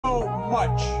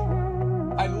much.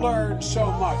 I learned so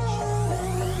much.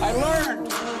 I learned.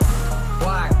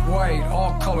 Black, white,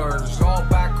 all colors, all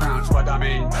backgrounds, but I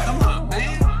mean, come on,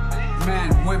 man.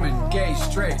 Men, women, gay,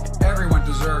 straight, everyone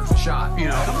deserves a shot, you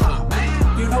know. Come on,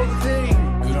 man. You know the thing.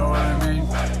 You know what I mean?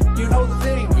 You know the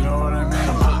thing. You know what I mean?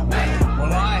 Come on, man.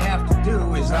 What I have to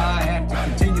do is I have to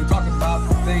continue talking about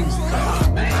the things that come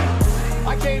on, man.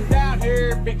 I came down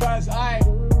here because I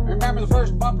remember the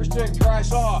first bumper sticker I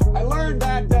saw. I learned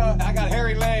that I got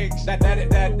hairy legs that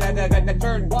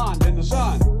turned blonde in the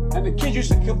sun. And the kids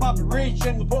used to come up and reach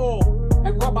in the pool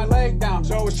and rub my leg down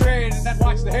so it was straight and then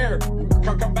watch the hair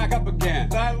come back up again.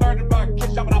 And I learned about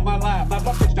kids jumping on my lap. I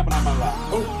love kids jumping on my lap.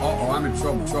 Oh, I'm in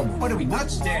trouble. What are we,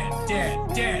 nuts? Dead.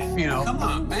 You know, come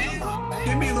on, man.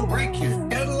 Give me a little break here.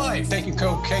 Get a life. Taking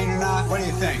cocaine or not? What do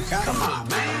you think? Huh? Come on,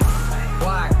 man.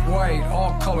 Black, white,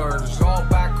 all colors, all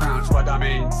backgrounds, but I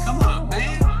mean, come on,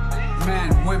 man.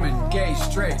 Men, women, gay,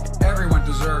 straight, everyone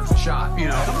deserves a shot, you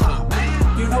know. Come on,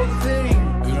 man. You know the thing.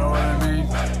 You know what I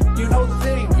mean? You know the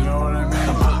thing. You know what I mean?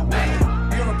 Come on,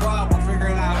 man. You have a problem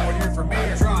figuring out whether you're from me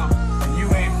or Trump, and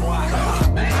you ain't black. Come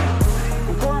on, man.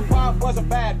 Well, Corn Pop was a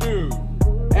bad dude,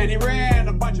 and he ran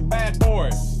a bunch of bad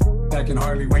boys. I can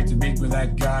hardly wait to meet with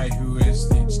that guy who is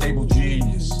the stable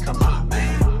genius. Come on,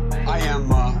 man. I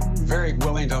am very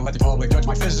willing to let the public judge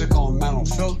my physical and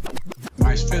mental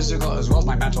my physical as well as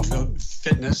my mental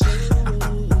fitness.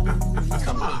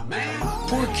 Come on, man.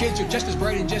 Poor kids are just as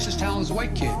bright and just as talented as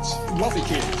white kids. Wealthy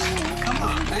kids. Come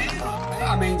on, man.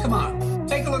 I mean, come on.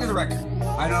 Take a look at the record.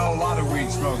 I know a lot of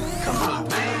weed smokers. Come on,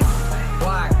 man.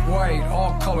 Black, white,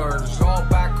 all colors, all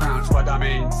backgrounds, but I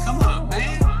mean, come on,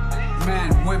 man.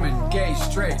 Men, women, gay,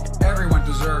 straight, everyone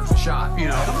deserves a shot, you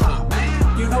know. Come on,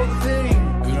 man. You know the thing.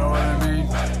 You know what I mean?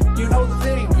 You know the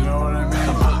thing. You know what I mean?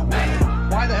 Come on, man.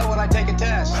 Why the hell would I take a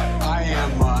test? I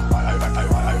am, come on,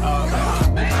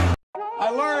 man.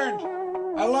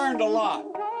 I learned a lot.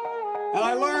 And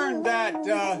I learned that,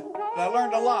 I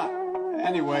learned a lot.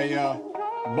 Anyway,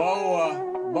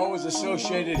 Bo was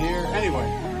associated here. Anyway,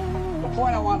 the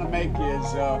point I want to make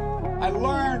is, I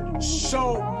learned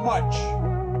so much.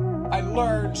 I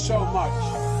learned so much.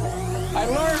 I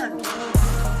learned.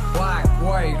 Black,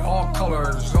 white, all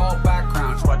colors, all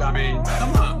backgrounds, but I mean,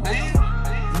 come on, man.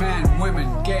 Men,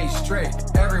 women, gay, straight,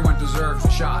 everyone deserves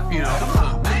a shot, you know. Come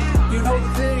on, man. You know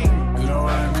the thing. You know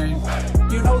what I mean?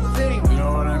 You know the thing. You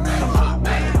know what I mean? Come on,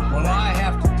 man. What I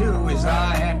have to do is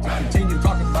I have to continue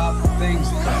talking about the things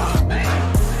that come on,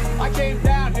 man. I came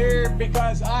down here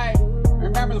because I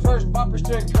remember the first bumper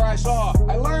sticker I saw.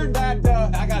 I learned that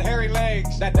I got hairy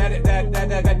legs that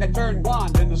turned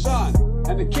blonde in the sun.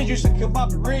 And the kids used to come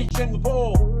up and reach in the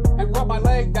pool and rub my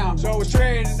leg down so it was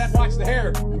straight and then watch the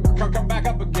hair come back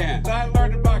up again. And I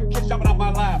learned about kids jumping on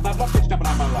my lap. I love kids jumping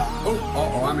on my lap.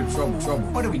 Oh, I'm in trouble.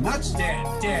 What are we, nuts? Dead.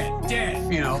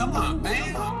 You know, come on,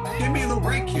 man. Give me a little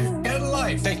break here. Get a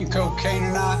life. Taking cocaine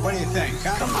or not? What do you think?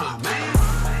 Huh? Come on,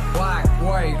 man. Black,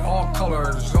 white, all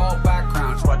colors, all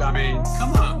backgrounds, but I mean,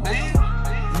 come on, man.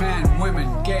 Men,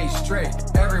 women, gay, straight,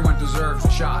 everyone deserves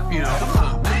a shot, you know. Come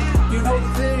on, man. You know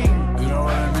the thing. You know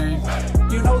what I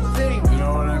mean? You know the thing. You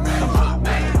know what I mean? Come on,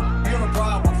 man. You have a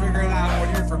problem figuring out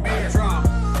whether you're from me or Trump,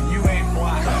 and you ain't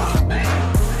black. Come on,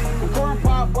 man. Well, Corn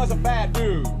Pop was a bad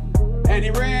dude, and he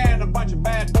ran a bunch of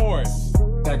bad boys.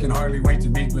 I can hardly wait to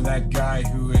meet with that guy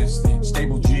who is the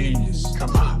stable genius.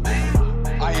 Come on, man.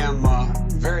 I am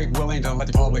very willing to let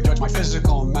the public judge my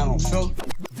physical and mental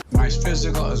my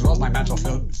physical as well as my mental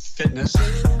fitness.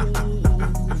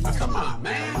 Come on,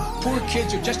 man. Poor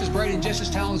kids are just as bright and just as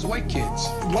talented as white kids.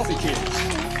 Wealthy kids.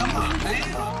 Come on,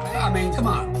 man. I mean, come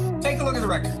on. Take a look at the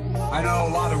record. I know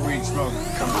a lot of weed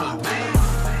smokers. Come on, man.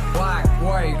 Black,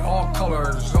 white, all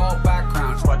colors, all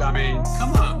backgrounds, but I mean,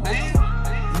 come on, man.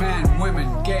 Men,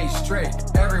 women, gay, straight,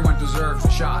 everyone deserves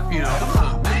a shot, you know. Come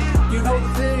on, man. You know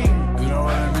the thing. You know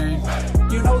what I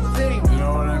mean? You know the thing. You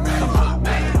know what I mean? Come on,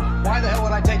 man. Why the hell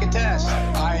would I take a test?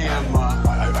 I am, come on,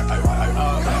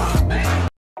 man.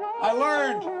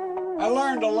 I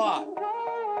learned a lot.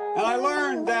 And I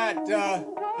learned that,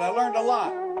 I learned a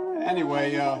lot.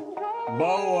 Anyway,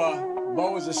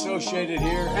 Bo was associated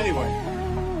here. Anyway,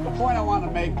 the point I want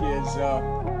to make is,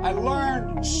 I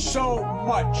learned so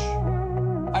much.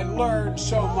 I learned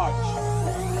so much.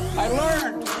 I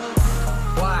learned.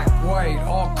 Black, white,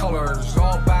 all colors,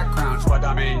 all backgrounds, but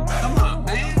I mean, come on,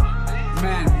 man.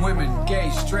 Men, women,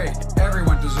 gay, straight,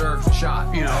 everyone deserves a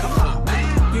shot, you know. Come on,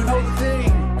 man. You know the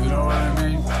thing. You know what I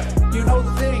mean? You know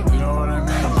the thing. You know what I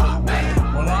mean? Come on,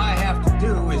 man. What I have to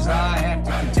do is I have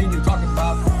to continue talking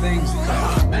about the things that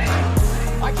come on,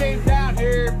 man. I came down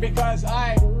here because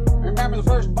I remember the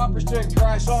first bumper sticker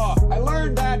I saw. I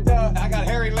learned that I got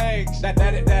hairy legs legs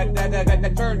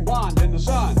that turned blonde in the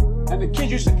sun. And the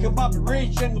kids used to come up and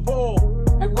reach in the pool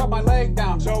and rub my leg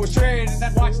down so it was straight, and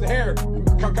then watch the hair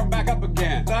come back up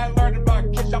again. So I learned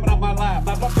about kids jumping on my lap.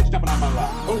 I love kids jumping on my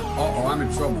lap. Oh, I'm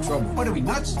in trouble. What are we,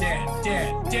 nuts?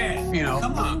 Dead. You know,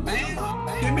 come on,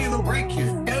 man. Give me a little break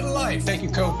here. Get a life.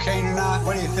 Taking cocaine or not?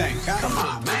 What do you think? Huh? Come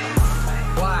on,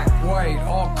 man. Black, white,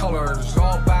 all colors,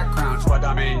 all backgrounds. What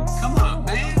I mean? Come on,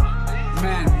 man.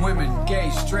 Men, women,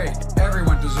 gay, straight,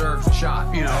 everyone deserves a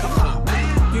shot. You know, come on,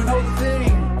 man. You know the thing.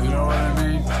 You know what I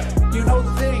mean? You know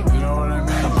the thing. You know what I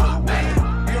mean? Come on,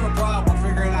 man. You have a problem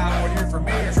figuring out whether you're for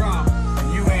me or Trump,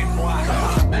 and you ain't black.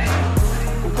 Come on, man.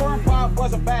 The corn pop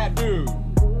was a bad dude,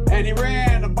 and he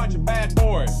ran a bunch of bad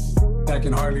boys. I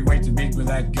can hardly wait to meet with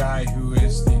that guy who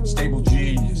is the stable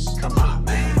genius. Come on,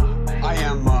 man. I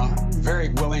am very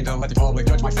willing to let the public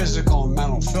judge my physical and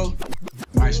mental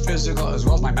my physical as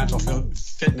well as my mental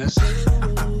fitness.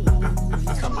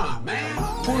 Come on, man.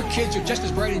 Poor kids are just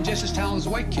as bright and just as talented as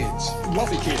white kids.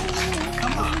 Wealthy kids.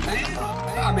 Come on, man.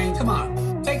 I mean, come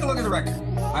on. Take a look at the record.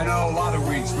 I know a lot of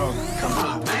weed smokers. Come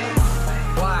on, man.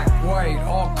 Black, white,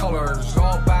 all colors,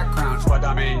 all backgrounds. What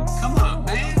I mean? Come on,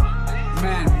 man.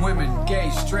 Men, women,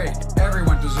 gay, straight,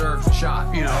 everyone deserves a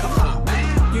shot. You know, come on,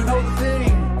 man. You know the thing.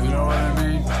 You know what I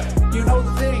mean? You know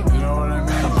the thing. You know what I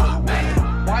mean? Come on,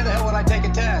 man. Why the hell would I take a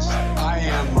test? I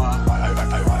am, come on,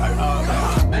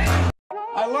 man.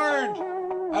 I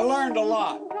learned a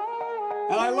lot.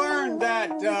 And I learned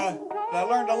that, I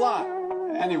learned a lot.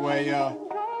 Anyway,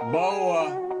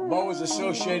 Bo is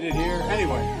associated here.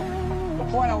 Anyway, the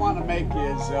point I want to make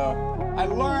is, I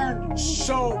learned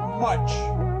so much.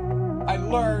 I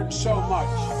learned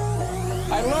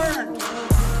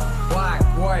black,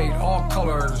 white, all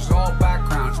colors, all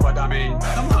backgrounds. What I mean?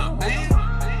 Come on, man.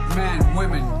 Men,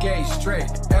 women, gay,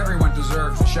 straight, everyone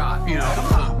deserves a shot. You know,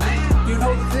 come on, man. You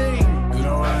know the thing. You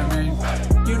know what I mean?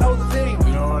 You know the thing.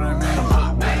 You know what I mean? Come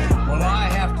on, man. What I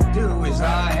have to do is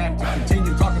I have to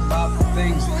continue talking about the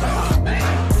things that come on,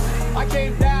 man. I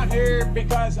came down here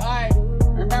because I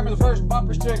remember the first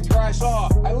bumper sticker I saw.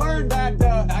 I learned that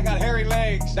I got hairy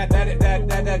legs that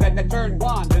turned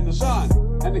blonde in the sun.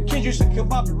 And the kids used to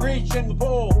come up and reach in the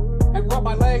pool and rub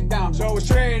my leg down so it was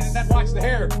straight, and then watch the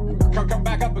hair come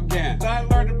back up again. So I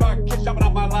learned about kids jumping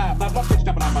on my lap. I love kids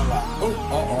jumping on my lap.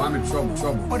 Oh, I'm in trouble.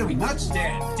 What are we, nuts?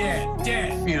 Dead.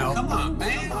 You know, come on,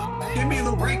 man. Give me a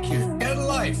little break here. Get a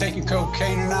life. Taking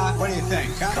cocaine or not? What do you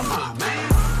think? Huh? Come on, man.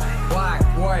 Black,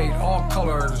 white, all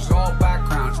colors, all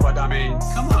backgrounds. What I mean?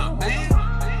 Come on, man.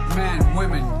 Men,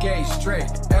 women, gay,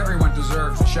 straight, everyone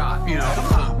deserves a shot. You know,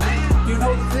 come on, man. You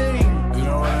know the thing. You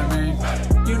know what I mean?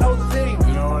 You know the thing.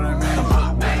 You know what I mean? Come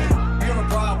on, man. You have a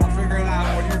problem figuring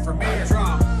out whether you're for me or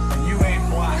Trump, and you ain't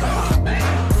black. Come on,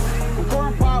 man. The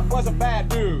corn pop was a bad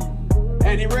dude,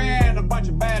 and he ran a bunch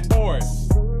of bad boys.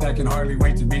 I can hardly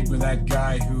wait to meet with that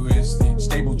guy who is the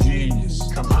stable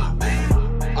genius. Come on,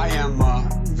 man. I am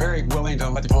very willing to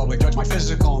let the public judge my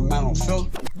physical and mental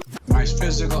my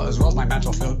physical as well as my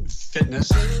mental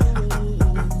fitness.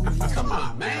 Come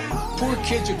on, man. Poor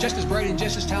kids are just as bright and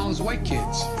just as talented as white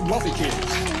kids. Wealthy kids.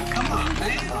 Come on,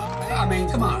 man. I mean,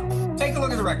 come on. Take a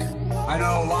look at the record. I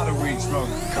know a lot of weed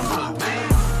smokers. Come on, man.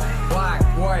 Black,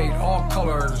 white, all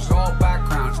colors, all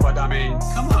backgrounds. What I mean?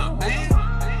 Come on, man.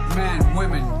 Men,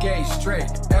 women, gay,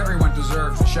 straight, everyone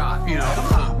deserves a shot. You know,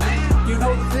 come on, man. You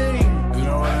know the thing. You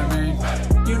know what I mean?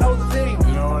 You know the thing.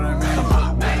 You know what I mean? Come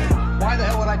on, man. Why the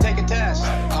hell would I take a test?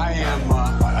 I am, come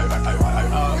on,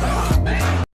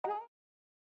 man.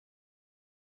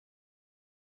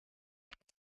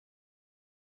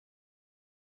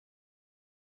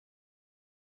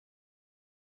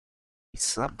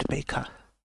 Subbed Baker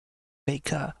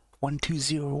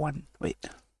 1201. Wait,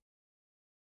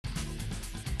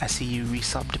 I see you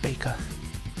resubbed Baker.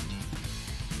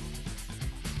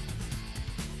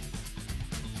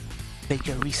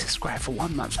 Baker resubscribe for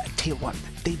 1 month at tier 1.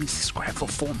 Daily subscribe for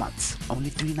 4 months. Only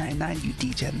 $3.99 you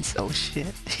degens. Oh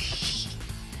shit.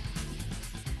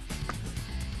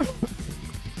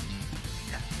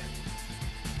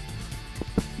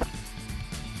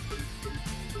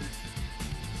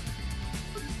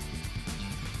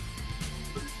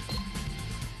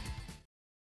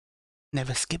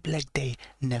 Never skip leg day,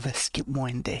 never skip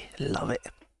wine day. Love it.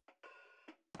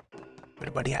 Where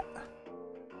everybody at?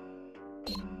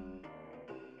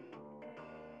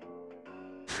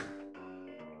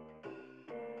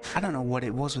 I don't know what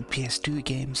it was with PS2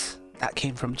 games that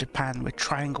came from Japan where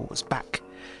Triangle was back.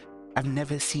 I've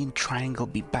never seen Triangle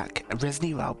be back.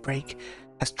 Resident Evil Outbreak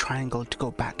has Triangle to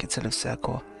go back instead of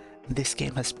Circle. This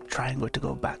game has Triangle to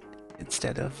go back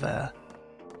instead of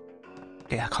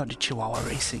okay, I can't do Chihuahua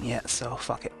Racing yet, so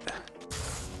fuck it.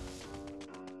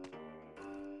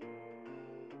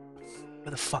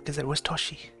 Where the fuck is it? Where's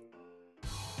Toshi?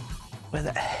 Where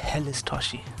the hell is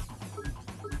Toshi?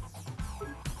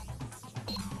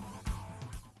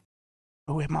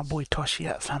 Where my boy Toshi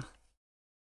at, fam?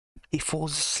 He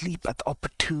falls asleep at the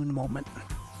opportune moment.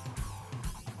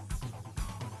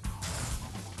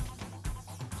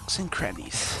 Nooks and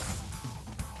crannies.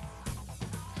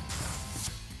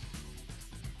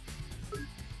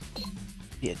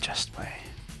 Readjust my...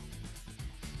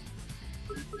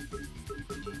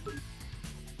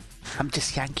 I'm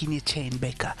just yanking your chain,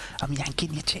 Baker. I'm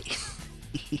yanking your chain.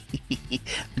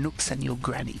 Nooks and your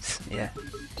grannies, yeah.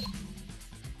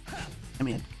 Let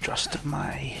me adjust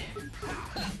my...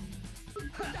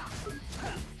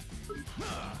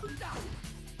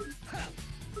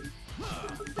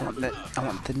 I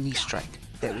want the knee strike.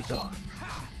 There we go.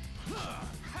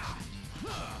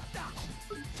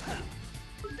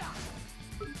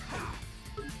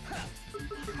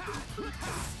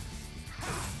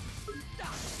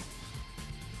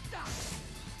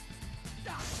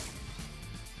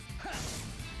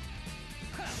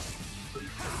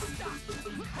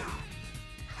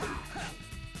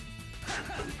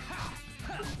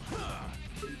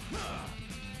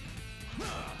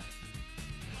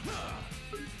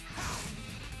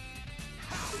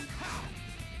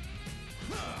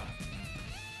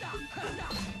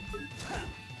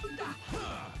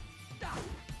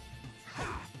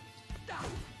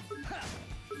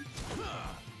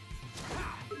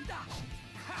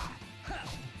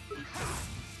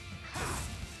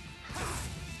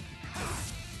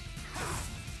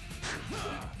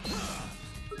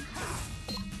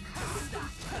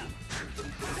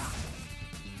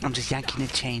 I'm just yanking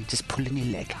the chain, just pulling your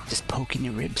leg, just poking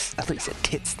your ribs. I thought you said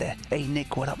tits there. Hey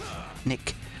Nick, what up?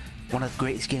 Nick, one of the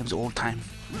greatest games of all time.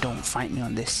 Don't fight me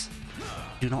on this.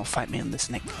 Do not fight me on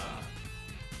this, Nick.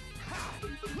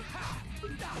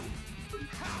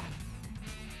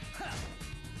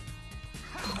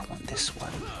 I want this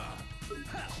one.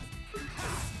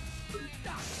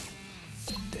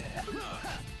 There.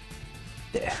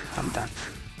 There, I'm done.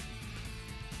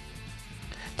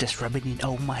 Just rubbing in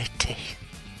almighty.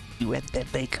 You went there,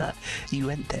 Baker. You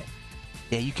went there.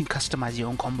 Yeah, you can customize your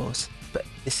own combos, but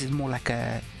this is more like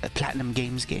a Platinum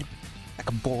Games game. Like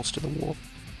a balls to the wall.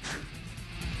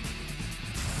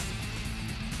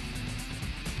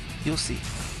 You'll see.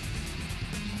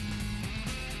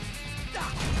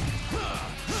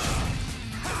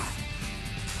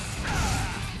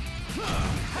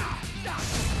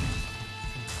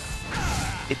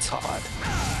 It's hard.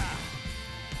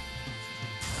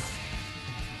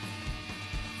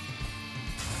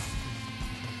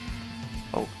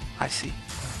 Oh, I see.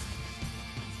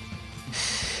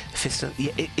 Fist of,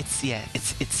 yeah,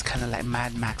 it's kind of like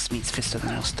Mad Max meets Fist of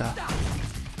the North Star.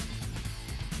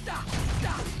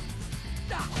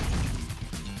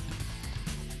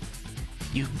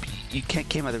 You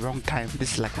came at the wrong time.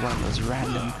 This is like one of those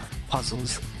random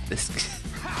puzzles. This.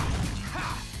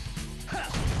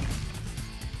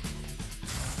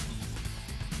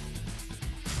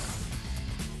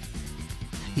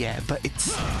 Yeah, but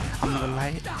it's, I'm not gonna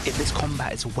lie, this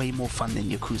combat is way more fun than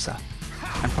Yakuza.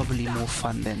 And probably more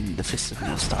fun than the Fist of the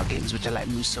North Star games, which are like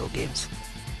Musou games.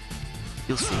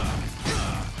 You'll see.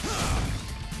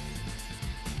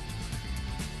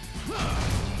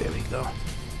 There we go.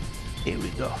 Here we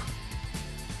go.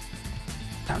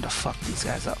 Time to fuck these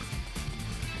guys up.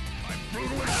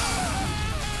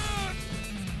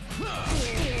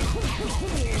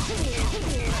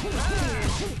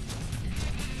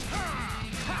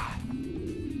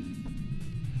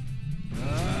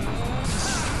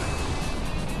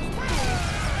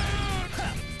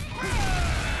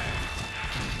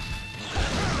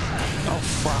 Oh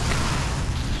fuck.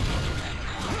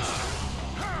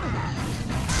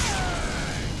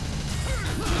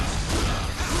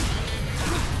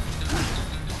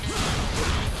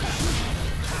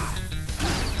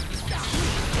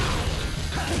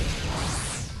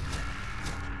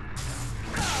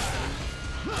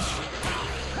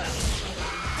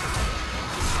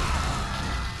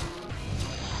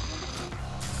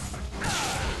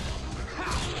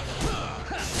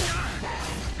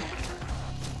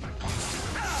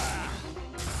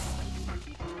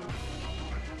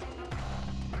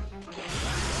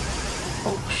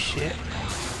 Oh shit.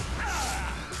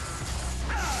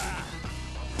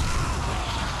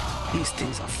 These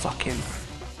things are fucking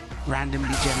randomly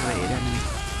generated enemy.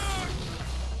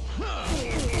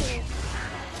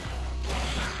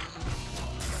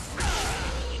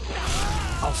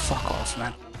 Oh fuck off,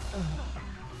 man.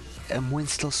 And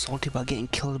Wynn's still salty about getting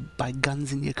killed by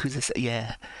guns in Yakuza.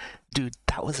 Yeah, dude,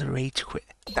 that was a rage quit.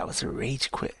 That was a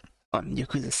rage quit. on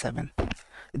Yakuza 7.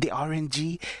 The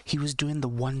RNG, he was doing the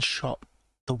one shot,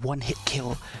 the one hit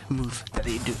kill move that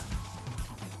they do.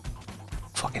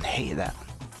 Fucking hate that.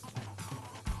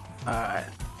 Alright.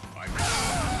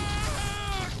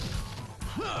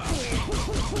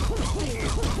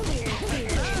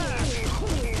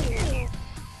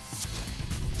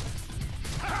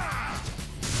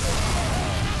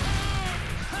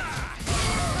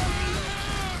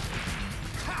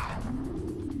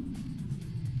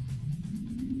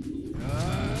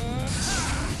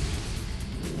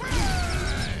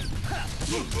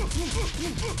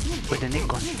 Where the Nick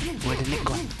gone? Where the Nick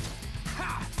gone?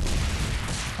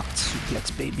 Oh,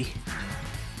 suplex, baby.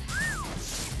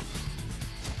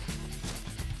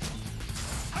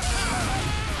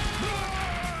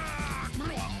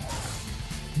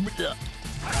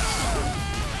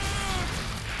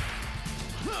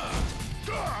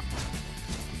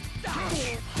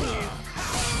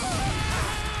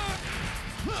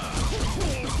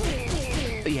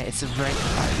 Yeah, it's a very good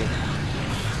game.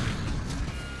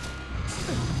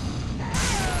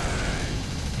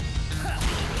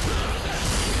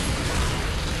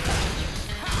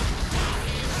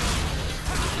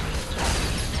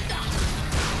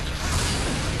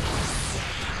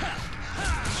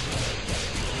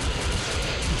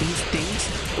 These things,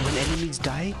 when enemies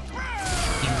die,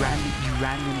 you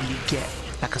randomly get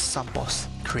like a sub-boss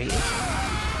created.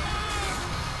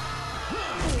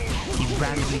 You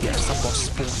randomly get a sub-boss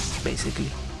spawn, basically.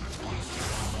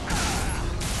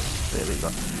 There we go.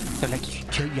 So like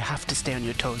you have to stay on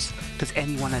your toes, because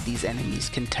any one of these enemies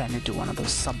can turn into one of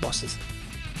those sub-bosses.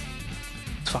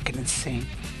 It's fucking insane.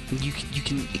 And you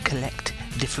can collect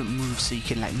different moves so you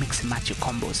can like mix and match your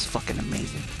combos. It's fucking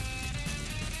amazing.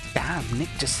 Damn, Nick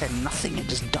just said nothing and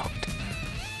just ducked.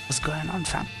 What's going on,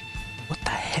 fam? What the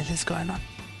hell is going on?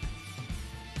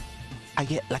 I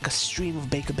get like a stream of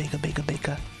Baker, and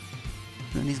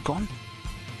then he's gone.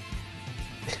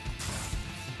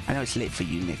 I know it's late for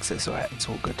you, Nick, so it's alright, it's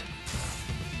all good.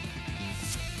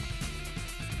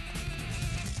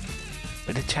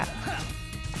 Where the chat?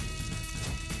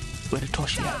 Where the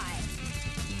Toshi at?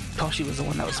 Toshi was the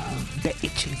one that was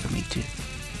itching for me too.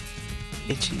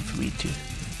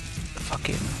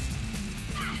 Fucking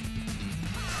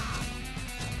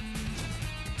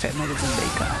Fat Medicine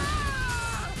Baker.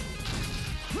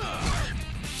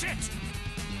 Shit.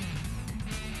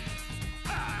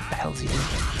 The hell's he doing?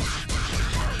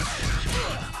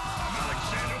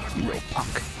 You little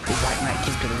punk. The White Knight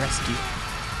came to the rescue.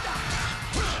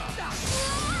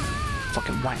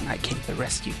 Fucking White Knight came to the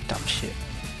rescue, dumb shit.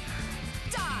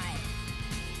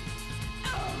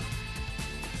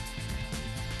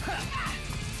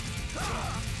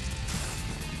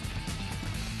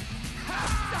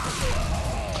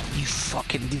 You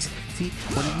fucking this. See,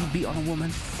 whenever you beat on a woman,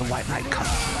 the White Knight comes.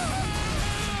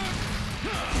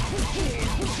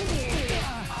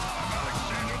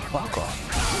 Fuck off.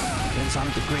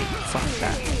 Alexander the Great, fuck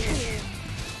that.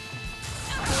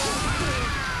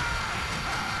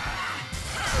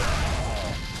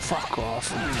 Fuck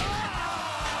off.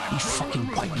 You fucking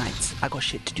White Knights. I got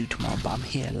shit to do tomorrow, but I'm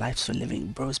here. Life's for living.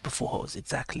 Bros before hoes.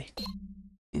 Exactly.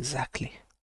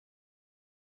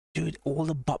 Dude, all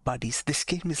the butt buddies. This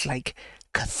game is like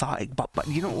cathartic butt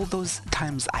buddies. You know all those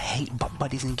times I hate butt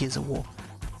buddies in Gears of War?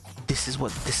 This is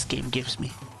what this game gives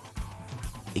me.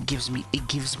 It gives me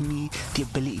the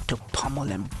ability to pummel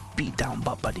and beat down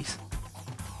butt buddies.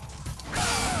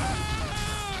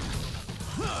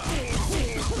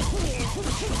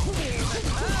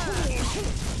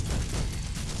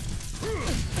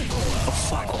 Oh,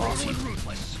 fuck off, you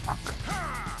fuck.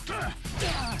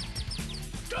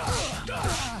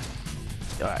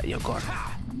 Alright, you're gone.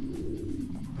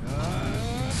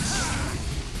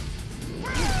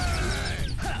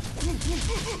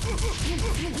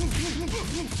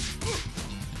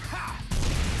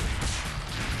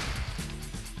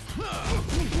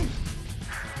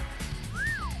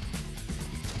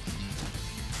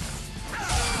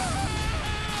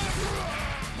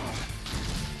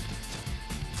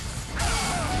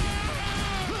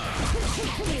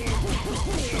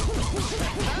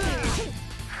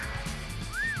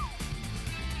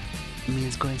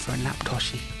 Mia's going for a nap,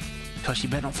 Toshi. Toshi,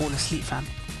 better not fall asleep, fam.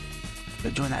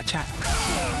 But join that chat.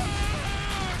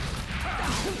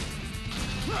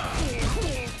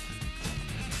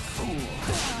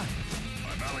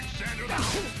 I'm Alexander.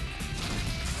 Love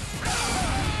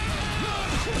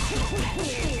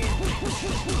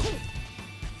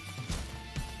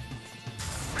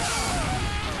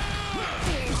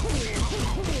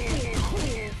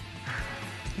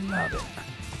it.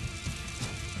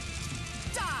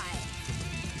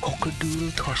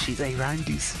 Cockadoodle Toshis, hey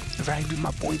Randy's. Ride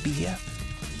my boy be here.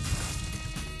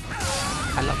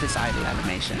 I love this idle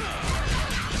animation.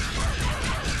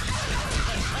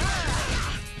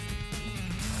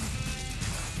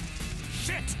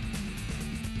 Shit!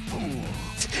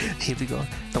 Here we go.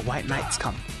 The White Knights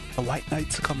come. The White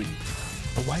Knights are coming.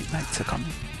 The White Knights are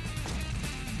coming.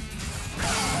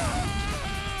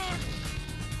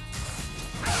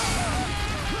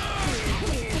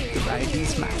 The riding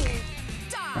smack.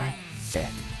 Right there.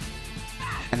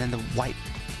 And then the White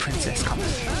Princess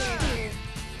comes.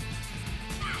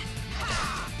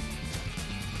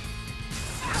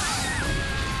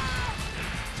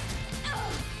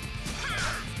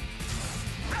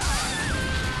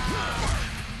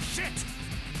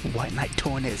 White Knight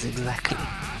Tornadoes, exactly.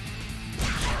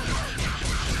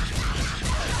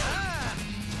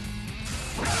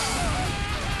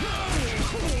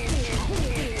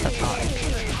 Cathartic.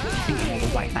 Beating all the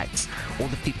White Knights, all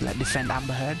the people that defend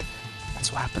Amber Heard,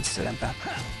 that's what happens to them, fam.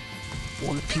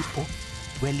 All the people,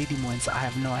 where Lady Moines, I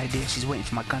have no idea. She's waiting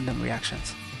for my Gundam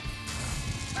reactions.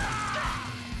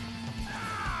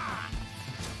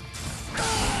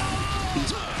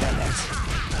 These bellends.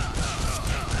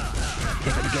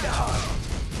 They're gonna get it hard.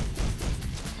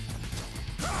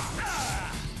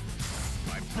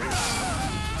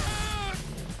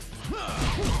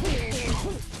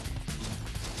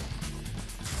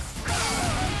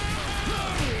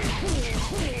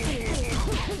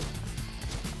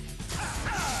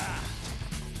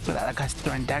 Look at that guy's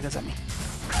throwing daggers at me.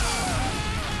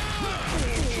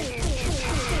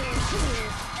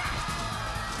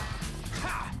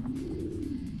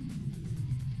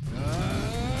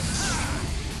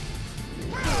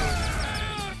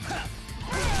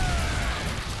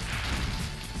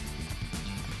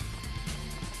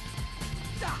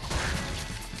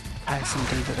 Some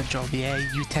gave it a job, yeah.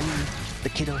 You telling the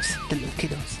kiddos, the little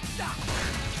kiddos,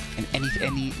 and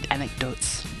any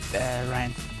anecdotes,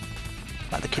 Ryan,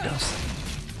 about the kiddos.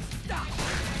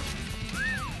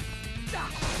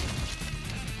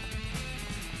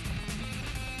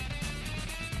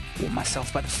 Warm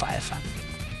myself by the fire, fam.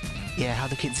 Yeah, how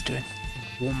the kids doing?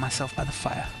 Warm myself by the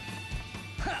fire.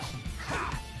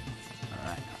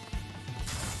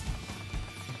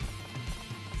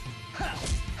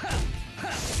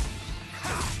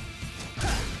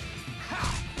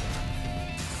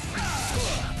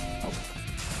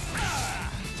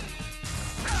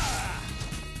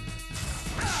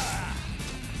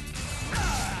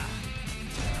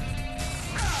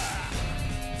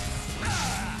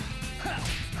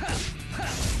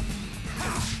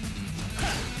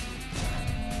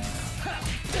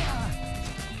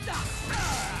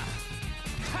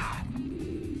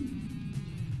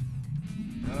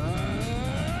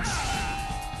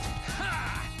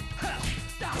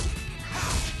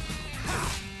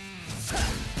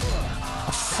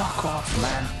 Fuck off,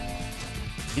 man.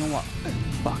 You know what?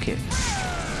 Fuck it.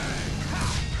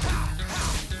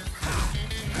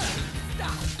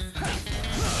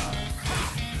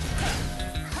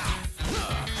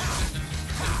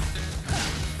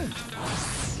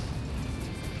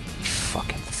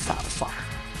 Fucking fat fuck.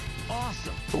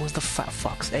 Awesome. What was the fat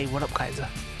fucks? Hey, what up, Kaiser?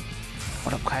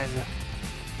 What up, Kaiser?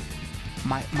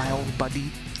 My old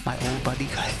buddy,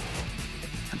 Kaiser.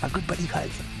 My good buddy,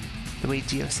 Kaiser. The way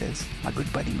Gio says, my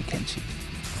good buddy Makenshi.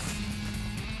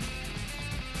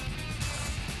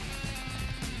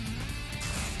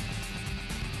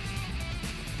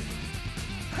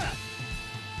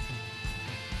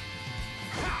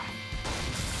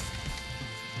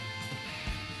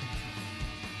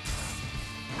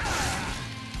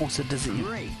 Also, does it?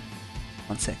 Great.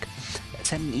 One sec.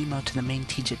 Send an email to the main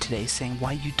teacher today saying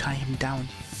why you tie him down,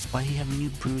 why he have a new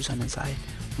bruise on his eye,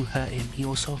 who hurt him. He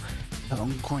also have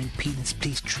an ongoing penis.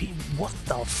 Please treat him. What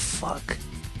the fuck?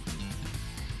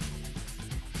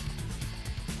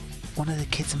 One of the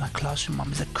kids in my classroom,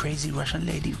 mom, is a crazy Russian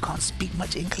lady who can't speak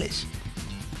much English.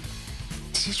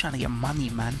 She's trying to get money,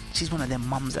 man. She's one of them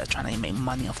mums that are trying to make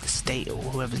money off the state or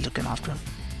whoever's looking after him.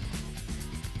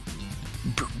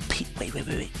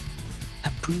 Wait.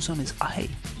 A bruise on his eye.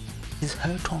 His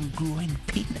hurt on growing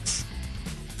penis.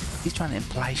 He's trying to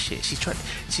imply shit. She's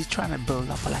trying to build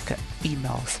up like a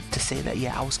emails to say that,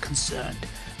 yeah, I was concerned,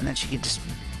 and then she can just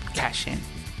cash in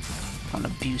on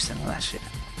abuse and all that shit.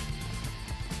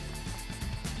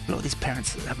 Look, these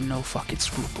parents have no fucking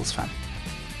scruples, fam.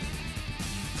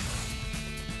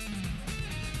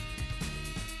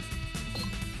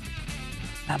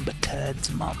 Amber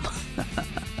Turd's mum.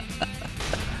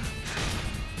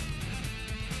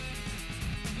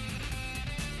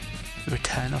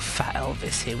 Return of Fat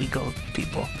Elvis. Here we go,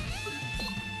 people.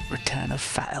 Return of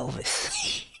Fat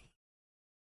Elvis.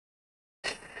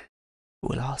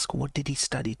 will ask, what did he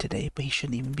study today? But he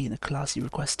shouldn't even be in a class. He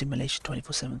requires stimulation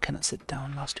 24/7, cannot sit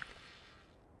down. Last week,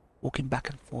 walking back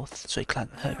and forth, so he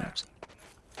can't hurt himself.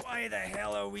 Why the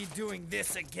hell are we doing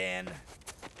this again?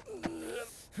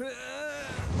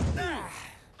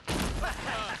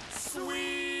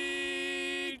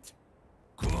 Sweet!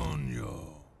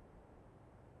 Coño.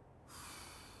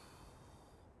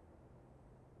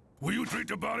 Will you treat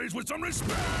the bodies with some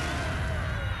respect?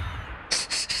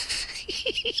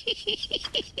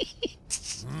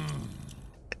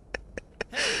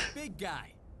 Hey, big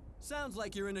guy. Sounds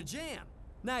like you're in a jam.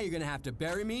 Now you're gonna have to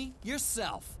bury me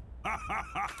yourself.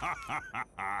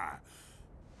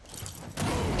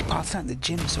 Last night at the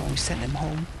gym, so when we sent him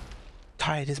home,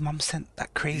 tired, his mum sent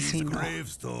that crazy These email.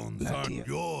 gravestones aren't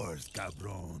yours,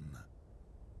 cabron.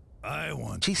 I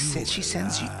want She you said she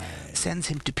sends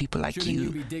him to people like Shouldn't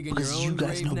you be digging because your you own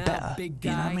guys grave know now, better. big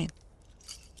You know what I guy? mean?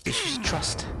 You should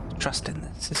trust in the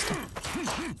system.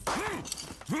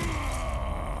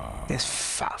 This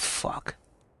fat fuck.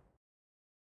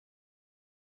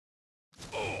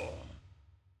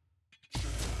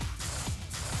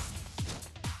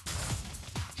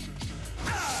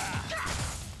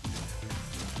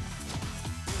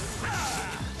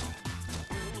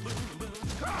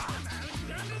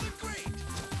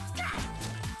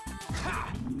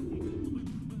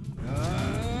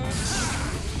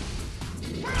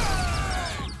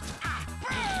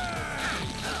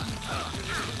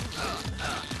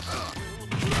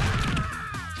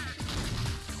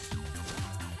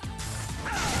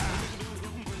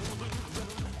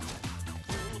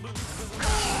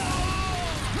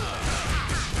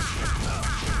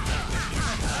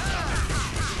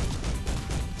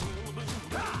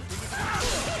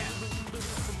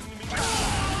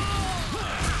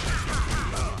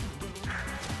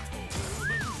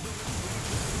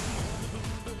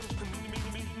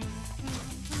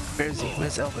 Where is he?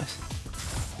 Where's Elvis?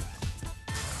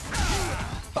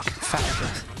 Fucking fat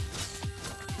Elvis.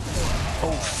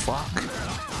 Oh fuck.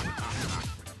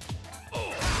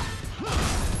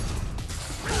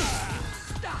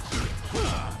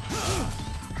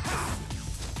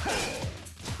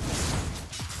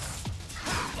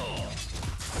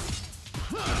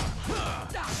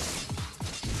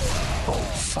 Oh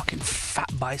fucking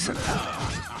fat bicep.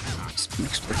 Just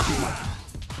mixed with the Kuma.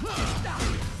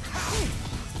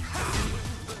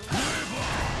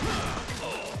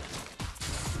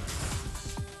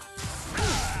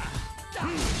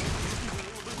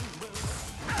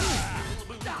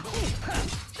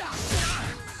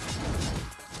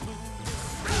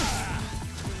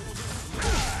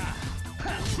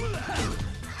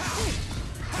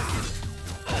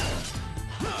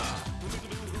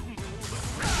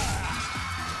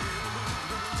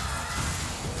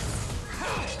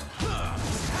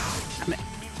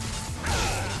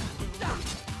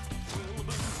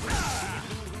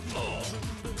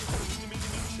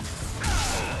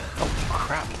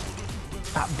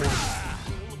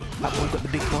 That boy got the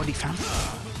big body, fam.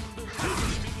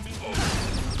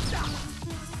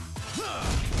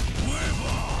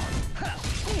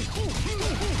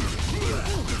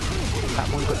 That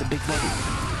boy got the big body.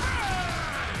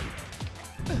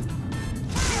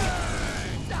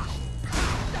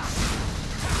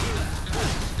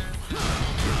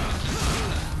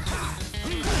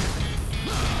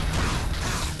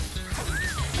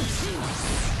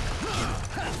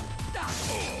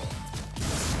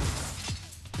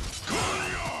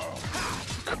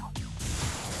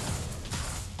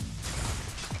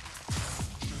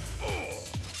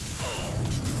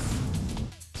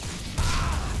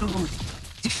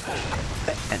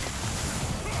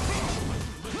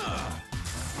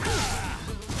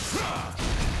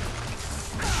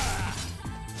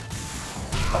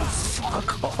 Oh,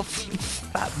 fuck off, you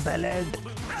fat bellend.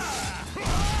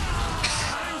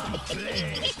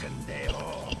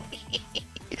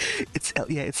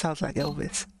 Yeah, it sounds like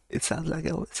Elvis. It sounds like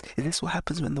Elvis. Is this what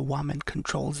happens when the woman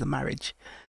controls the marriage?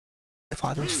 The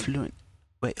father is fluent.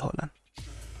 Wait, hold on.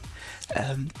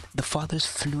 The father is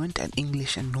fluent and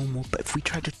English and normal, but if we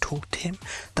try to talk to him,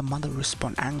 the mother will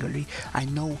respond angrily. I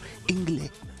know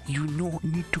English. You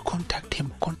need to contact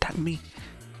him. Contact me.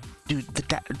 Dude, the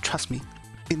dad, trust me.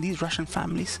 In these Russian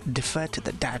families, defer to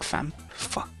the dad, fam.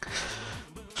 Fuck.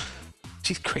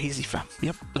 She's crazy, fam.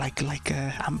 Yep, like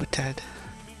Amber Turd.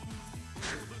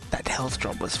 That health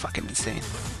drop was fucking insane.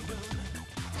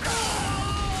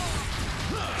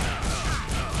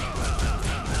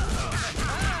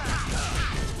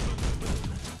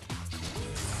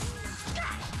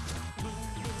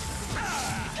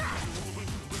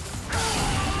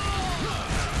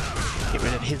 Get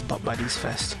rid of his butt buddies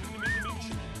first.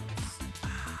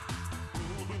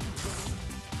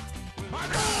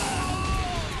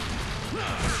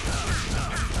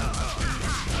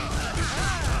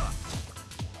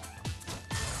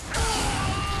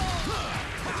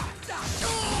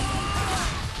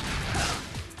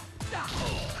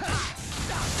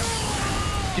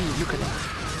 Dude, look at him.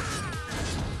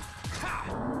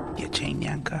 Yeah, chain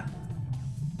yanker.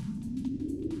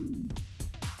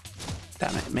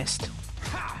 Damn it, missed.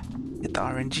 Get the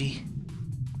RNG.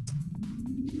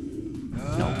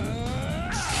 No.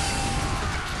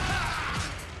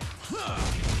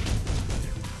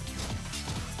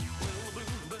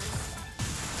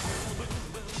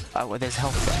 Oh, well, there's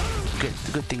health there. Good.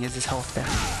 The good thing is there's health there.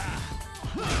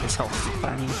 There's health.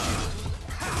 I mean,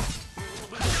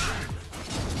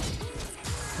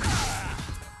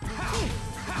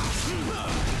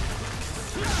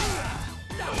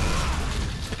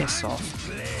 piss off.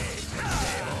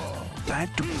 Time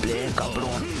to play,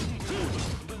 cabron.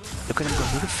 Look at him go.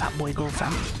 Look at Fat Boy go,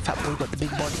 fam. Fat Boy got the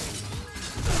big body.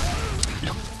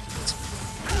 Look.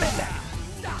 Right there.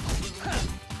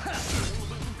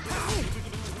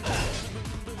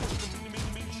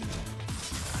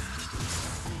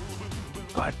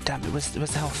 God damn it, where's the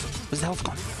health? Where's the health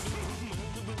gone?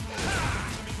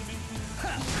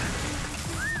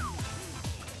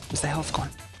 Where's the health gone?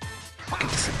 Fucking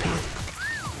disappeared.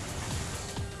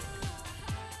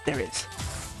 There it is.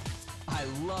 I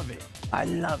love it. I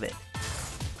love it.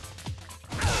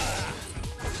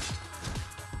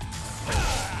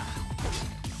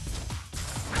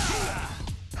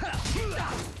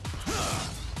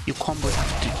 Your combos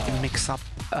have to mix up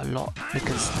a lot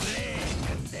because,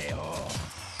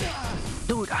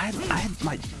 dude, I had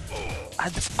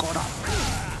the god up.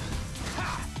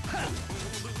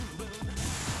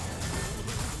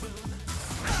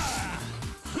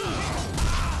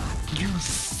 You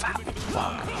fat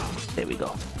fuck. There we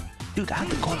go. Dude, I had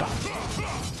the god up.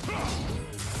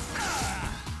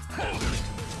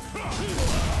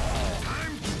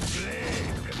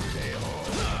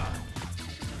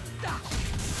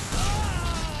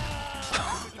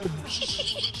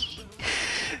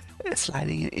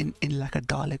 Sliding in like a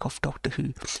Dalek of Doctor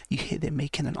Who. You hear they're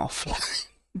making an offline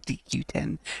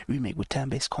DQ10 remake with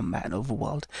turn-based combat and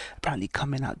overworld, apparently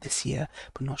coming out this year,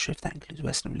 but not sure if that includes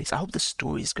Western release. I hope the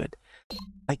story is good.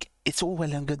 Like, it's all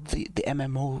well and good the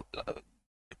MMO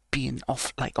being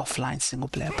offline single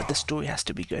player, but the story has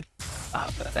to be good,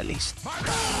 at least.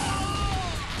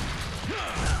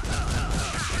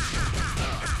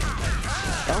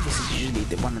 Elvis is usually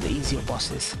one of the easier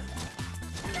bosses.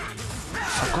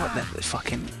 I forgot that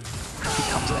fucking he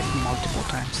comes like multiple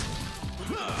times.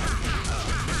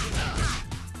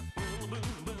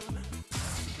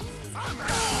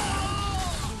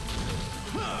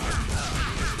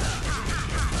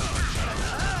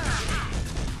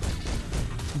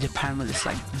 Japan with this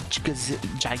like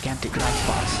gigantic life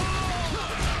bars.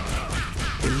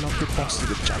 They love the bosses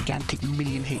with gigantic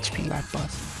million HP life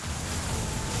bars.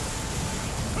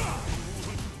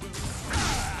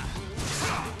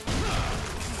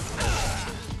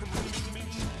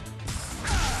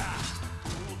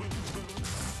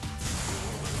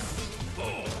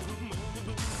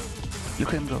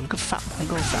 Look at him go, look at Fat Boy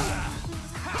go, fam.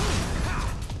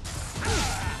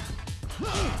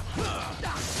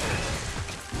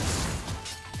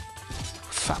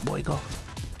 Fat Boy go.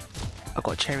 I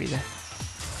got a cherry there.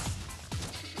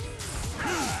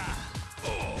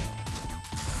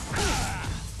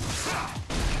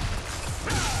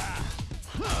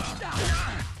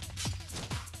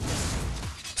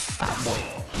 Fat Boy.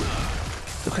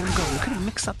 Look at him go, look at him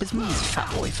mix up his moves, Fat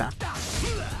Boy, fam.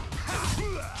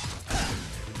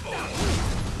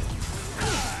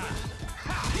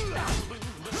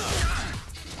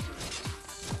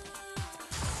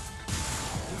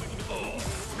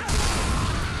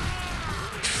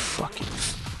 Fucking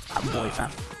Fat Boy,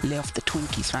 fam. Lay off the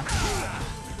Twinkies, fam.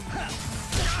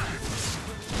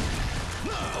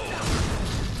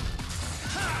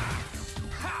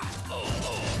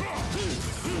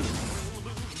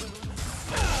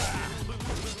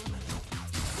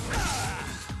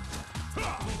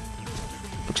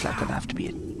 Looks like gonna have to be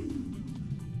it.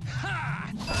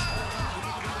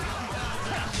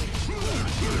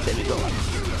 There we go.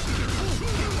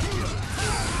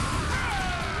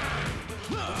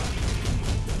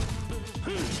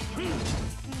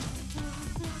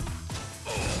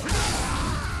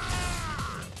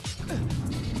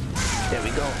 There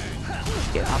we go.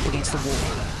 Get up against the wall.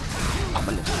 I'm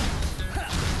a little.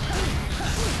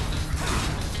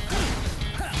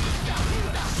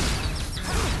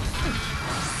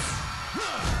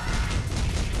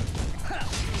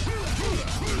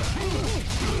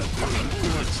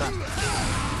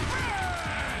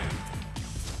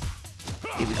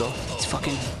 Here we go. It's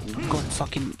fucking going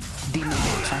fucking demon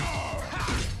mode, fam.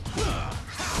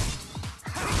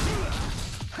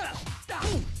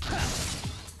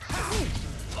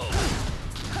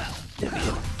 There we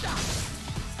go.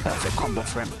 Perfect combo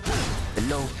for him.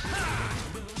 Below.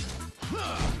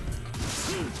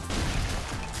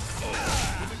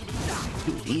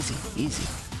 Dude, easy, easy.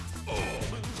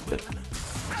 Good.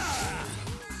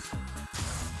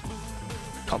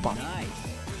 Top up.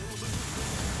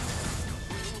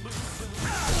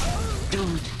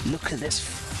 Dude, look at this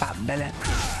fat belly.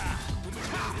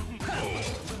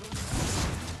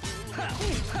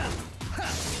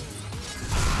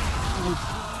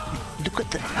 Look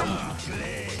at the hell.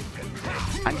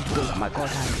 I need to build up my god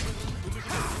hand.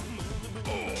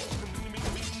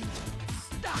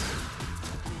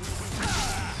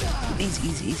 Easy,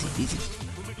 easy, easy, easy.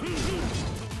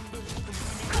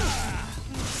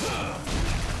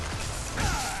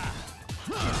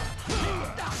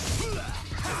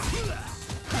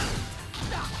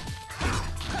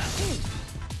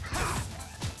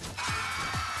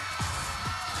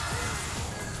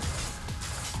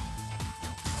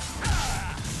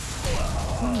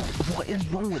 What is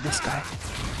wrong with this guy?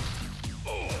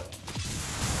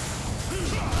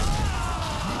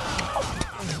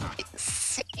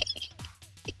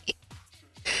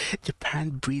 Japan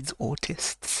breeds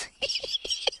autists.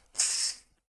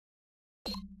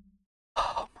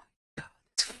 Oh my god.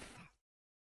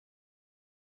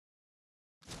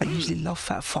 I usually love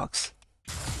fat fucks.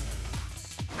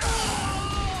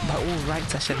 By all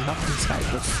rights I should love this guy,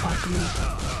 but fuck me.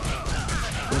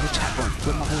 Where the chat on?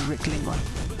 Where my whole Rickling on?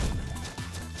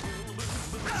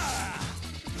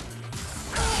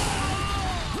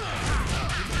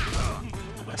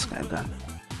 That's kind of done.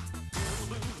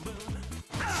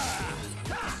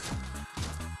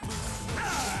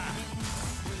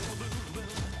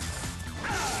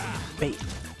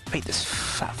 Bait this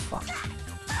fat fuck.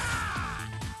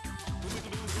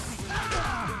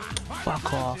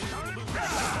 Fuck off.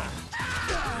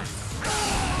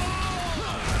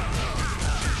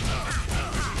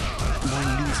 One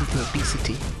losing to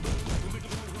obesity.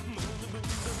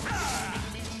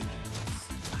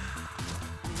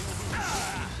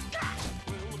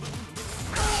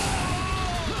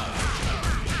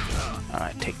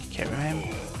 Alright, take care of him.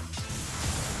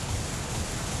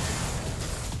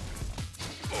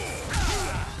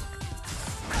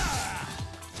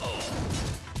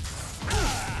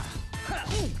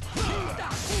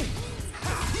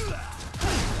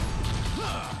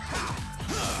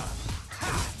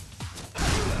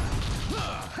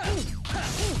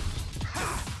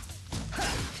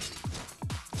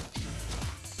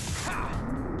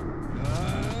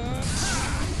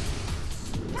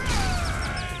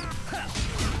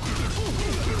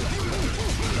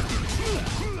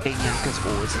 Yanka's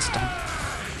always a stun.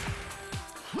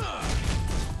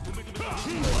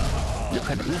 Look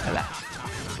at that.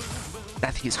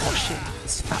 That he's hot shit.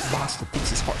 This fat bastard thinks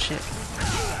he's hot shit.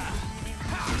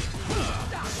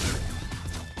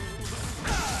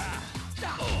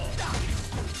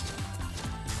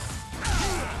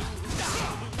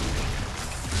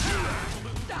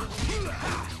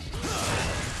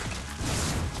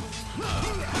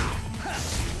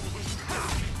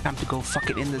 Time to go fuck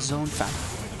it in the zone, fam.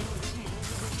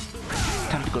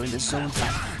 Time to go in the zone,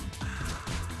 fam.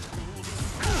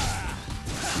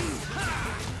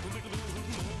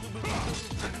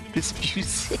 This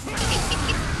music.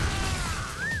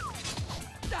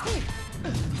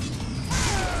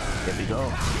 There we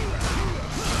go.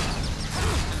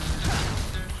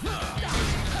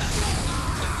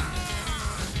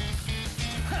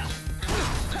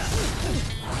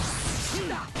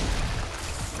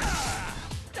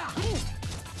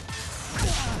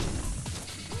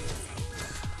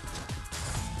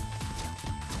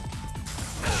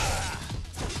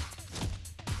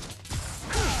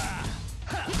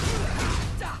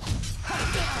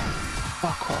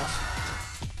 Fuck off.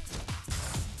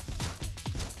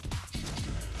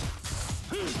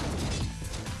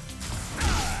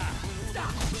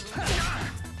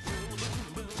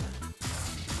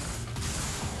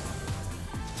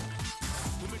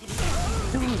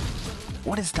 Dude,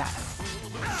 what is that?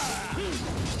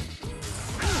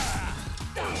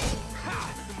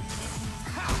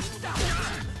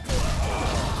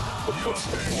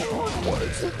 What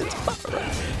is it? It's power.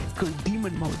 Go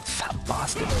demon mode, fat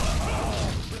bastard.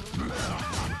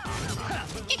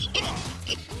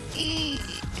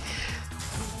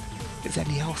 Is that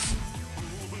any health?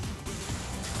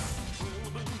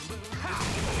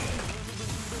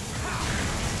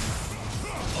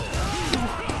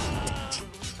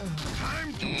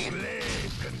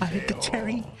 I hit the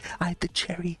cherry. I hit the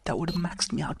cherry. That would have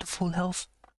maxed me out to full health.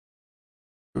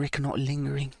 Rick not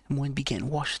lingering and won't be getting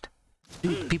washed.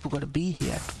 Dude, people gotta be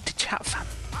here to chat, fam.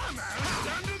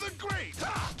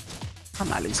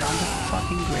 I'm Alexander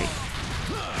fucking Great.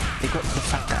 They got the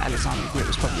fact that Alexander the Great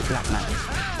was probably a black man.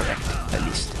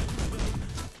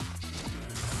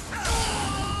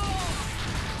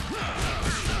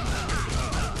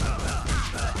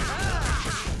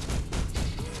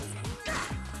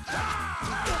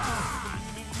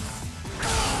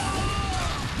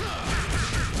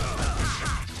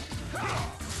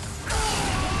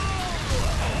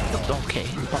 Okay,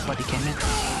 what body came in?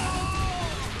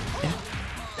 Yeah.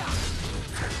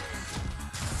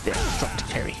 There, drop the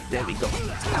Terry. There we go.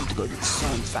 It's time to go to the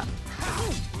zone, fam.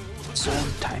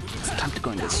 Zone time. It's time to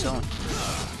go in the zone.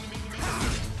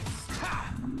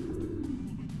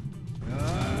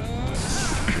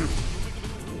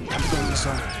 Time to go in the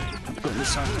zone. Time to go in the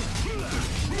zone.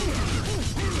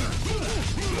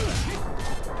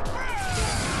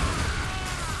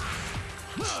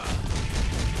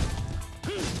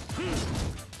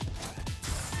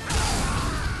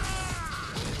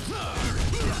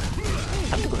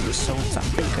 Time to go in the zone, fam.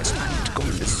 It's time to go in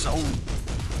the zone.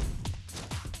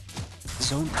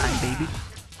 Zone time, baby.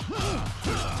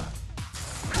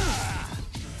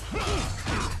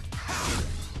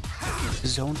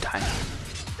 Zone time.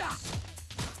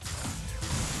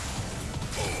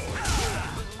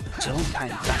 Zone time,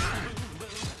 fam.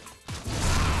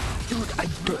 Dude, I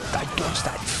dodged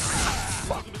that.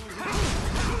 Fuck.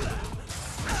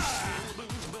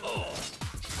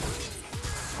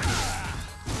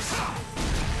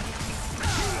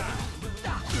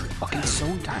 Fucking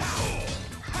zone time.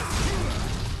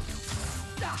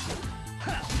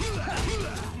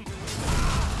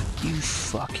 You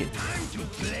fucking...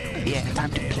 Yeah,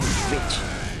 time to play, bitch.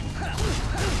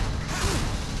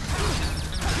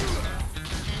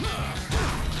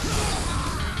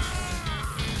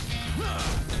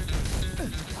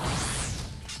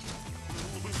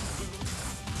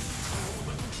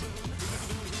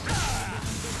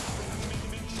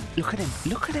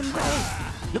 Look at him go.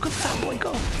 Look at Fat Boy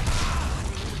go.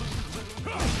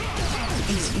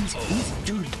 Easy,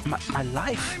 dude, my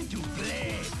life.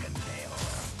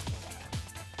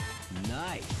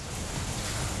 Nice.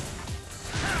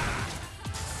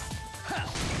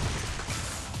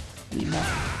 Need more.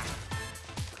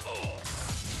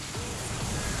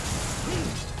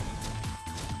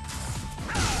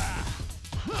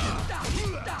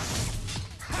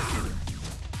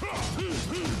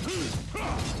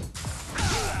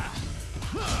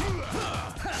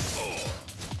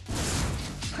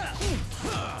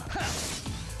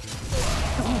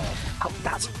 Oh,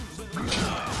 that's...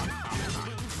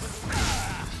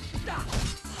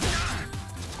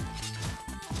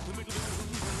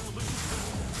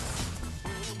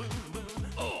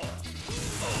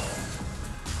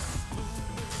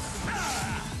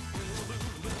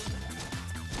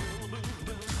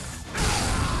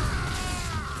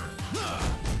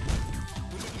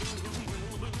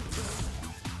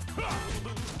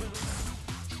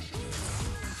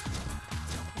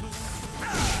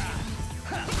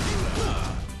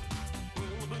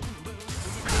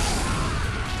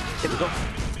 There we go.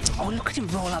 Oh, look at him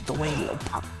roll out the way, little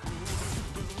punk.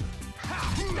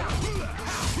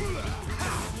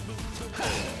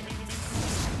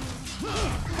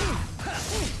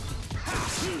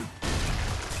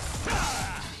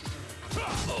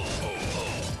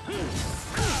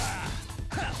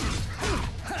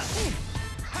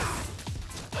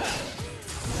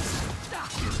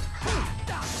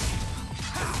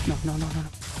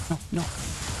 No.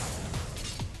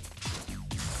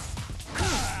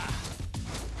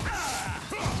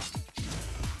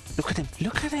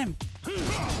 Look at him.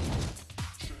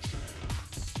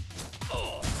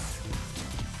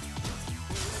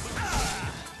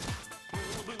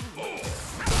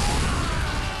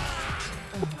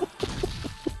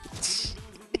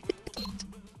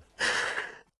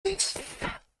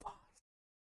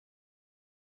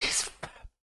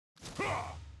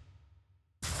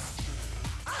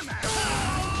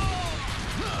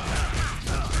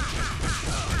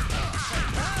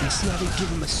 You see how they give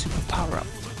him a super power up?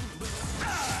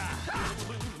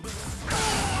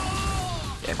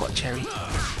 Yeah, got cherry.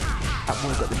 That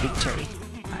boy got the big cherry.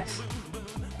 Nice.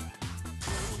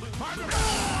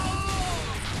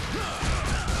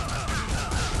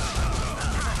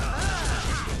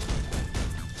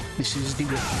 This is the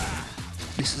way.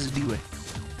 This is the way.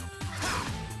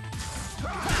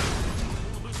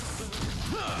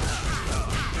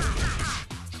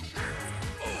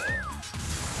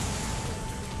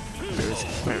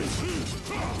 Where is it?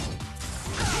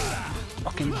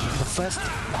 Fucking the first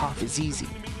half is easy.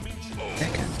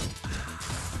 Second.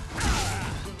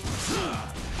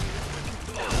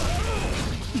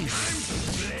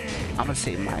 I'm gonna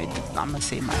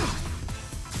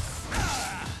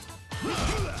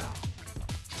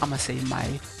say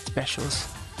my specials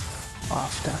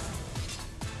after.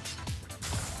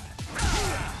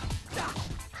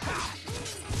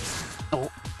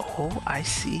 Oh, I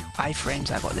see. 5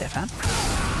 frames I got there, fam.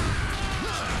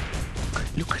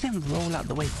 Look at him roll out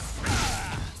the way.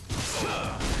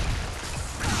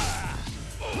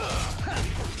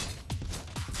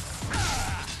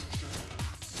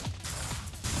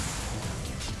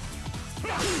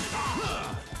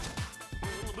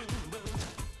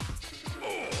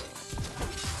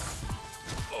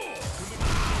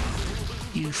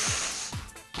 Oof.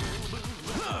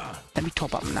 Let me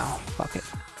top up now. Fuck it.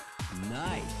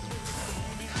 Nice.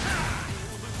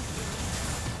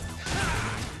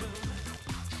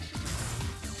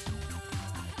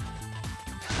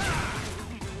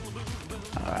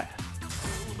 Alright.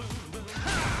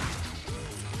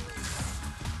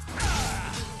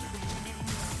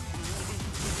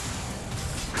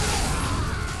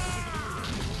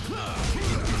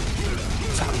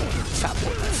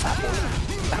 Fat boy.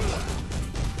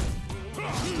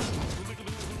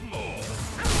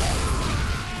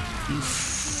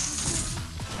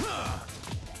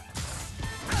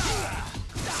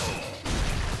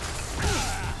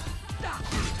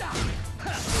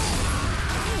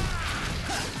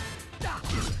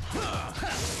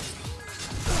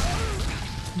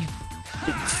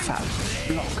 Big fat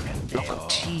block of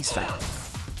cheese, fam.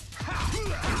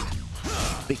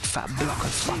 Big fat block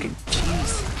of fucking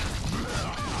cheese.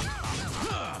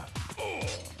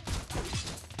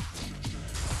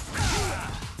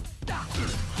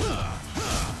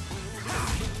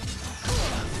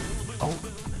 Oh.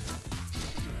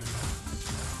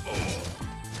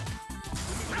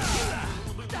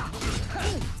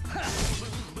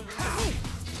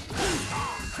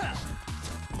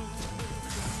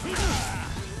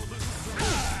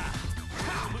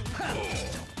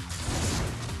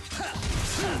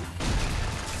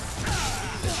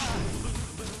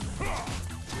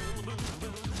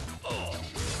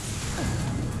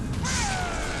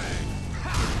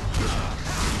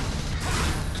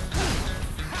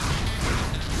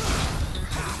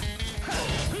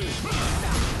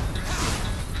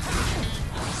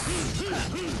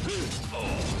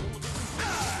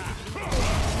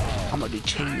 I'm gonna do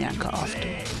chain yanker after.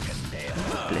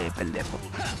 Play pendejo.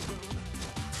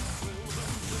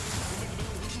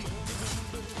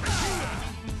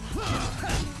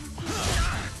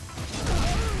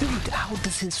 Dude, how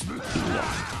does his feel?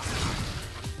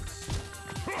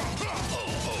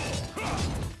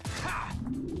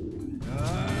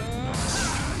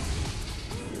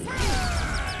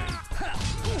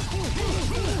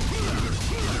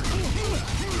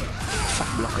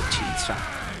 Fat block of cheese, fam.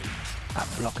 Fat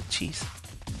block of cheese.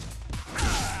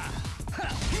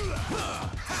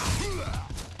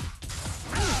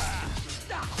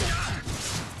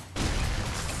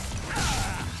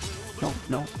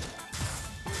 No.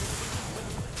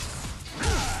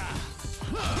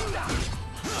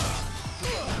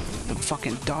 The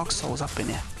fucking Dark Souls up in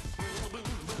here.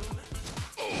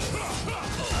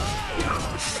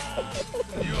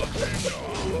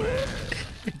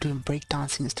 Doing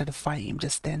breakdancing instead of fighting,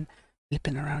 just then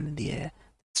flipping around in the air,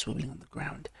 swiveling on the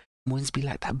ground. Moons be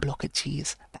like that block of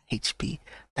cheese, that HP,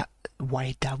 that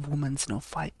white dab woman's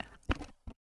fight.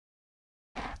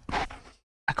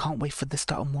 I can't wait for the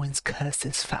start of Moins curse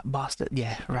this fat bastard.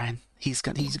 Yeah, Ryan. He's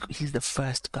the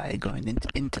first guy going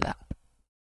into that.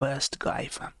 First guy,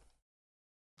 fam.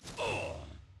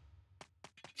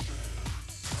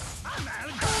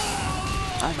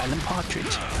 I'm Alan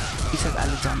Partridge. He said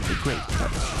Alexander the Great,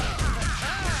 but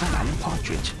I'm Alan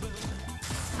Partridge.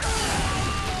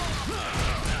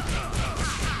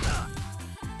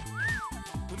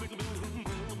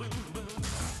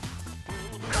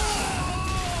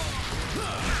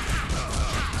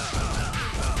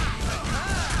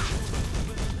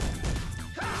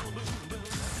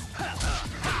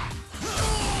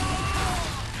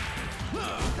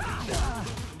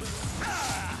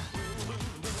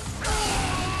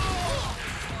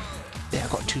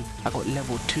 I got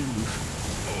level 2 move.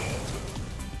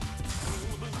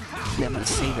 Then I'm gonna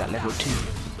save that level 2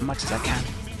 as much as I can.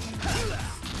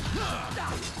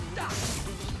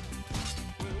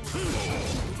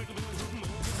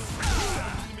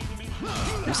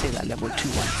 I'm gonna save that level 2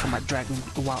 one for my dragon.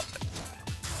 Wow.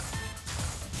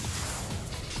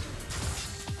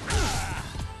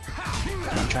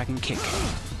 My dragon kick.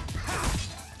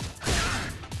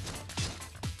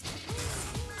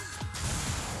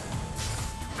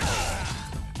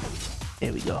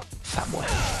 There we go, fat boy.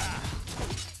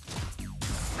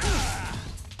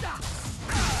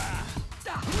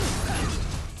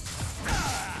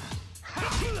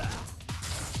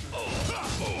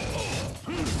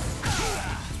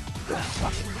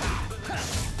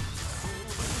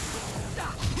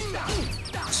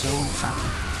 Zone fam.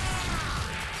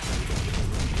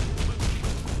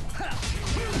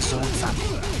 Zone fam.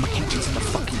 Makenshi's in the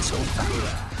fucking zone fam.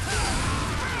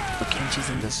 Makenshi's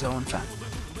in the zone fam.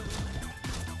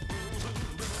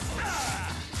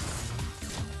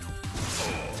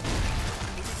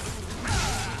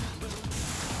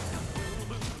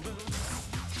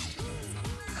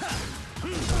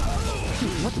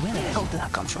 Where the hell did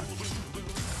that come from?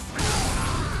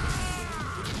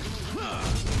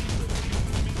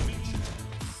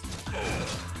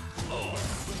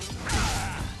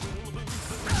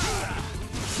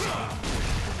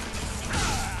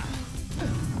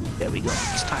 we go.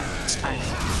 It's time. It's time.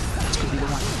 It's gonna be the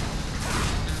one.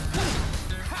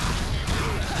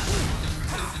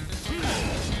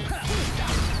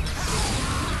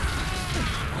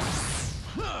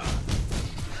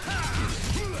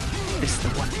 This is the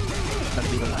one.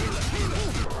 That'll be the one.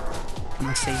 I'm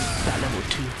gonna save that level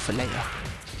 2 for later.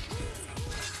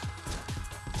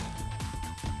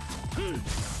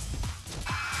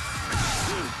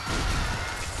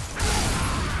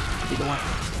 Be the one.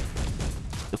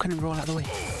 You couldn't roll out of the way.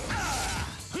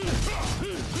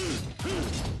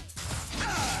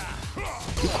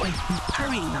 Look, wait, he's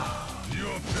parrying now.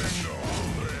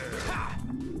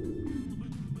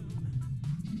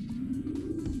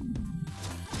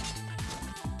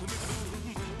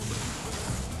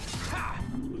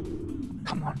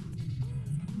 Come on.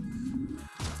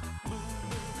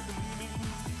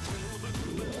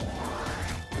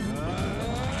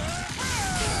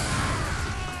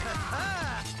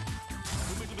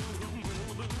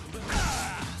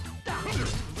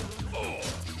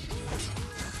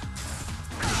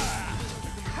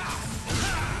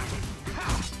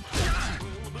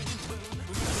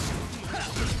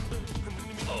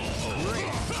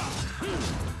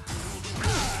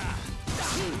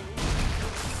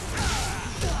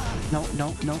 No,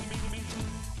 no, no.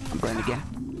 I'm going again.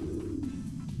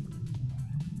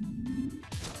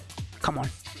 Come on.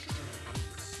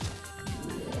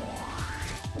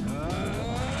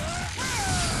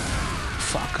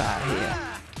 Fuck out of here.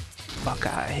 Fuck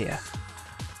out of here.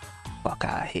 Fuck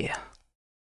out of here.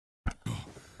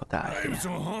 Fuck out of here. I'm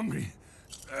so hungry.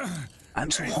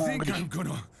 I'm so I hungry. think I'm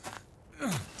gonna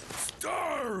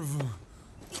starve.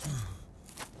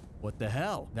 What the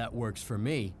hell? That works for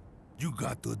me. You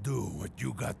got to do what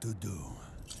you got to do.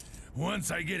 Once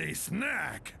I get a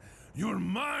snack, you're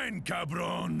mine,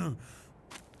 cabron.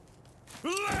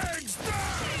 Legs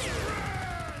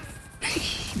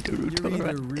You're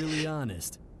either really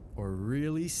honest or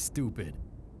really stupid.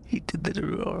 He did the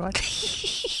Naruto run.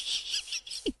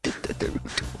 He did the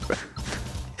Naruto run.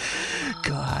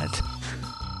 God.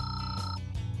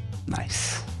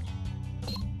 Nice.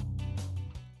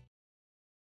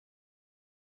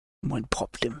 One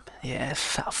popped him. Yeah,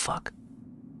 fat fuck.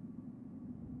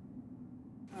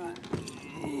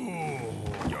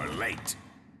 You're late.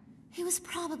 He was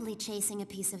probably chasing a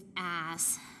piece of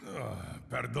ass.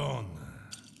 Pardon.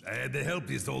 I had to help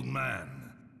this old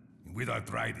man with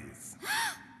arthritis.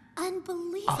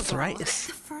 Unbelievable. Arthritis.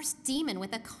 The first demon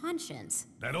with a conscience.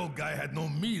 That old guy had no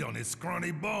meat on his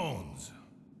scrawny bones.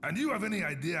 And do you have any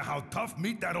idea how tough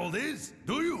meat that old is?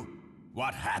 Do you?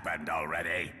 What happened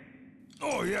already?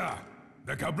 Oh yeah,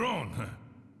 the cabron.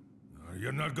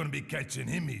 You're not gonna be catching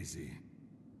him easy.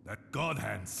 That God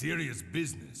hand's serious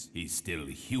business. He's still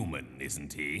human,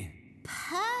 isn't he?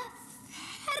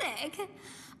 Pathetic.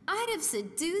 I'd have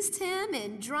seduced him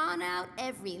and drawn out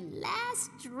every last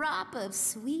drop of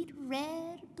sweet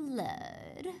red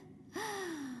blood.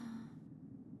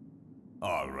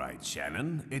 All right,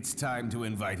 Shannon. It's time to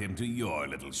invite him to your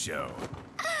little show.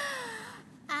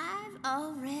 I've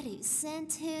already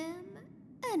sent him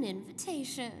an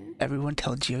invitation. Everyone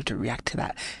tell Gio to react to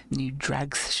that new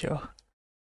drags show.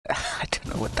 I don't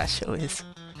know what that show is.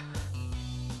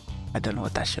 I don't know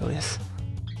what that show is.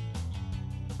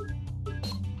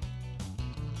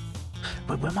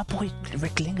 Wait, where my boy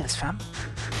Rick Lingers, fam?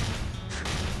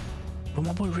 Where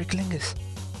my boy Rick Lingers?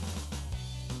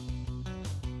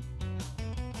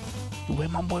 Where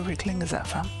my boy Rick Lingers at,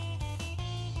 fam?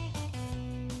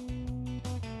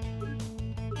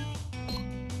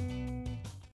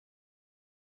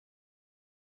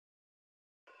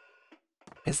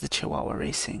 Where's the Chihuahua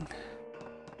racing?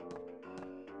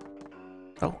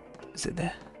 Oh, is it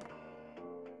there?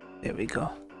 There we go.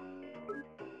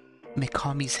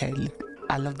 Mikami's head.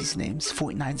 I love these names.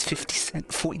 49's 50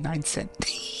 cent. 49 cent.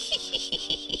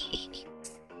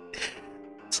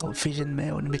 So Vision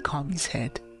Mail and Mikami's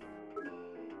head.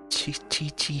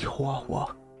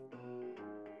 Chihuahua.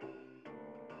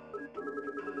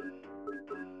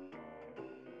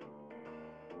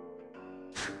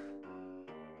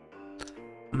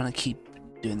 I'm gonna keep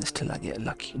doing this till I get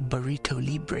lucky. Burrito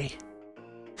Libre.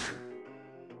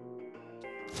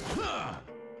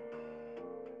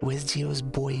 Where's Gio's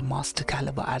boy Master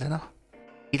Caliber? I don't know.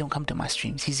 He don't come to my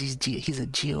streams. He's a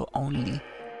Gio only.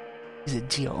 He's a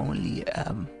Gio only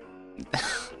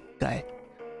guy.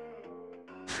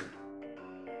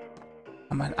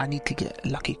 I need to get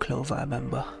Lucky Clover, I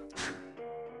remember.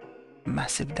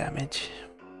 Massive damage.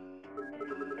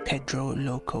 Pedro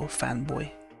Loco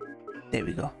Fanboy. There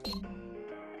we go.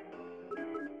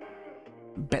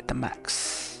 Bet the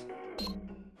max.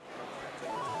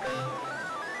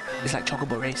 It's like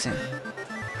Chocobo Racing.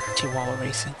 Chihuahua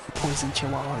racing. Poison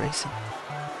Chihuahua racing.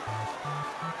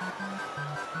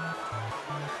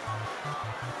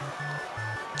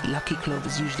 Lucky Clover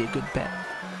is usually a good bet.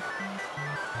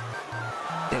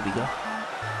 There we go.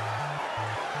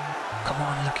 Come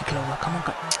on, Lucky Clover. Come on,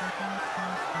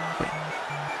 wait.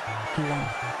 Who won?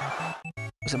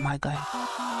 Was it my guy?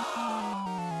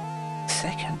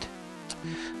 Second.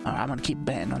 Alright, I'm gonna keep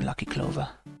betting on Lucky Clover.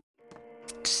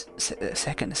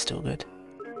 Second is still good.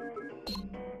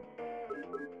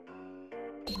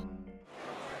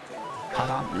 Hold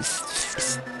on,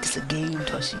 it's a game,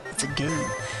 Toshi. It's a game.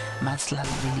 Man still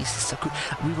hasn't released his Sakura.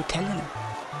 We were telling him.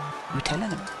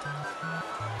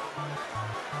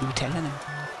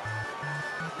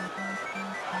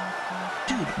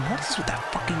 Dude, what is with that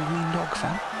fucking green dog,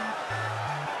 fam?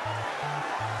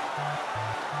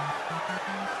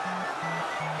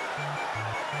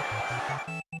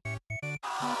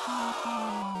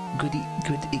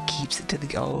 Good, it keeps it to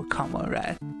the... Oh, come on,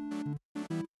 right?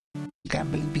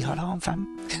 Gambling be haram,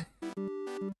 fam.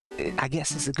 I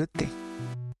guess it's a good thing.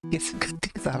 It's a good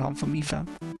thing it's haram for me, fam.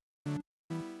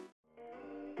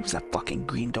 Who's that fucking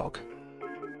green dog?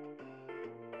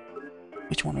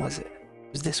 Which one was it?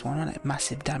 It was this one, wasn't it?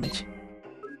 Massive damage.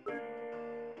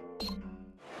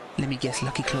 Let me guess,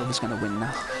 Lucky Clover's gonna win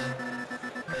now.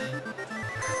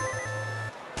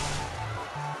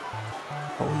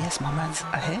 Oh yes, my man's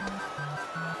ahead.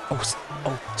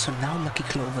 Oh, so now Lucky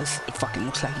Clover's... It fucking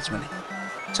looks like he's winning.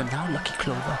 So now Lucky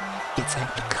Clover gets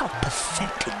ahead. Look how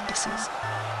pathetic this is.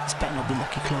 This better not be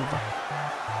Lucky Clover.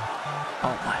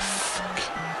 Oh my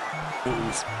fucking... It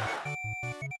is...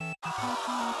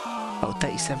 Oh,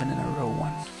 37 in a row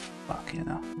one. Fuck, you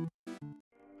know.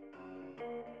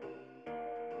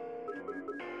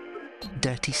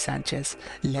 Dirty Sanchez,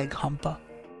 leg humper.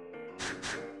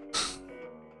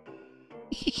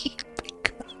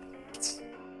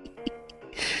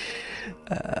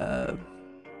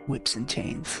 Whips and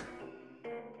chains.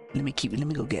 Let me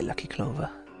go get Lucky Clover.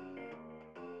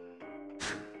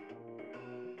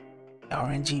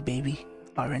 RNG, baby.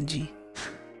 RNG.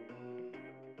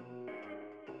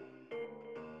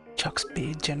 Chuck's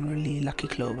big, generally Lucky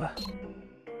Clover.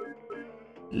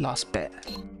 Last bet.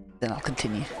 Then I'll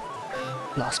continue.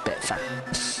 Last bet, fam.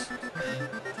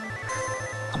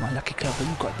 Come on, Lucky Clover,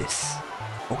 you got this.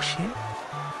 Oh shit.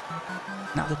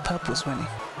 Now the purple's winning.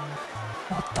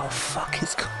 What the fuck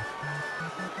is going on?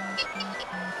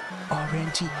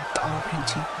 RNG, the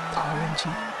RNG, the RNG.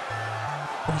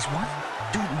 Oh, he's won?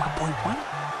 Dude, my boy won?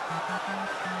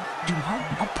 Dude,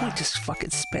 my boy just fucking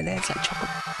sped ads like chocolate.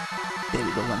 There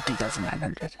we go,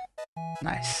 3,900.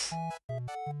 Nice.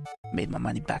 Made my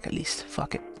money back at least.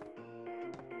 Fuck it.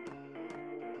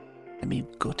 Let me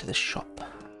go to the shop.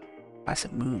 Buy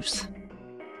some moves.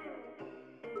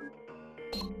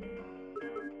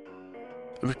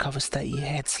 Recovers 30,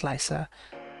 head slicer.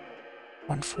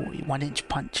 140, 1-inch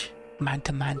punch.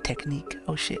 Man-to-man technique.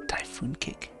 Oh shit, typhoon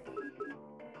kick.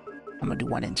 I'm gonna do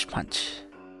 1-inch punch.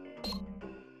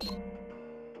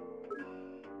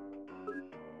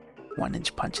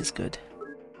 1-inch punch is good.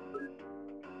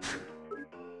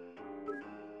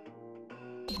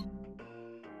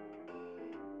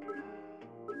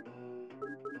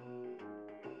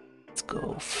 Let's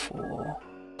go for...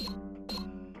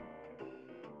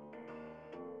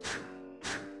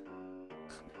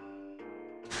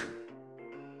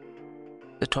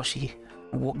 Satoshi,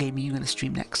 what game are you gonna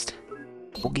stream next?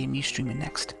 What game are you streaming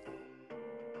next?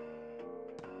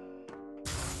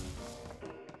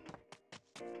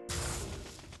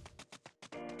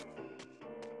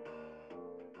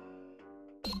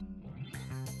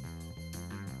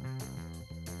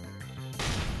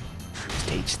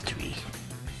 Stage 3.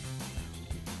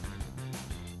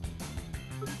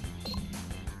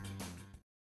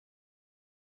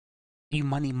 You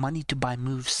money to buy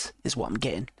moves is what I'm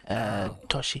getting,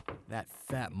 Toshi. That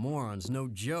fat moron's no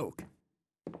joke.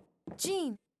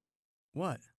 Gene.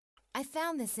 What? I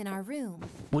found this in our room.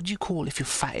 What do you call if you're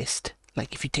fattest?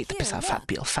 Like if you take the piss out of fat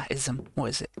people, fatism.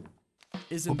 What is it?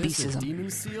 Isn't this a demon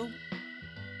seal?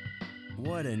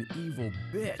 What an evil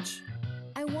bitch.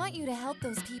 I want you to help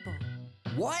those people.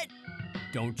 What?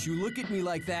 Don't you look at me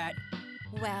like that.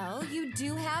 Well, you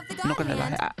do have the God I'm not gonna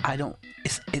hand. lie, I don't.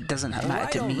 It doesn't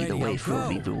matter to me either way if Roe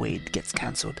v. Wade gets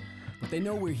cancelled. But they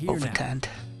know we're here overturned.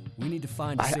 Now. We need to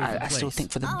find a safer I place. still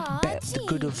think for the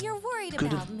good of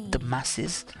the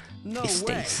masses, it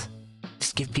stays.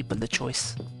 Just give people the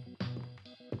choice.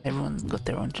 Everyone's got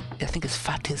their own. I think it's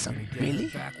fatism. Really?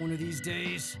 Back one of these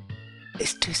days.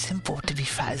 It's too simple to be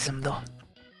fatism, though.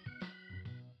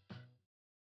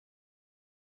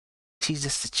 She's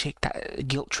just a chick that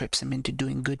guilt trips him into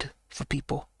doing good for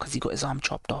people because he got his arm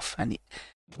chopped off, and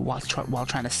while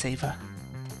trying to save her.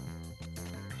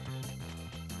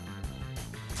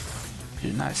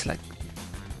 Dude, now it's like,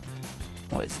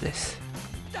 what is this?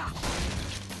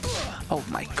 Oh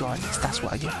my god, that's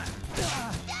what I get.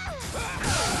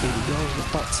 Here we go, the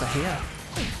bots are here.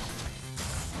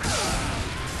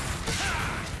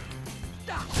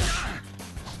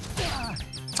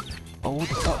 Oh,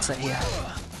 the dots are here.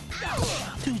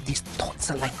 Dude, these dots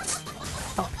are like...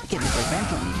 Oh, getting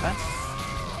revenge on me, man.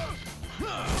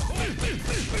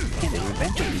 Getting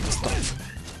revenge on me, these dots.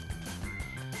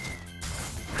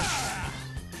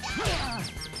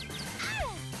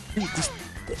 Dude,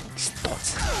 these dots.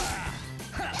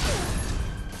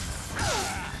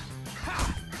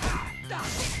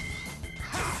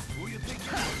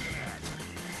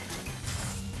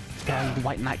 Yeah, the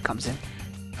White Knight comes in.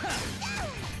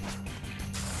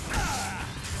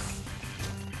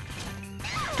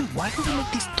 Dude, why do they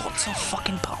make these dots so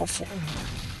fucking powerful?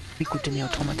 Equal to the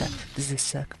automata. This is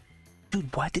sick.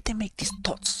 Dude, why did they make these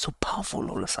dots so powerful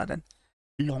all of a sudden?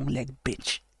 Long-legged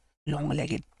bitch.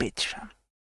 Long-legged bitch, fam.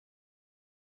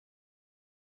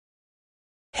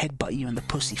 Headbutt you in the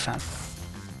pussy, fam.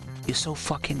 You're so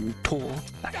fucking tall,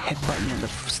 like headbutt you in the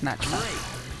snatch, fam.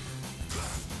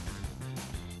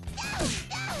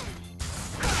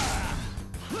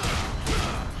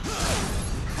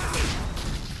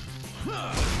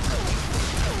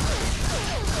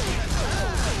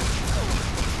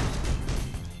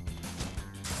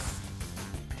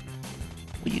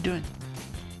 What are you doing?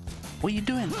 What are you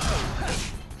doing?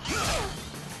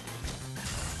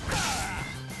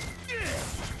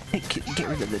 Hey, get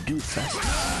rid of the dude first.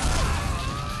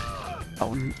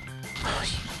 Oh,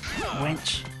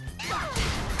 wench.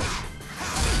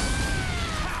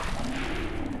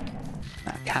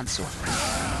 Nah, cancel.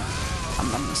 I'm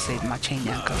gonna save my chain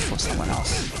anchor for someone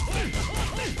else.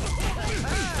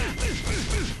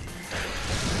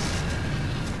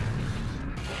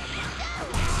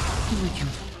 Dude, you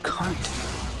cunt.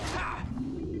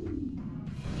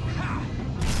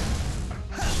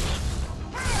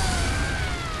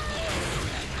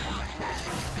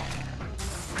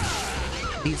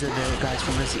 These are the guys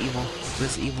from Resident Evil.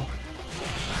 Resident Evil.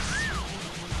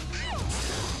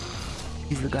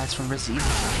 These are the guys from Resident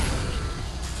Evil.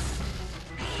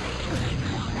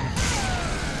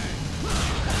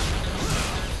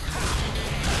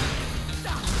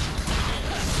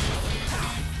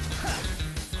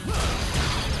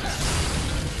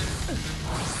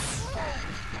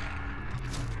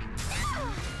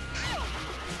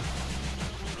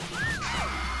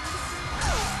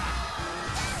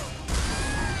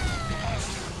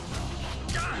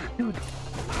 Dude.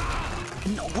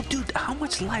 No, dude, how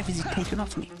much life is he taking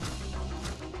off me?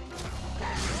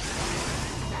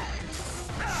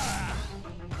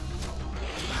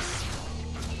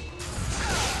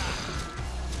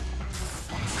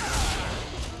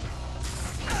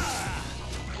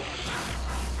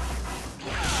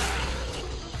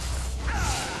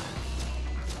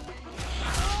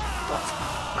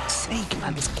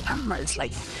 Man, this camera is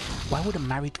like, why would a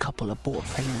married couple abort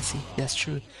pregnancy? That's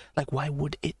true. Like, why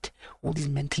would it? All these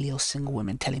mentally ill single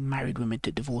women telling married women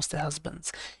to divorce their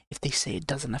husbands if they say it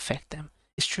doesn't affect them.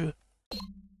 It's true.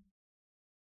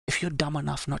 If you're dumb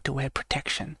enough not to wear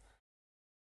protection,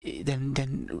 then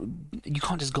you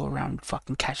can't just go around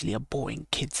fucking casually aborting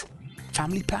kids.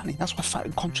 Family planning, that's why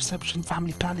contraception,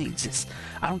 family planning exists.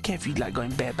 I don't care if you like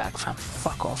going bareback, fam.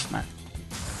 Fuck off, man.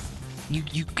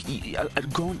 A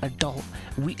grown adult,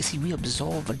 we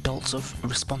absolve adults of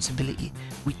responsibility.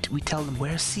 We tell them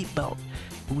wear a seatbelt,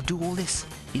 we'll do all this,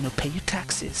 you know, pay your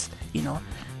taxes, you know.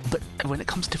 But when it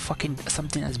comes to fucking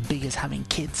something as big as having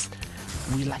kids,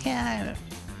 we like, yeah,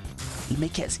 we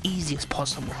make it as easy as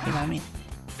possible. You know what I mean?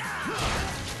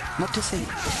 Not to say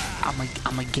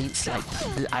I'm against like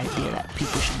the idea that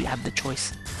people should have the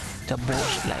choice to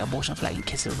abortion for like in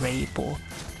case of rape or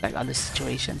like other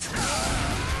situations.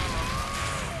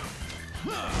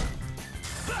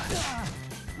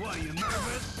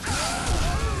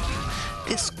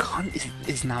 This cunt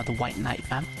is now the White Knight,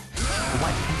 fam. The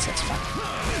White Princess, fam.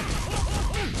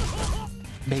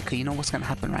 Baker, you know what's gonna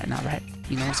happen right now, right?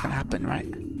 You know what's gonna happen, right?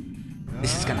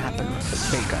 This is gonna happen.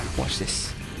 Baker, watch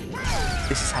this.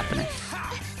 This is happening.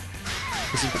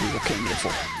 This is what we all came here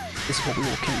for. This is what we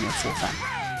all came here for, fam.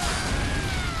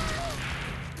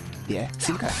 Yeah,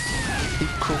 see that? They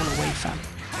crawl away, fam.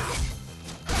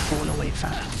 Crawl away,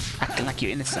 fam. Acting like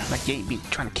you're innocent, like you ain't been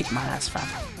trying to kick my ass, fam.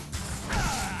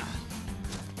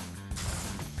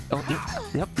 Oh,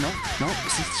 yep, no,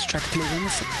 she's trying to play the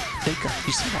innocent. Baker,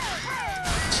 you see that?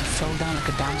 She fell down like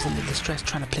a damsel in distress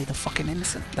trying to play the fucking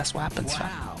innocent. That's what happens, fam.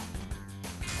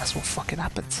 That's what fucking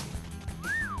happens.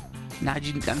 Now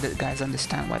you guys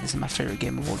understand why this is my favorite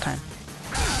game of all time.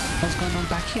 What's going on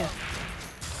back here?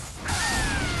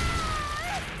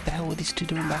 What the hell were these two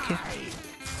doing back here?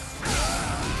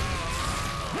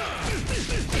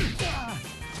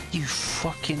 You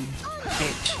fucking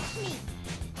bitch.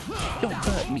 Don't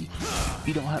hurt me.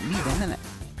 You don't hurt me then, innit?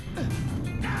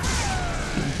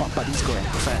 My buddy's going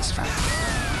first, fam.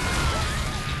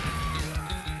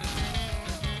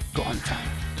 Go on, fam.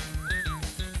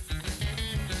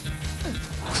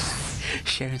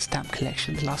 Sharing stamp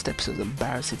collection. The last episode was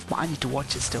embarrassing. I need to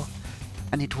watch it still.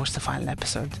 I need to watch the final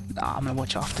episode. I'm gonna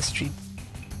watch it after stream.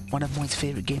 One of Moy's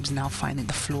favorite games now, finding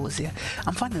the flaws here.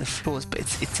 I'm finding the flaws, but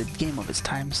it's a game of its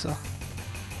time, so.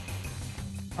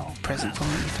 Oh, present for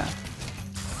me, fam.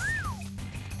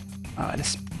 Alright,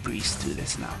 let's breeze through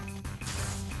this now.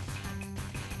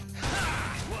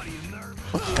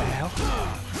 What the hell?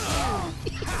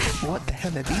 What the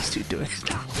hell are these two doing?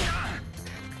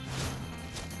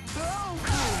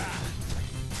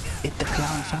 Hit the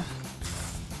clown, fam.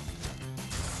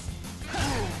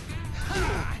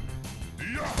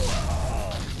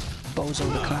 Bozo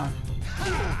the clown.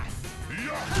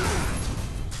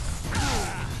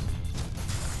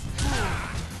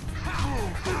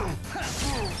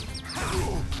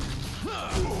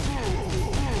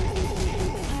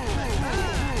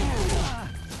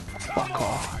 Fuck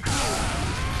off.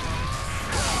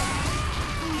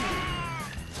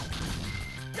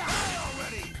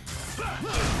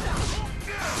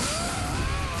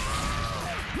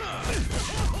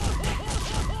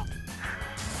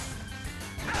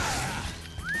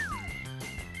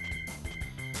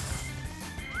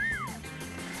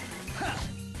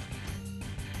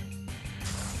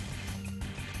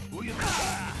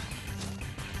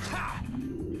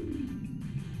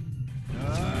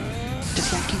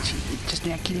 Just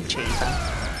like killing chain.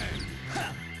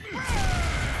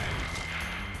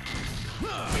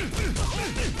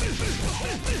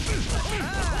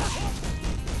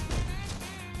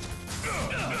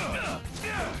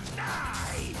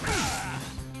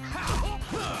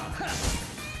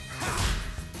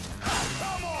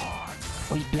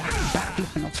 Oh, you back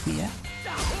flipping off me, yeah?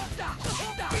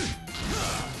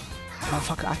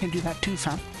 Motherfucker, I can do that too,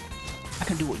 fam. I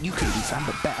can do what you can do, fam,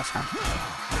 but better, fam.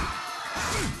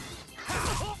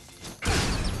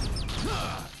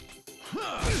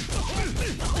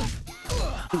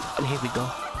 Ooh, here we go.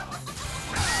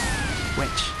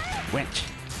 Wench.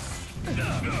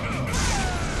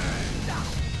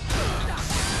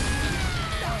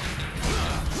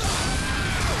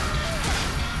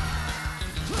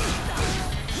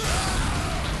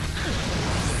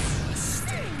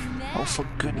 Oh, for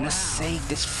goodness sake,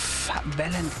 this fat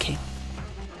villain king.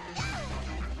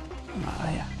 Oh,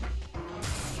 yeah.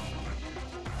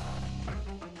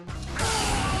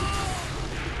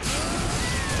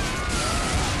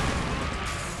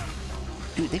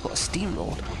 Dude, they got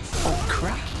steamrolled. Oh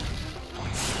crap.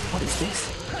 What is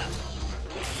this?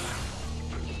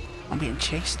 I'm being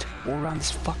chased all around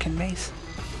this fucking maze.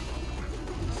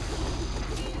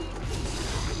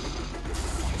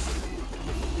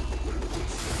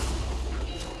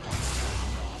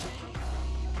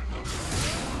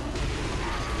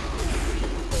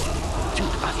 Dude,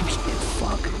 I keep getting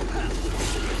fucked.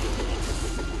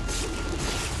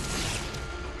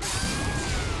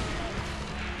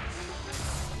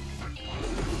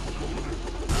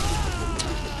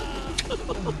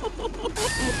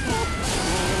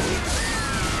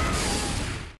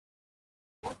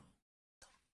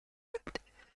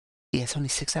 Yeah, it's only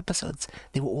 6 episodes.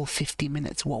 They were all 50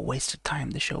 minutes. What a waste of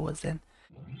time the show was then.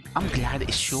 I'm glad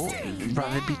it's short,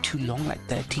 rather than be too long, like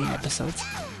 13 episodes.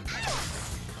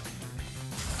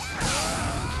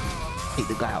 Take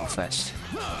the guy out first.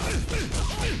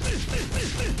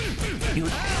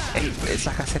 Hey, it's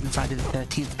like I said in Friday the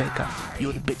 13th, Baker.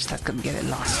 You're the bitch that's gonna get it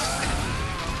last.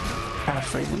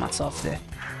 Paraphrasing myself there.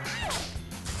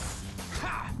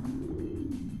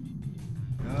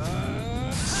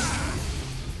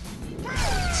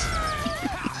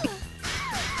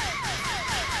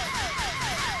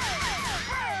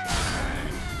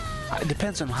 It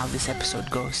depends on how this episode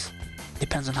goes.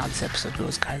 Depends on how this episode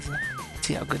goes, Kaiser.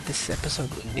 See how good this episode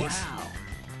is.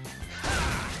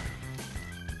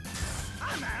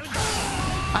 I'm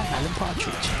Alan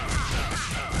Partridge.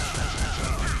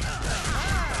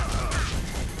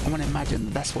 I want to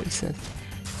imagine that's what he says.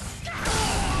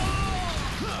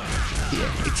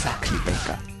 Yeah, exactly,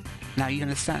 Baker. Now you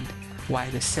understand why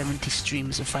there's 70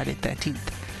 streams of Friday 13th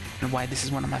and why this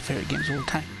is one of my favorite games of all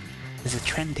time. There's a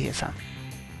trend here, fam.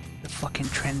 The fucking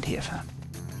trend here, fam.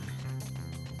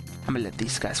 I'm gonna let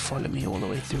these guys follow me all the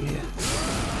way through here.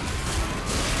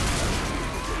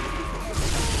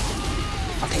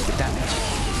 I'll take the damage.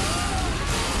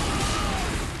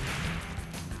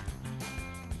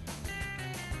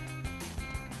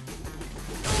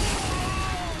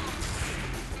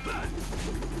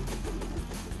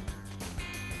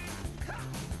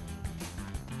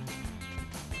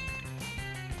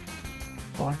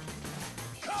 Four.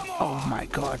 Oh my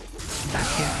god. Back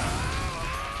here.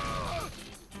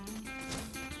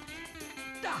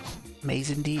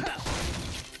 Maze indeed.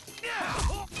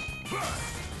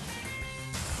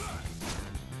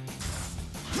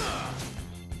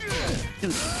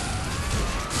 Dude.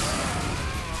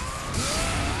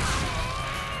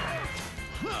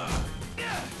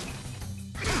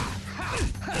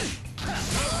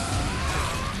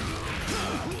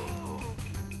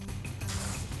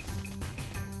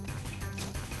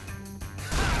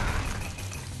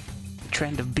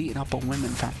 Trend of beating up on women,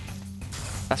 fam.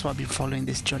 That's why I've been following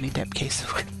this Johnny Depp case.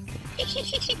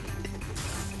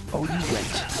 Oh, you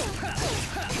went.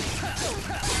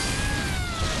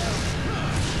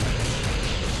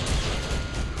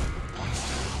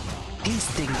 These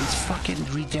things, these fucking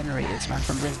regenerators, man,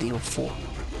 from Resident Evil 4.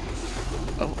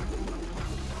 Oh.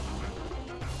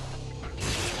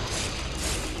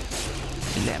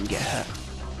 Let him get hurt.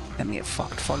 Let me get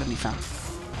fucked. Follow me, fam.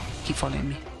 Keep following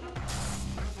me.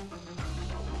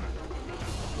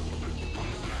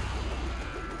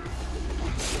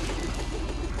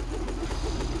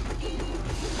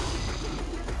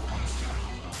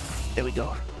 There we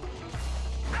go.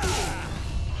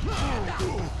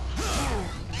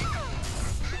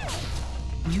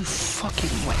 You fucking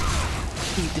wet.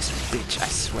 Eat this bitch, I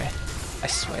swear. I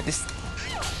swear, this...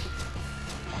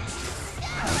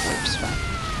 Whips, fam.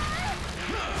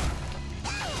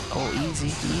 Oh, easy,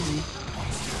 easy.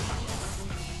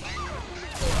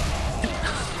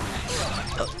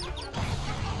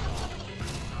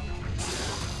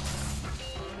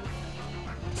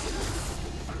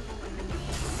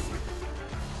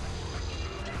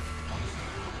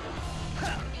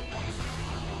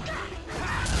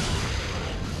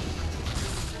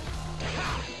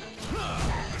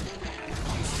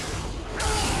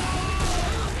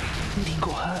 He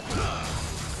got hurt.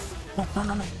 No, no,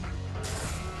 no, no.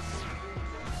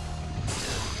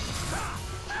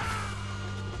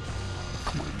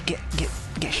 Come on, get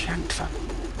shanked, fam.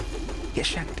 Get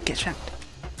shanked, get shanked.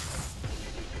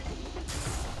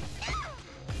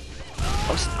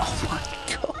 Oh my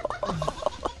god.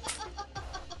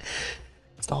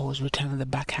 Star Wars Return of the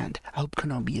Backhand. I hope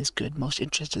Kenobi is good. Most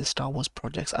interested in Star Wars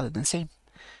projects other than same.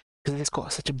 Because it's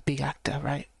got such a big actor,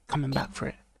 right? Coming back for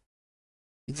it.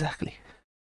 Exactly.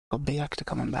 Got a big actor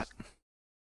coming back.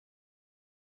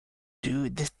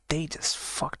 Dude, they just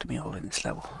fucked me over in this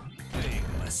level. Big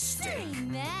mistake. Hey,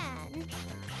 man.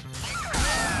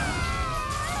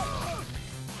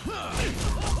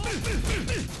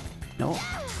 No.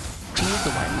 She is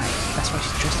the White Knight. That's why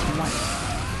she's dressed in white.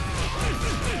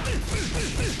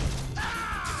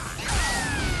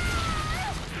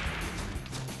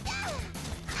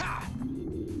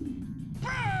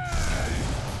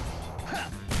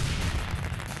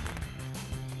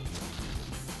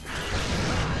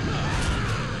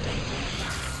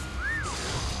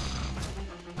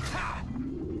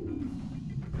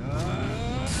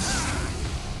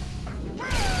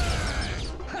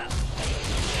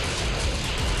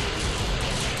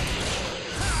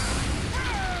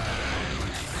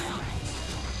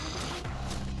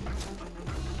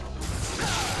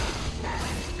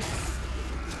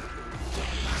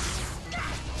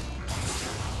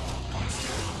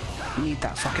 Need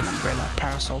that fucking umbrella,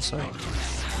 parasol, sorry.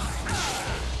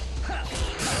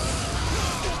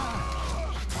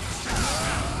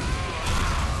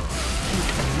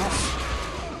 Enough.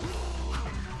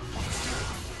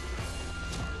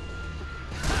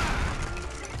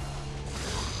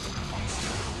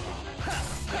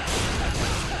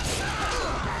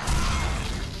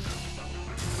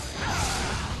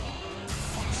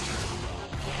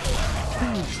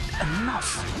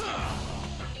 Enough.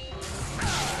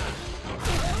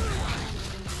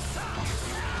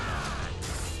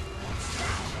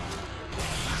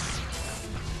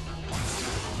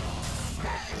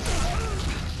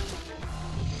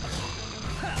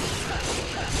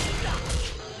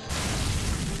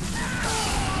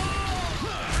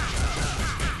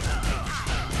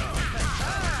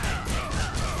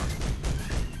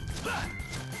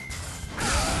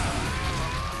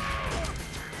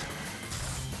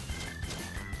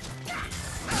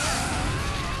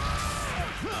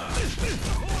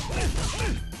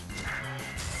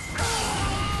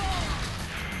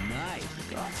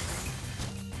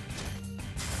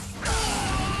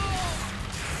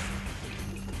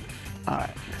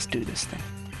 Alright, let's do this thing.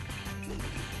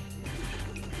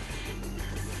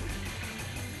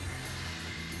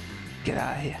 Get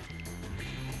out of here.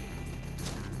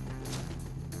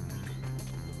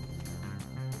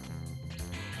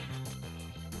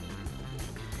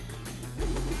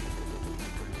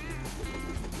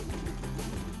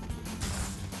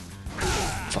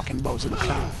 Fucking Bowser the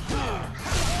Clown.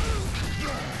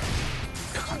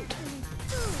 Cunt.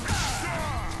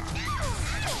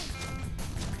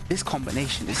 This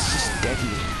combination is just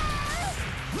deadly.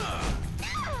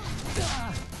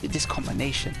 This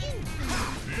combination.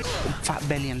 Fat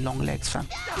belly and long legs, fam.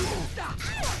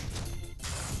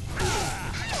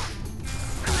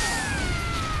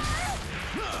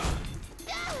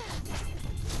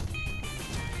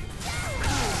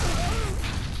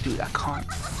 Dude, I can't.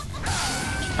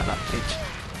 Shut up, bitch.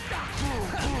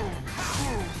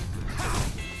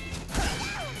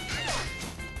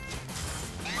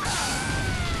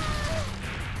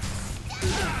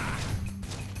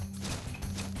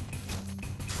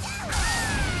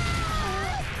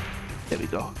 There we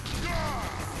go.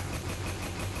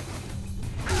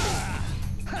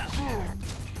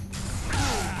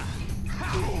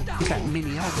 He's like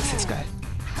mini Elvis, this guy.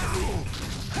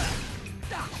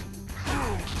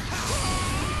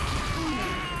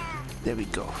 There we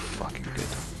go. Fucking good.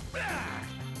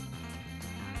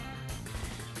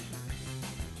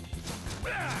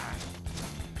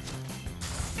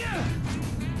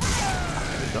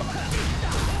 There we go.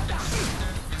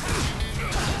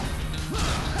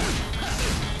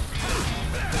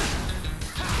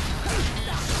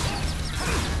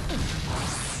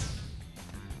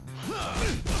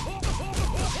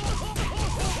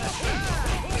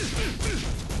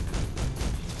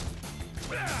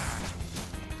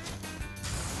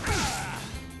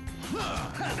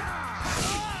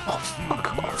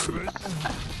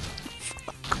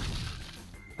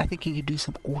 I think he could do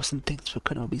some awesome things for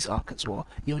Kenobi's arc as well.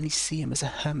 You only see him as a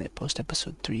hermit post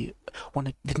episode 3.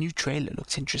 The new trailer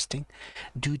looks interesting.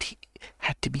 Dude, he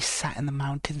had to be sat in the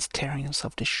mountains tearing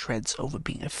himself to shreds over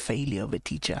being a failure of a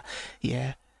teacher.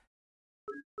 Yeah.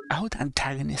 I hope the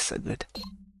antagonists are good.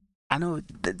 I know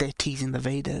that they're teasing the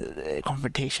Vader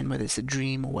confrontation, whether it's a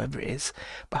dream or whatever it is,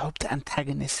 but I hope the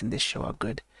antagonists in this show are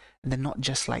good. They're not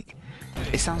just like...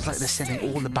 It sounds like they're sending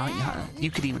all the bounty hunters.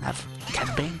 You could even have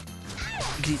Cad Bane.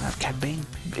 You could even have Cad Bane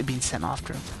being sent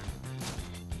after him.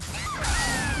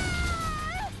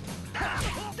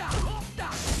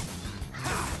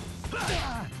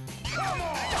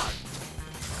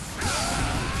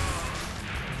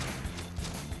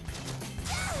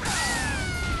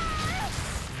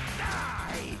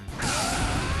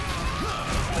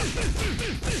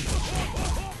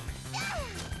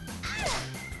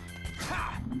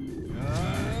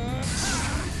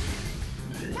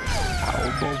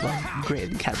 Boba greater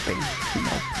than Cad Bane.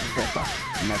 No, never,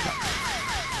 never,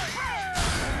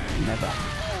 never,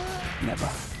 never,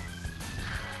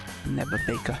 never,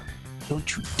 Baker.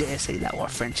 Don't you dare say that or our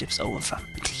friendship's over, fam.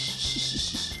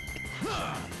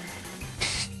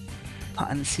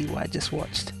 I unsee what I just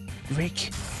watched.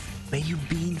 Rick, where you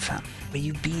been, fam? Where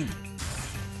you been?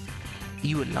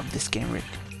 You would love this game, Rick.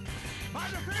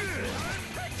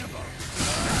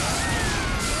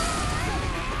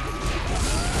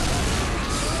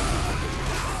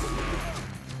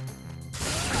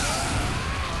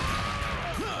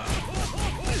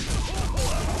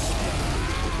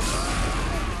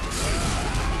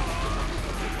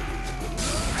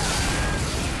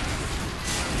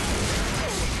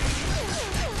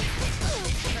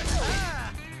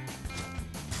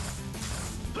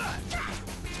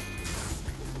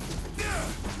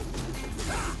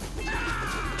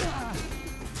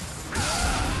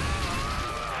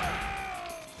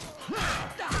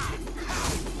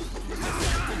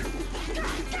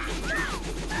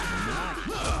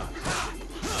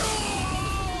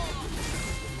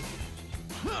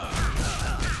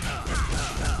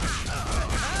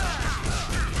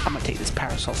 I'm gonna take this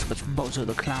parasol with Bozo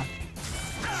the Clown.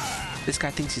 This guy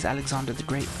thinks he's Alexander the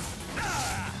Great.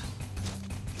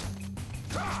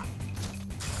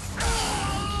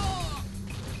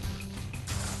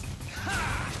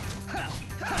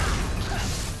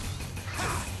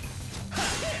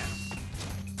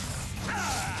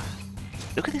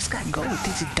 Look at this guy go. He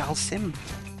thinks he's Dal Sim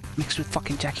mixed with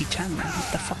fucking Jackie Chan, man.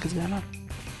 What the fuck is going on?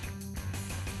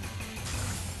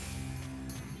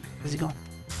 Where's he going?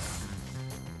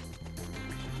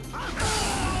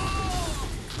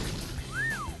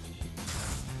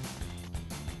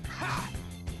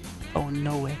 Oh,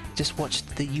 no way. Just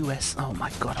watched the US. Oh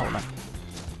my god, hold on.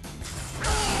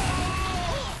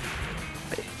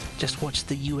 Wait, just watched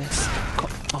the US.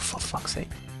 Oh, for fuck's sake.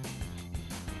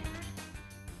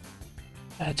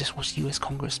 I just watched US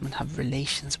congressman have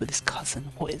relations with his cousin.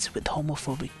 What is with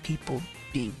homophobic people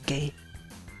being gay.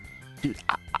 Dude,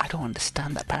 I don't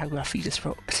understand that paragraph you just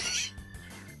wrote.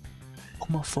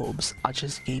 Homophobes are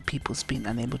just gay people's being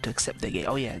unable to accept they're gay.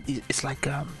 Oh yeah, it's like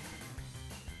it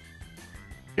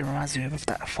reminds me of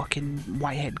that fucking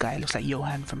whitehead guy. Looks like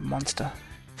Johan from Monster.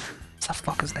 What's that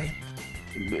fucker's name?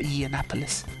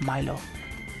 Yiannopoulos. Milo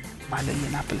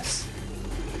Yiannopoulos.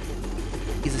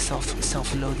 He's a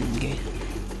self-loathing gay.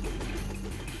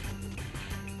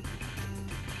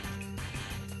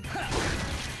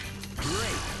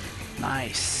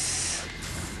 Nice.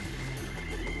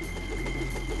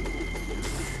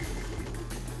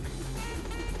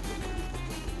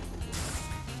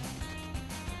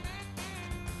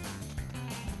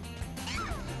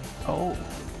 Oh,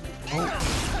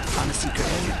 found a secret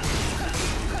area.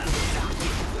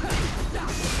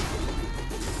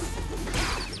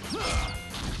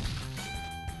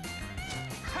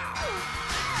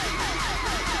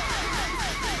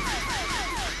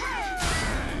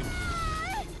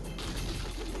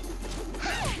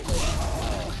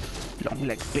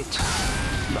 Long-legged bitch.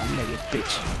 Long-legged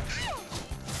bitch.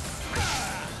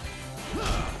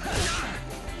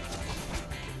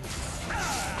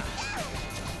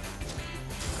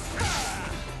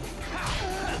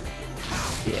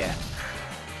 Yeah.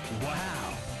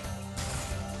 Wow.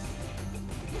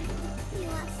 You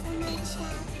up for my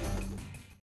chat?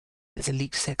 There's a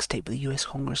leaked sex tape with a US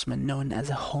congressman known as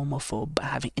a homophobe but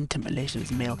having intimate relations with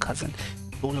his male cousin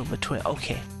all over Twitter.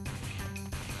 Okay.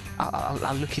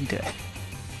 I'll look into it.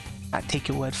 I'll take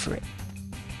your word for it.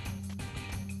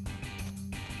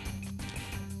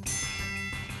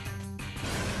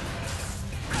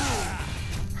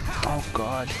 Oh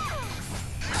god.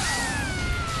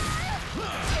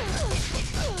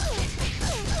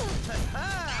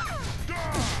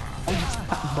 Oh,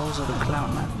 fucking Bozo the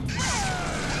Clown, man.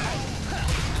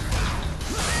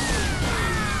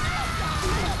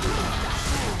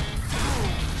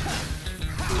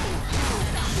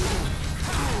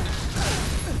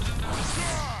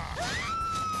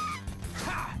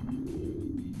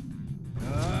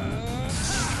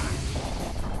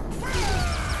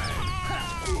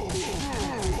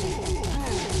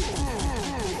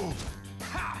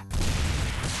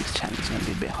 This challenge is gonna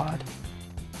be a bit hard.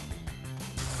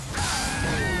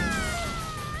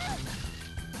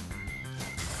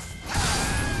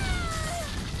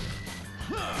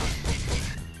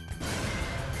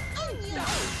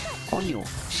 Conyo.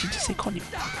 She just said Conyo.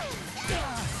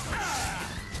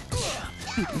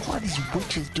 Dude, what are these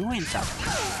witches doing, fam?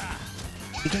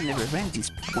 You're getting the revenge,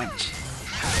 these wench.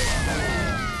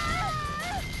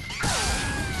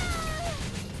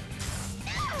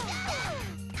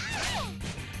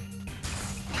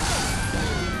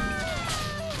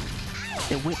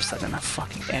 Their whips are gonna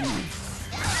fucking end me.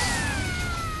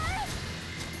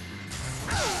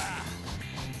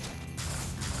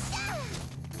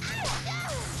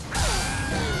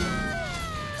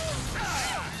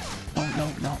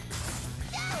 No.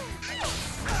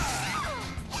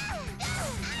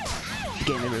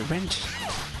 Getting the revenge.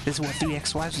 This is what 3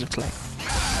 ex-wives look like.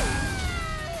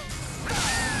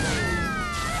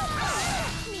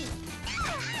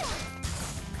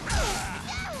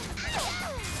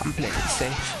 I'm playing it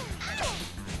safe.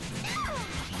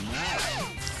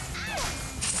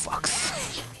 Fuck's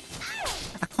sake.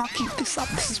 I can't keep this up.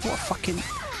 This is what fucking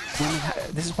women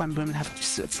this is why women have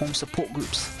to form support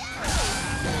groups.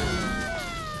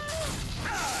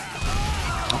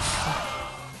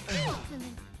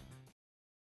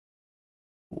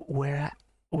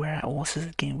 Where at what's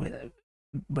this game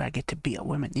where I get to beat up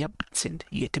women? Yep, Sind.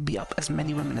 You get to beat up as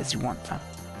many women as you want, fam.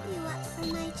 You up for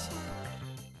my chat?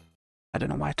 I don't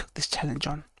know why I took this challenge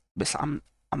on, but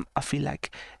I feel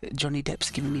like Johnny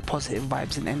Depp's giving me positive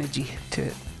vibes and energy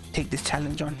to take this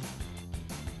challenge on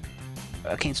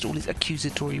against all these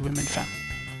accusatory women, fam.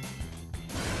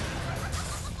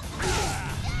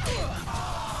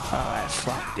 Alright,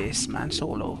 fuck this, man. It's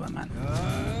all over, man.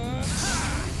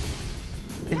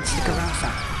 Then stick around,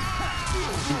 fam.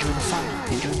 Enjoy the fun.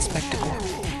 Enjoy the spectacle.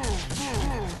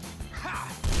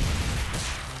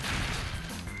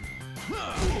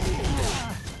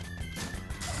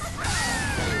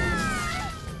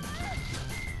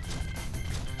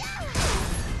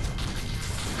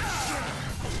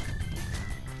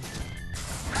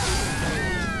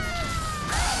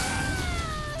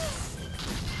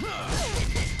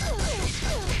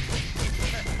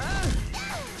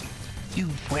 You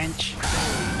wench.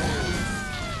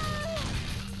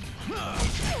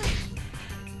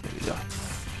 There we go.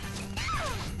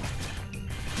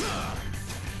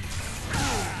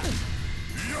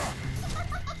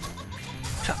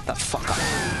 Shut the fuck up.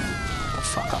 The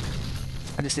fuck up.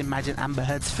 I just imagine Amber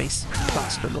Heard's face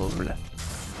plastered all over it.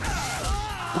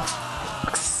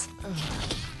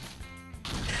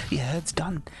 Yeah, it's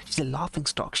done. She's a laughing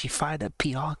stock. She fired a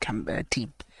PR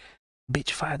team.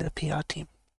 Bitch fired a PR team.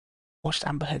 Watched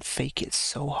Amber Heard fake it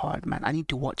so hard, man. I need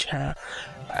to watch her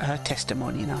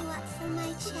testimony now.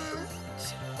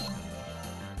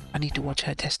 I need to watch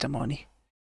her testimony.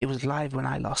 It was live when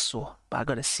I last saw, but I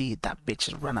gotta see that bitch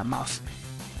just run her mouth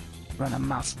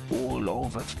all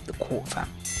over the court, fam.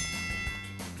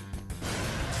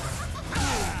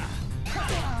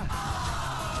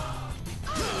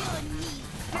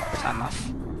 That's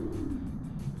enough.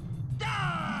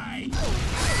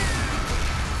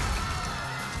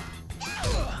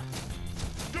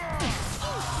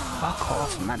 Fuck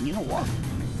off, man. You know what?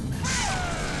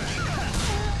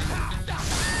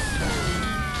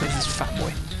 Where's this fat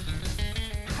boy?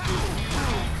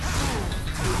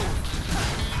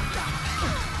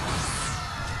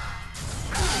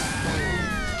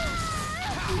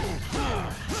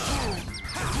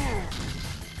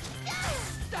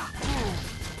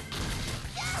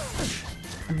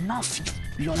 Enough,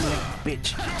 you young leg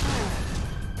bitch.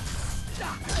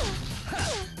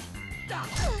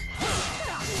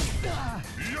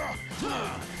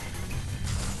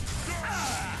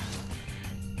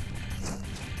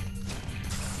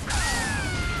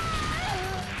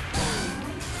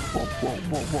 Whoa, whoa,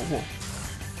 whoa, whoa, whoa.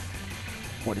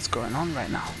 What is going on right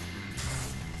now?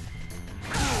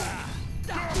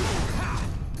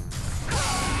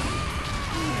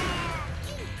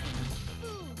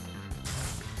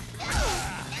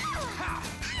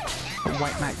 The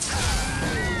White Knights.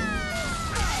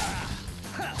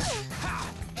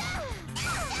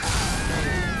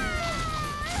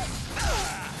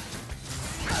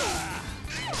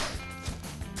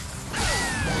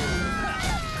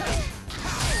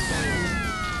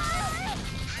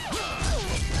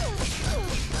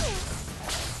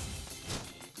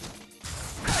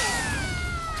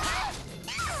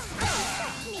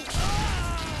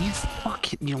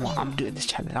 You know what? I'm doing this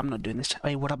challenge. I'm not doing this challenge.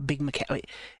 Wait, what up, Big Makenshi? Wait,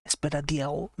 Espera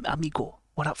Diao, amigo.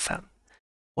 What up, fam?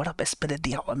 What up, Espera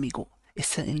Diao, amigo? It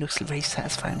certainly looks very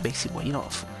satisfying, basic boy. You know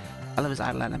what? I love his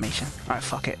idle animation. Alright,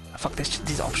 fuck it. Fuck this.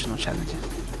 These are optional challenges.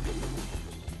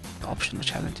 Optional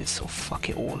challenges, so fuck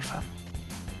it all, fam.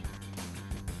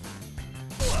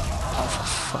 Oh, for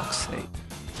fuck's sake.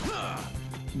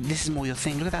 This is more your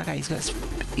thing. Look at that guy. He's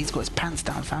got his pants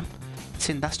down, fam.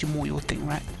 Sin, that's more your thing,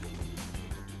 right?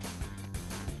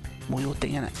 More your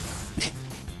thing, innit?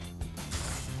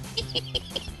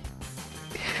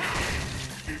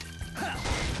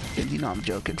 You know I'm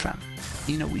joking, fam.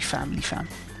 You know we family, fam.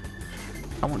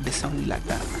 I want this only like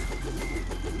that.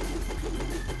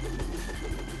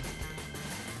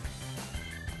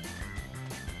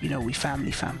 You know we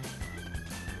family, fam.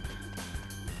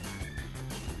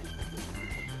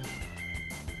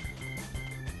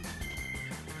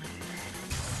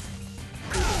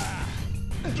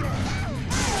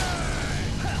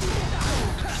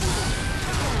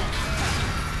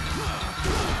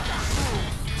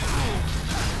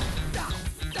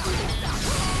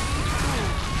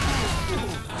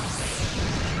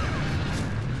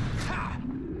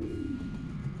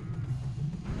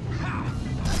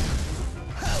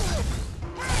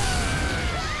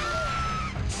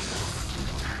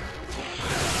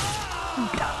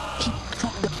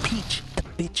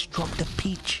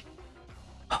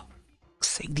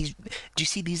 Do you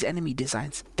see these enemy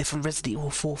designs? They're from Resident Evil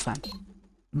 4, fam.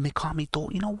 Mikami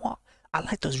thought, you know what? I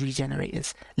like those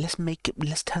regenerators. Let's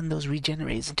turn those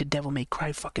regenerators into Devil May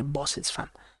Cry fucking bosses, fam.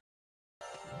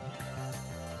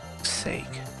 Sake.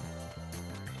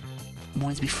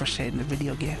 Boys be frustrated in the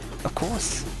video game. Of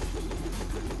course.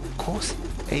 Of course.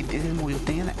 Hey, this is more your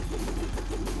thing, innit?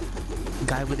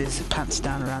 Guy with his pants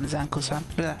down around his ankles, fam.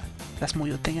 Look at that. That's more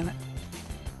your thing, innit?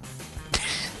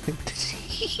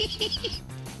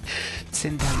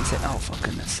 Sin down said, oh, for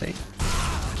goodness sake.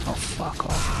 Oh, fuck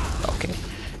off. Okay.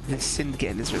 This is Sin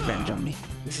getting his revenge on me.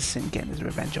 This is Sin getting his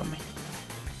revenge on me.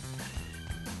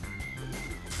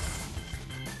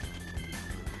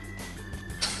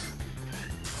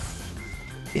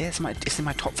 Yeah, it's in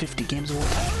my top 50 games of all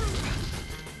time.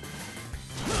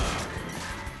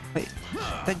 Wait,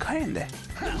 there's a guy in there.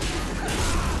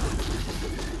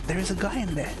 There is a guy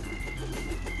in there.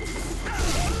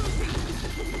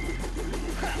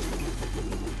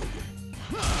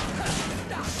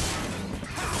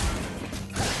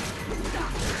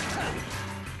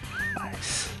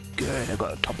 Nice. Good, I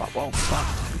got a top up. Oh, fuck.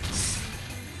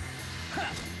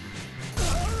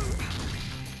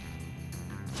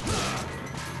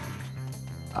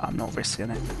 I'm not risking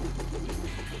it.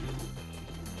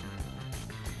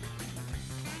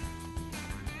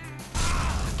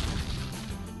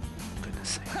 Goodness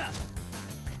sake.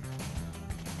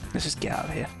 Let's just get out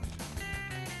of here.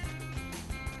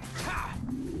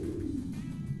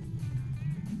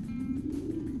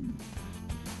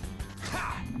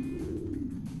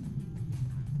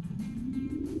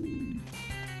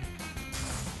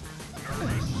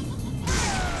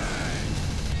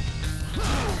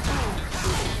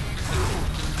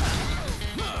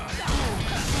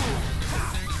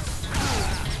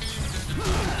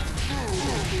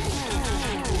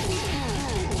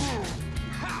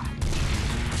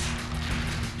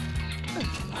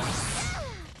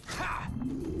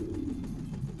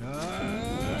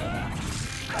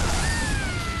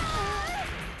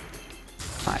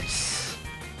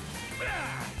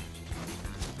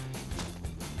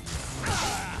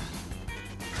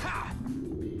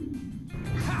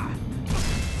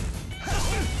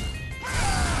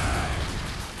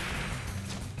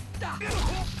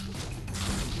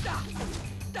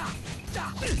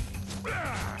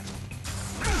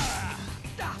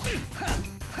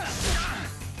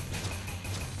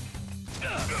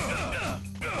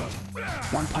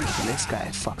 One punch from this guy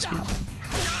fucks me up.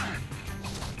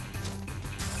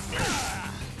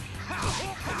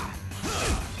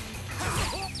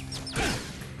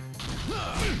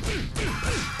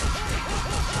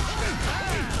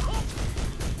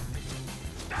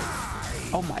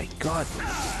 Oh my god.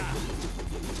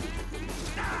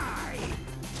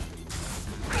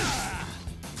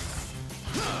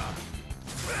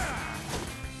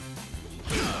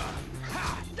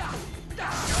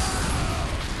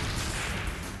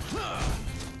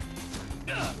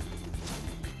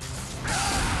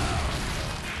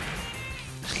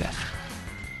 Just left.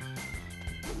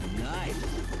 Nice.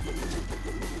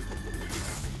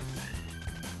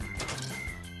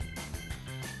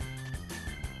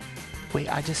 Wait,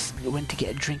 I just went to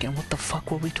get a drink and what the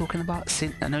fuck were we talking about?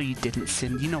 Sin? I know you didn't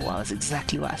sin. You know what I was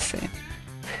exactly what I was saying.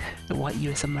 The white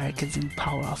US Americans in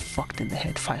power are fucked in the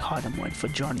head. Fight hard and win for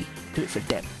Johnny. Do it for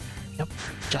Depp. Yep.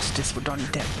 Justice for Johnny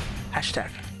Depp. Hashtag.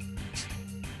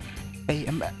 Hey,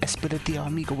 Espérate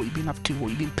amigo, what you been up to?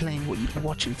 What you been playing? What you been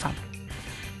watching, fam?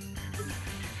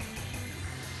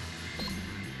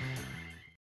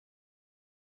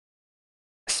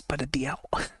 Espérate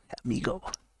amigo.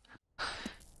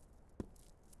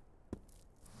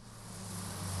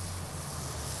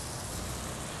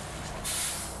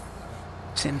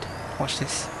 Sind, watch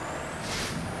this.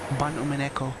 Ban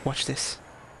Umineko, watch this.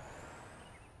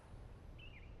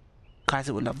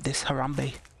 Kaiser would love this.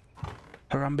 Harambe.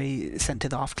 Harambe sent to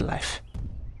the afterlife.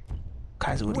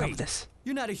 Kaiser would love this.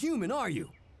 You're not a human, are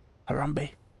you? Harambe.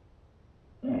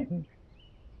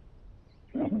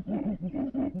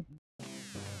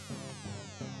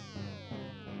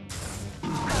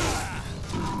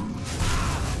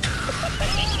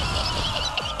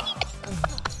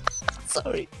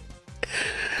 Sorry.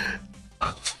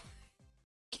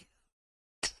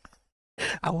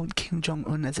 I want Kim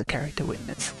Jong-un as a character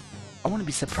witness. I want to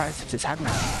be surprised if this had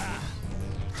one.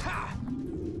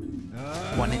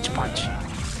 1-inch punch.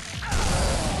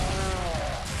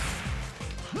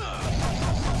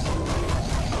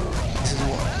 This is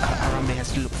what Harambe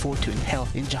has to look forward to in hell,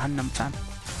 in Jahannam, fam.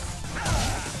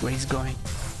 Where he's going.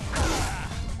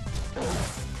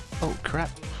 Oh crap.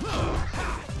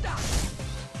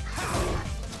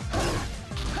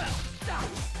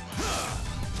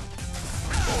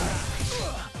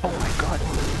 Oh my god.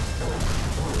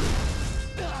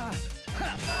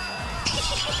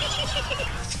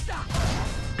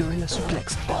 Gorilla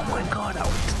suplex. Oh my god, I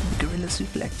want gorilla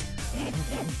suplex.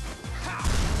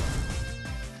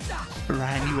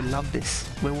 Ryan, you will love this.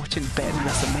 We're watching better than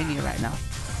WrestleMania right now.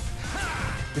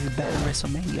 This is better than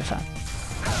WrestleMania, fam.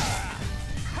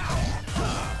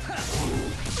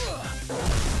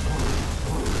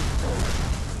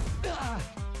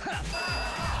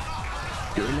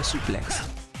 Gorilla suplex.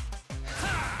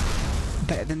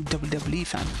 Better than WWE,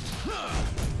 fam.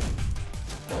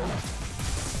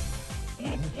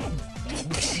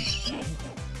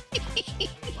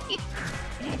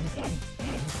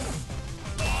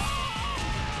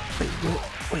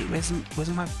 Wait, where's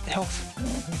my health?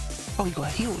 Oh, he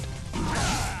got healed.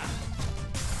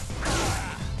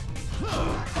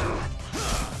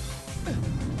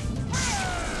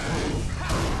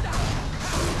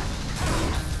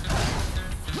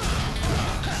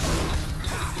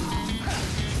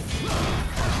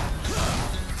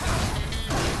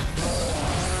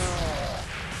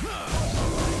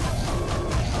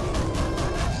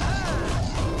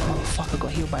 Motherfucker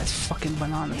got healed by his fucking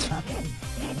bananas, fam.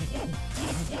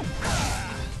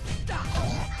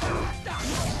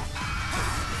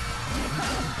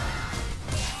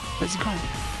 Where's he going?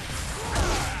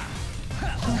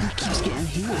 Oh, he keeps getting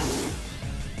healed.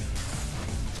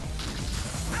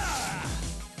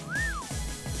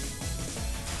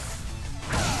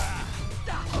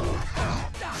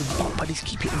 The butt buddies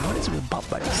keep hitting. What is it with butt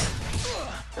buddies?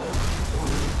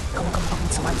 Come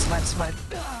on, survive.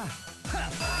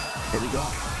 There we go.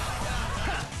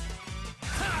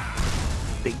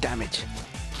 Big damage.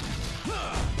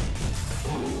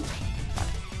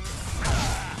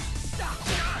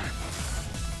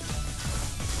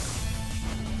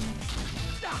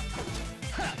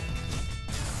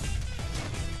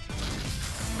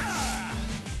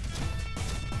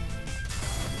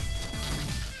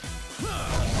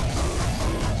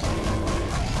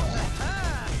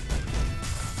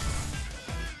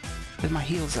 Where's my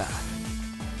heels at?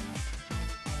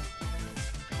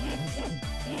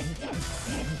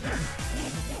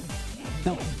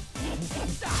 No.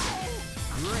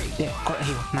 Yeah, got a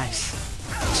heal. Nice.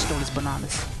 Stole his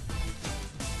bananas.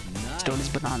 Stole his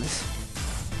bananas.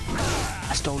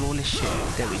 I stole all his shit.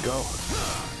 There we go.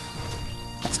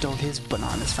 I stole his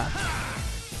bananas, fam.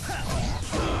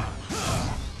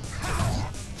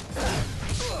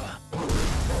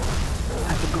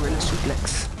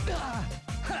 suplex.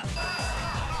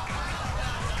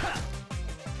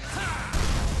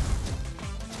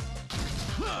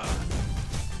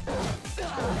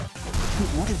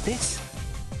 What is this?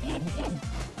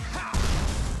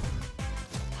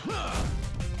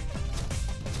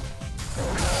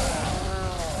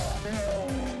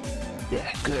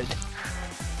 Yeah, good.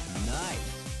 Nice.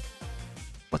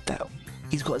 What the hell?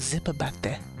 He's got a zipper back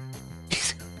there.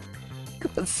 He's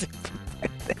got a zipper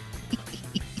back there.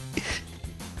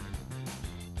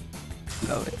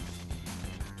 Love it.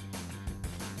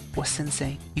 What's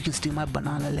Sensei? You can steal my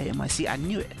banana later, my see. I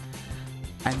knew it.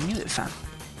 I knew it, fam.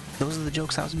 Those are the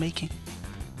jokes I was making.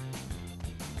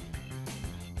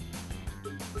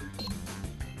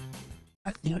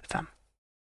 I knew it, fam.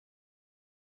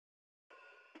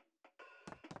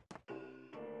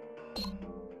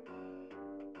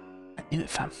 I knew it,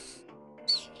 fam.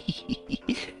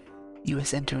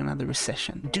 US entering another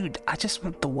recession. Dude, I just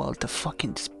want the world to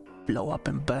fucking just blow up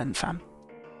and burn, fam.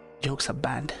 Jokes are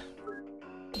banned.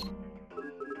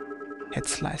 Head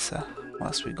slicer. What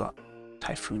else we got?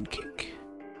 Typhoon kick.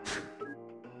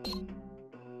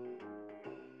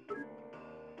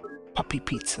 Puppy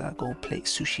pizza. Gold plate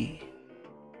sushi.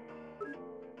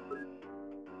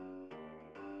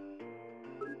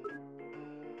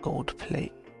 Gold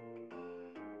plate.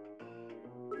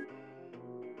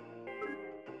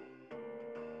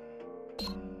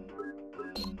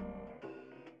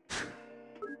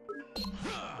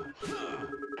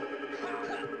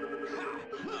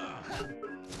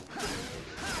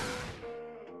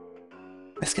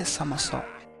 Let's get somersault.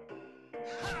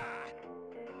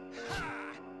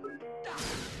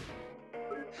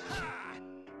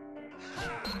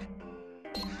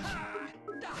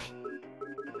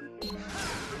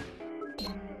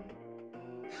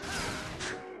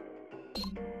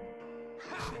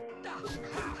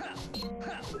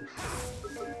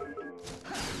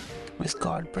 Where's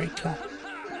guard breaker?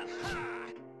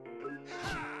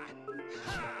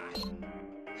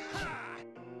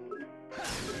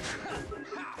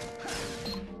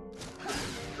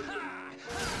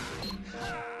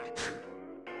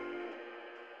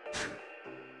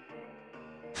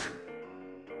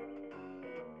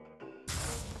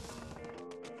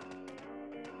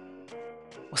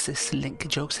 What's this? Link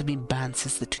jokes have been banned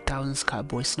since the 2000s.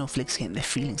 Cowboy snowflakes getting their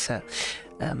feelings hurt.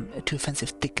 Too offensive.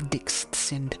 Thick dicks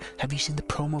sinned. Have you seen the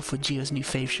promo for Gio's new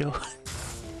fave show?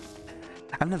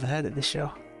 I've never heard of this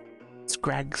show.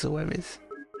 Scrags or whatever it is.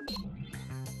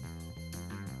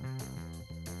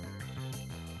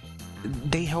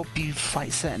 They help you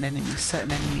fight certain enemies.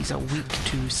 Certain enemies are weak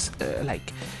to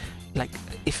like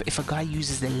if a guy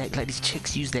uses their leg, like these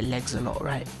chicks use their legs a lot,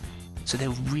 right? So they're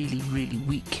really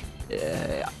weak,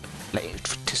 like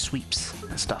to sweeps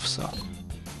and stuff. So,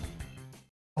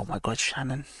 oh my God,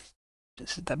 Shannon,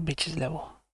 this is that bitch's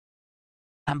level.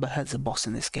 Amber Heard's a boss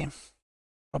in this game.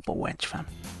 Proper wench, fam.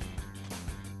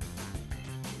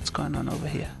 What's going on over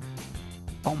here?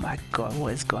 Oh my God,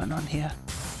 what is going on here?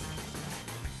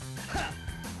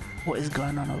 What is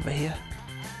going on over here?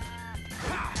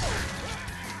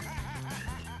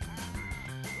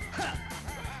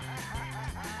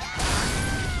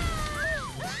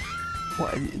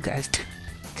 What are you guys doing?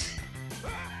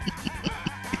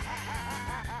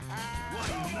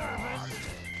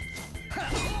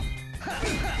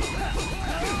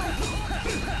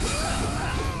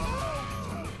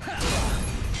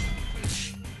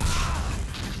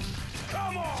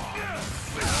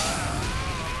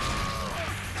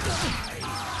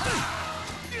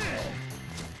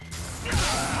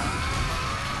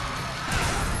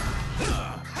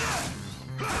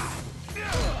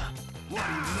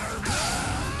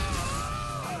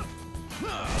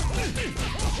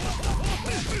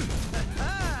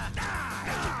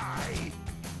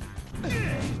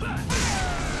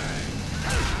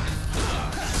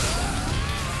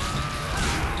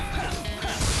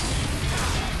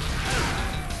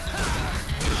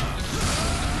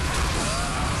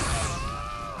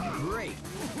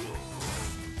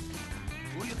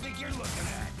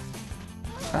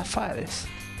 Can I fire this?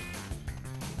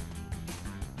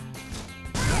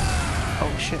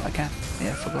 Oh shit, I can.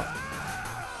 Yeah, I forgot.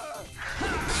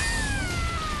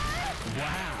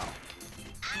 Wow.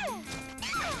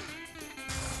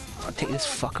 I'll take this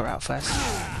fucker out first.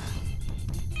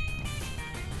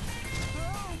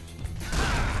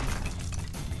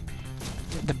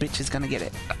 The bitch is gonna get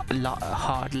it a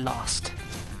hard last.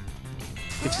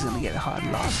 Bitch is gonna get a hard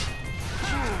last.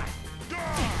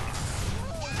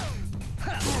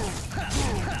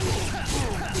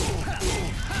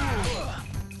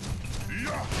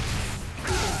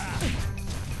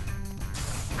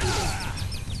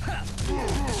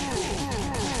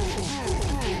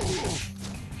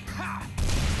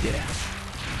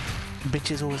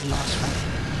 Bitches always last, man.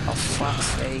 Oh, fuck's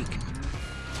sake.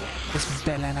 This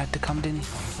bellend had to come, didn't he?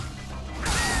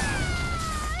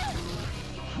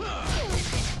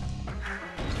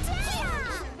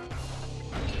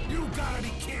 You gotta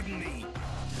be kidding me!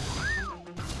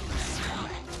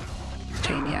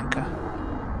 Chain yanker.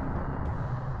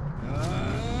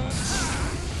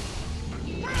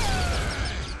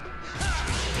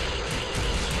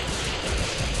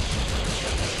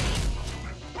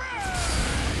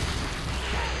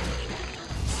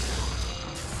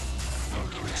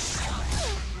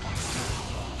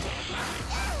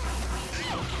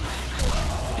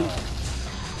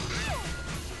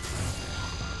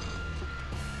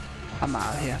 I'm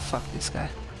out of here. Fuck this guy.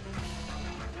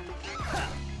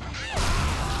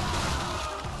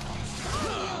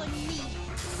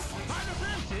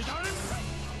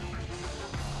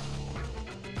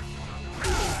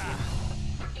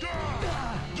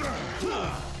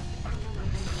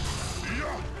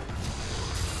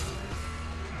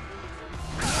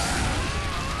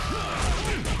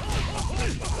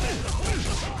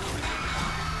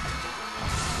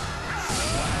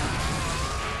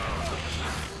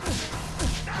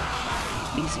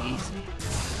 Easy, easy.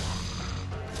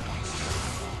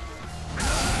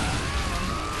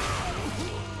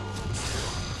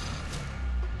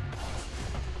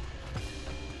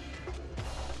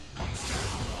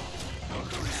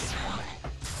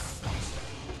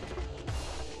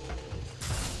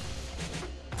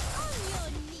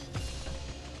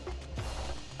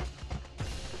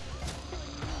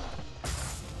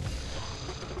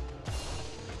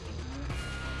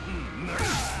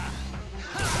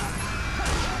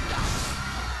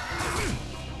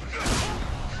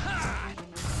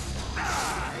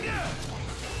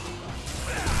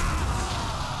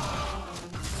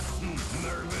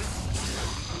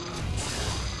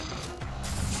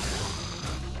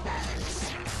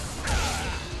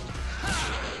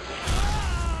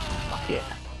 Yeah,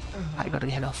 I gotta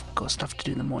head off. Got stuff to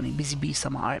do in the morning. Busy bee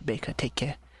summer. Alright, Baker, take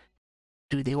care.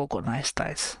 Dude, they all got nice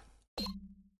dice.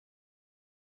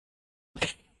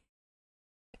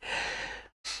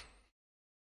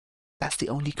 That's the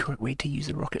only correct way to use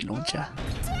a rocket launcher.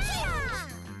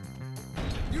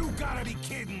 You gotta be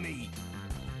kidding me!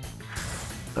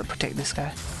 Gotta protect this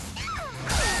guy.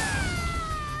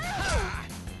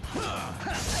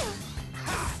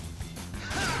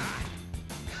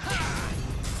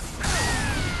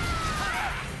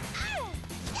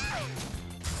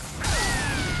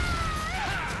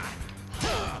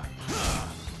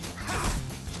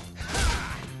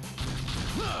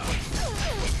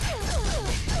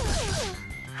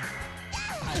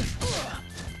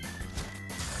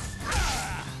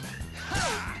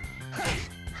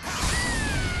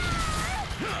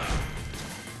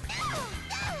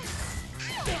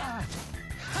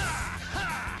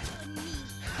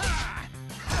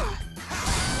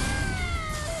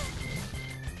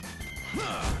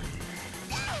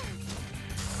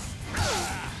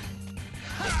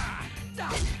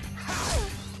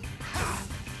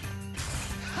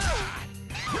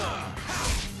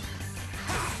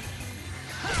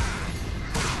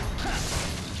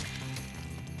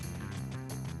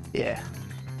 Yeah,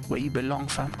 where you belong,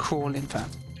 fam. Crawling, fam.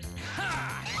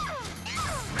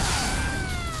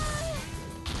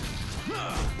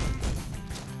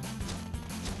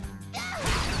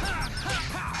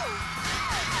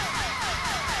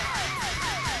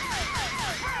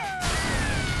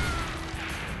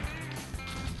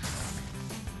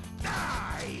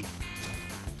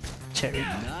 Cherry.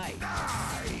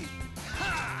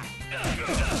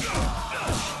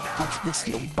 What's this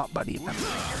little butt buddy, man?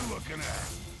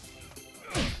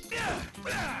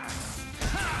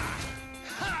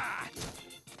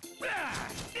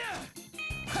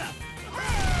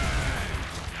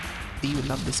 You would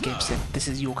love this game, Sid. This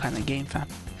is your kind of game, fam.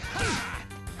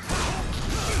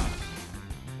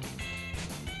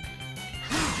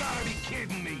 You gotta be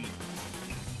kidding me!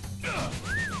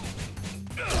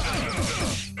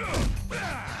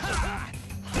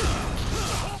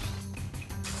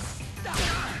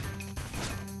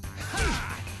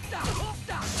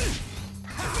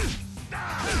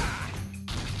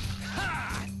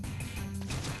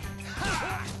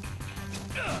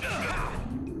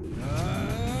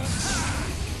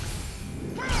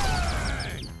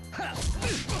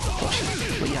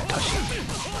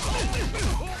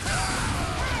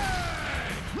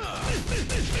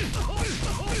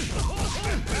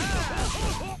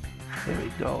 There we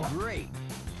go. Great.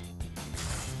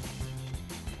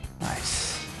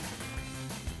 Nice.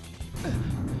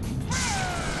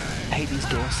 I hate these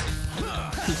doors.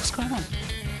 Hey, what's going on?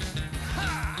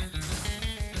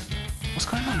 What's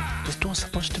going on? This door's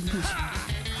supposed to move.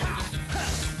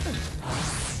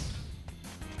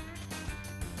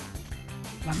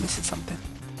 Am I missing something?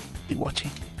 Be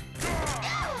watching.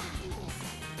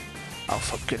 Oh,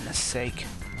 for goodness sake.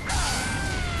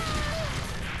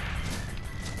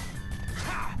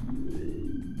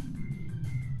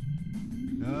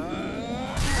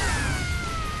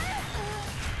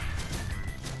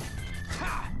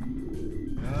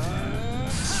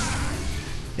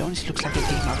 It honestly looks like a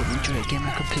game I would enjoy, a game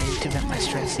I could play to vent my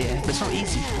stress, yeah. But it's not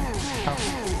easy.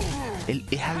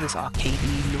 It has this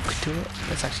arcadey look to it.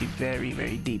 That's actually very,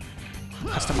 very deep.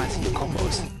 Customizing your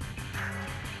combos.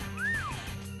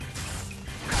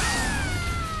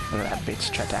 Look at that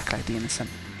bitch try to act like the innocent.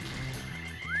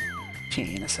 She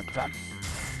ain't innocent, fam.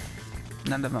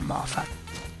 None of them are, fam.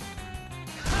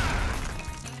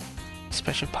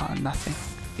 Special power, nothing.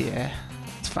 Yeah,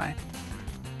 it's fine.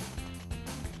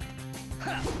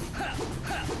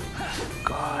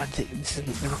 God,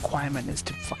 the requirement is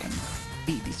to fucking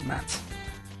beat these mats.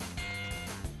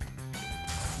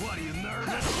 What are you,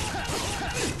 nervous?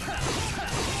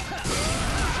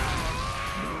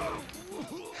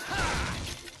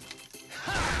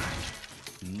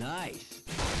 Nice.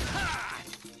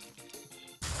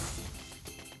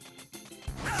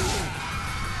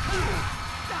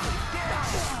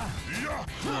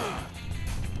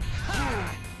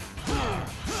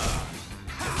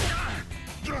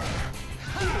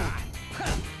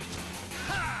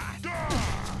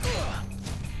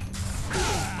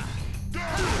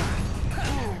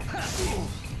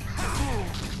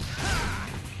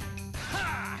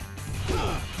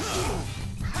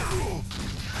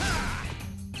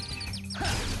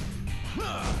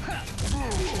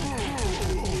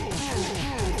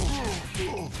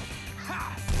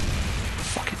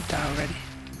 Fucking die already.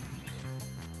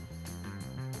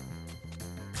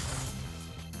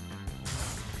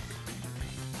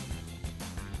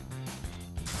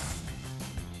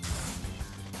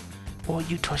 Oh,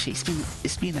 you Toshi,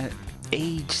 it's been an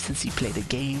age since you played a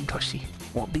game, Toshi.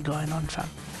 What be going on, fam?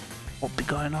 What be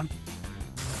going on?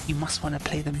 You must want to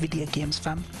play the video games,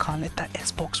 fam. Can't let that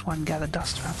Xbox One gather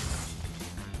dust, fam.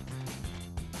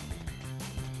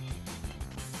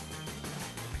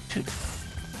 Dude,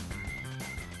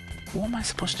 what am I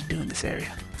supposed to do in this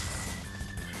area?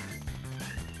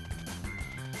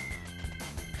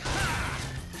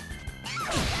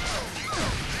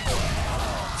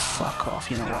 Fuck off,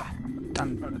 you know what?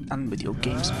 Done with your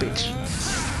games, bitch.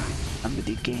 Done with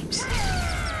your games.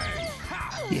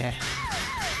 Yeah.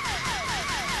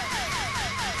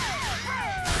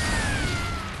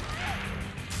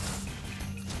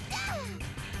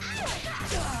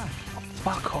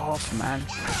 Fuck off, man.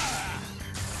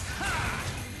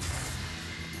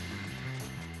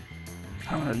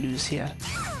 I don't want to lose here.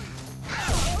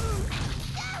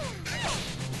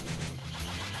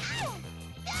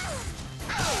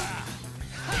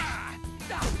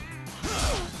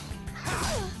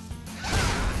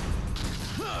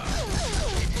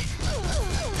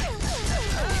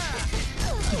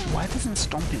 Why doesn't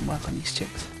stomping work on these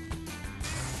chicks?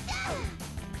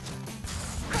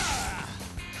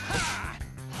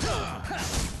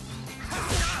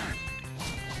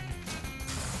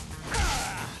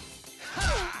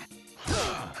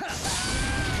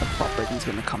 He's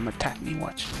gonna come attack me,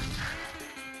 watch.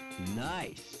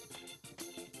 Nice.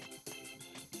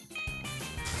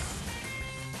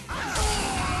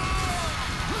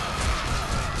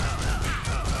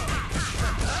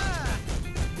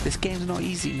 This game's not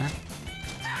easy, man.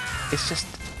 It's just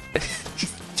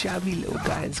these chubby little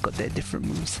guys got their different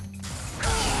moves.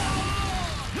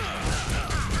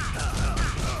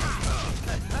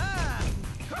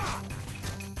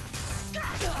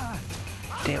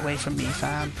 Stay away from me,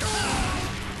 fam.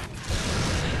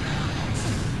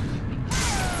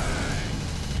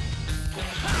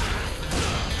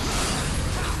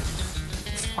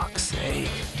 Fuck's sake.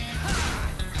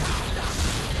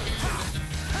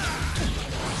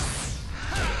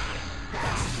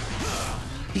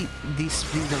 These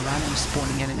are random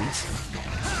spawning enemies.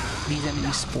 These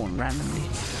enemies spawn randomly.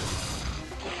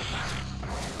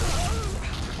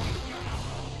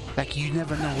 Like, you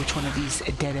never know which one of these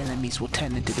dead enemies will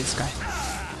turn into this guy.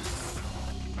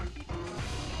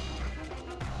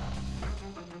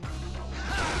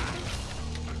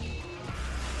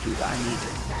 Dude, I need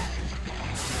it.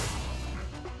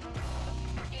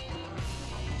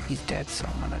 He's dead, so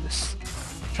I'm gonna just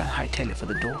try and hightail it for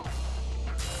the door.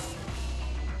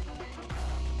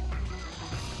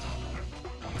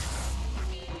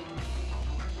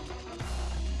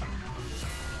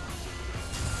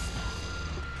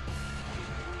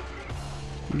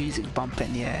 Music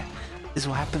bumping, yeah. This is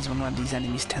what happens when one of these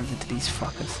enemies turns into these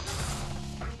fuckers.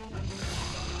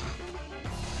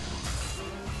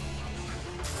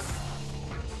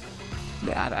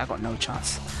 I got no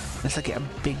chance. Unless I get a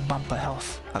big bump of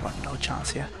health, I got no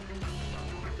chance here.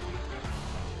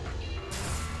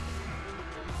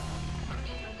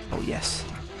 Oh yes.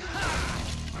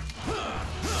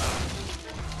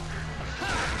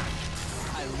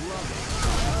 I love it.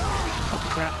 Oh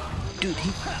crap. Dude,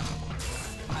 he...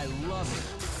 I love it.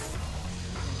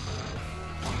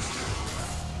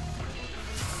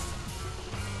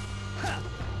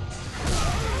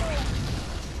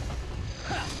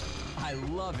 I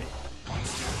love it.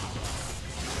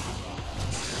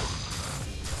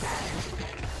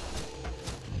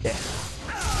 Yeah.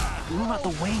 Move out the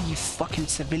way, you fucking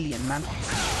civilian, man.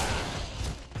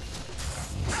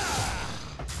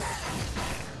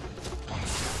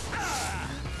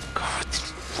 God,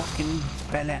 this fucking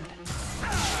bellend.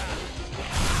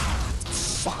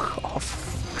 Fuck off.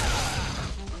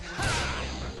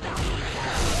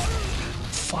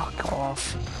 Fuck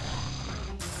off.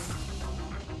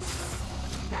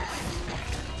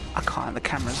 I can't, the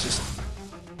camera's just...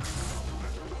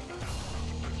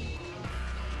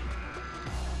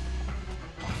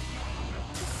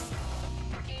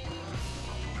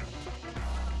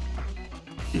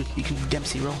 Dude, you can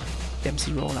Dempsey roll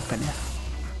up in here.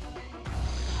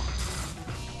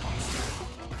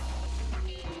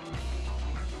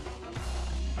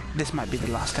 This might be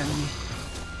the last enemy.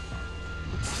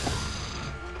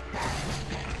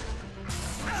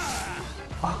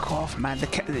 Fuck off, man.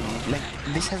 Like,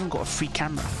 this hasn't got a free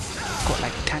camera. It's got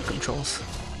like tank controls.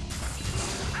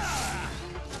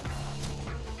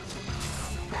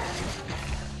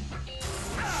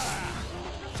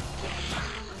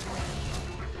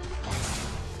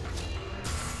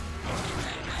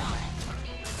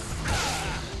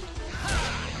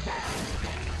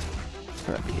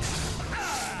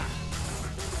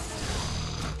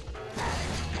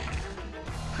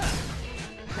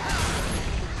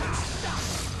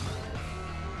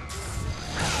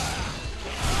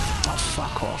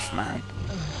 Fuck off, man.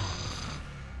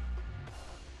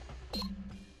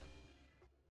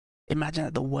 Imagine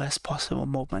at the worst possible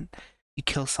moment, you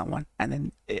kill someone and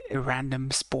then a random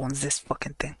spawns this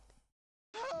fucking thing.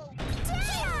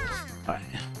 Alright.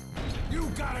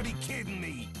 You gotta be kidding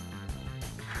me!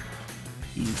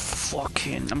 You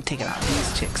fucking... I'm taking out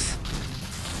these chicks.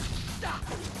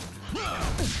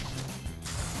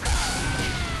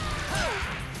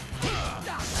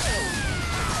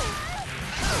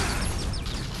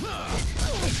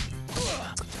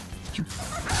 You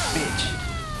bitch.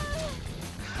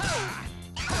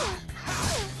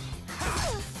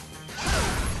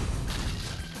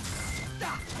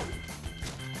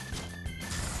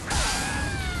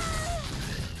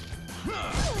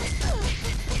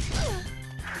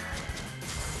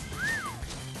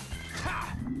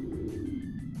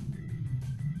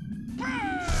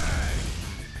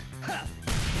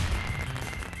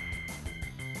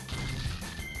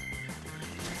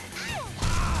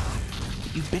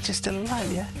 You bitch is still alive,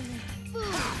 yeah?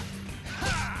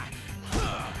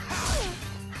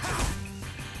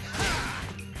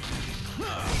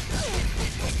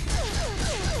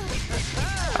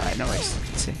 Alright, no worries.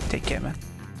 See, take care, man.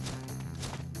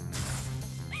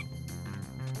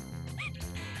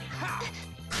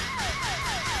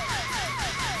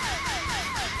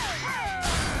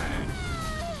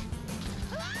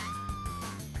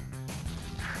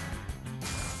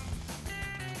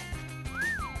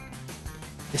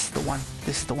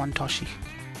 This is the one, Toshi.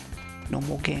 No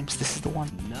more games, this is the one.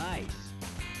 Nice.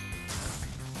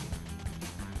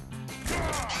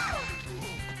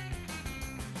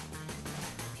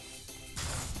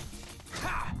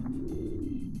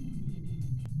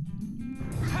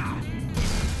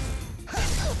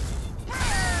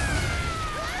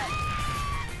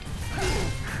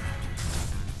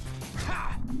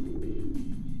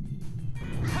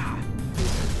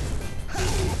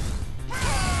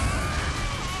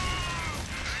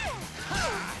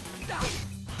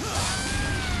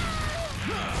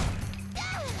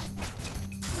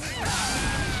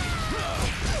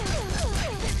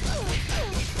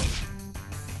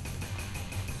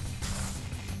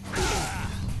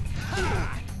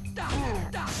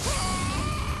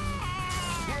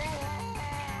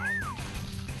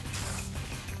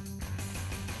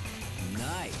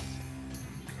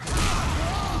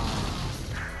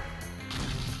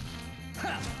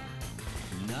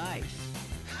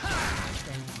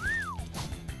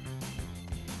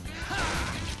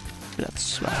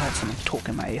 That's why I heard someone talk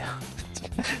in my ear.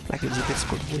 Like it was a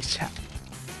Discord voice chat.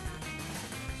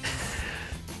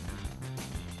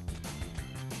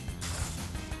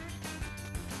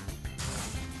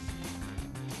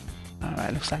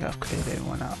 Alright, looks like I've cleared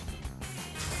everyone out.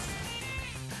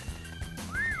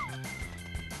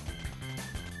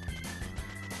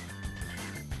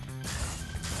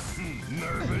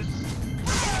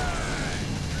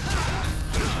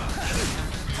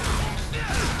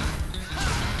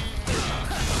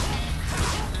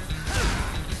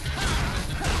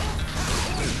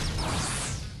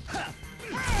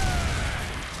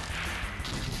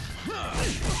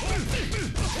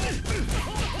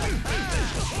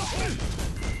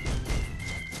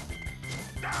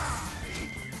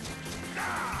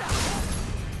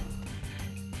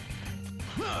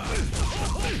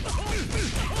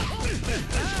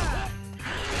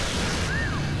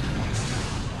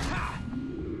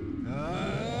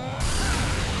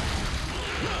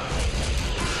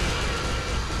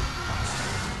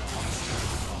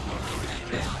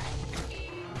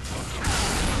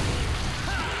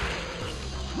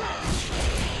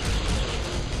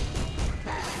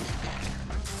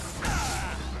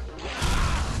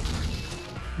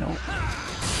 No.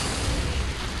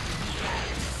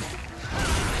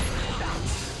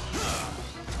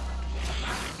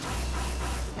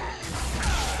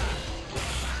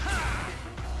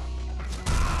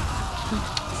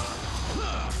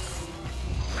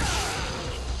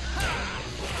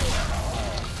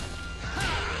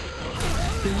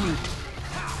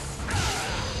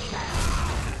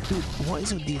 Dude, what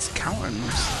is with these counter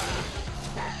moves?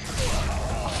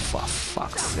 Oh, for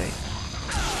fuck's sake.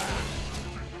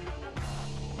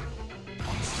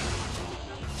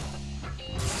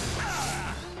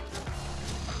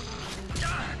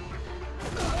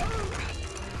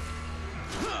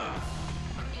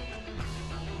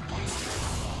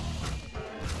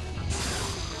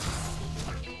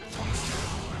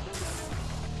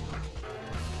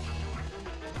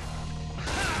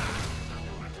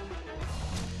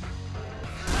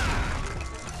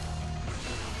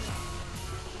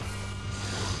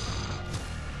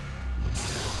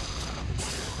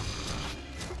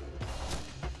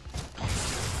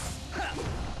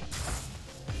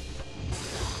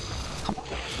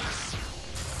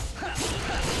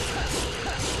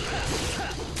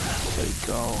 There we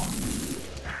go.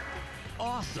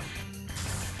 Awesome.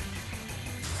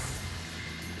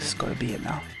 This is gotta be it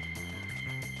now.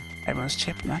 Everyone's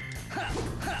chipped, man.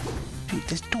 Dude,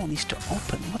 this door needs to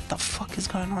open. What the fuck is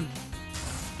going on?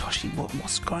 Toshi,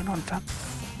 what's going on, fam?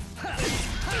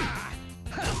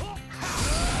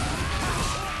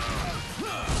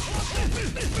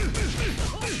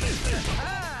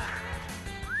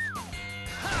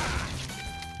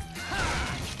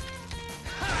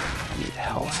 I need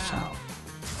health, fam.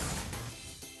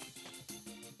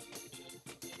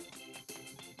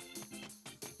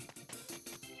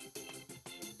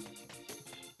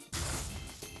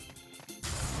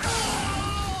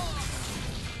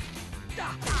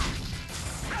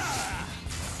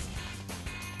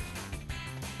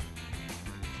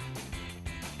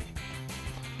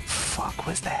 Fuck,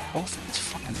 where's the health in this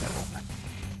fucking level, man?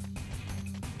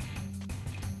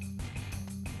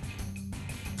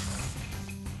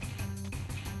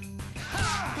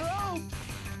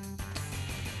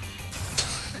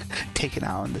 Taking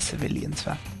out on the civilians,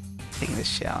 fam. Taking the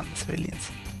shit out on the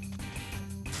civilians.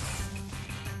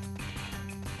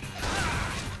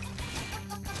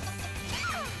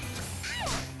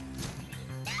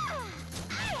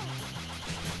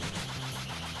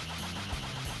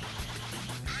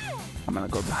 I'm gonna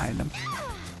go behind him.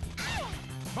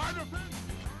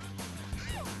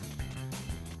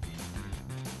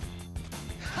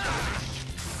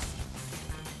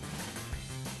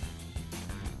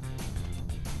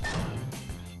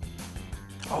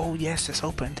 Oh yes, it's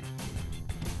opened.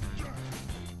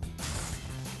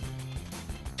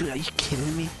 Dude, are you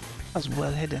kidding me? That was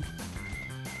well hidden.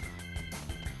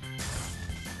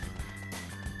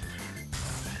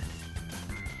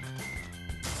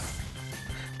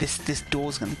 This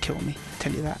door's gonna kill me, I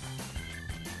tell you that.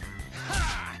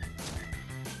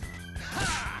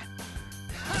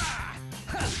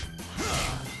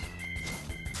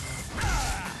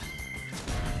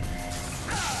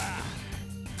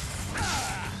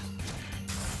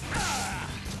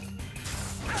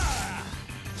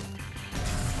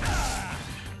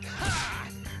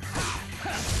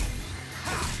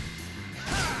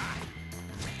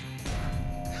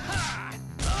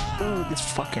 Oh, this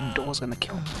fucking door's gonna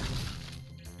kill me.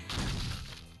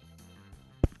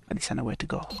 At least I know where to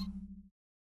go.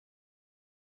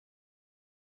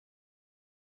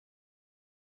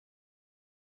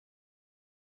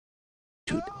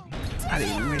 Dude, I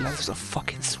didn't even realize there's a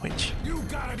fucking switch. You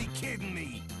gotta be kidding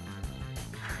me!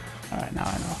 Alright, now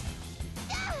I know.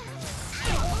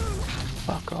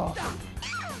 Fuck off.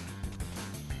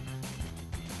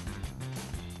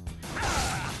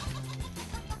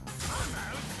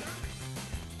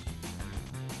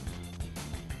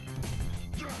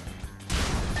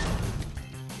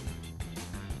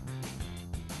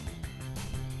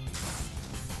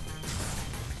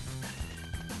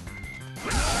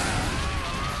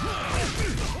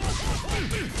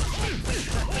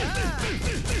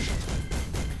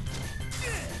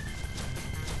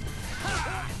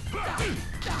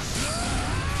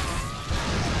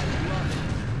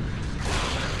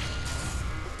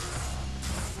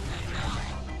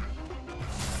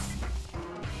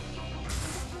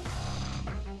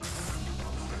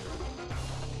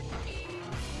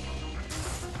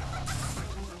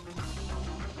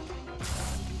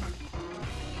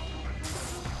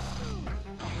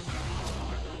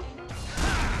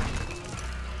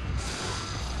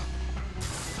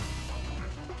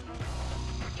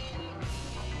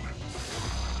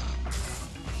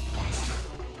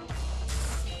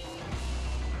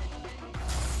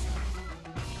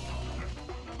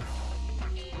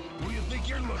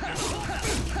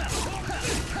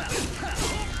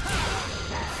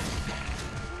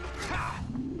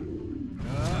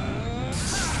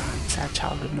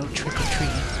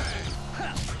 training.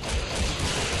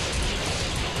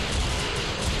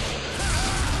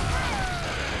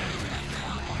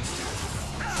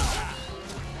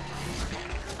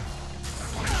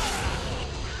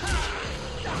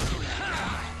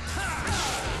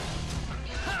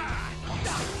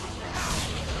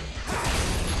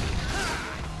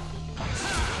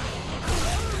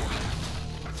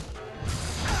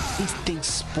 These things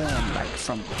spawn like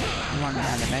from one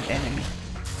random enemy.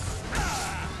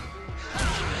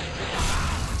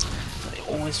 They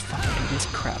always fucking do this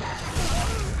crap.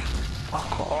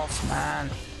 Fuck off, man.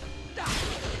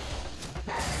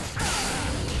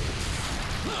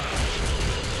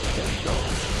 There we go.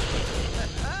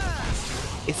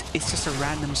 It's just a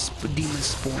random demon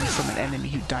spawn from an enemy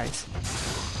who dies.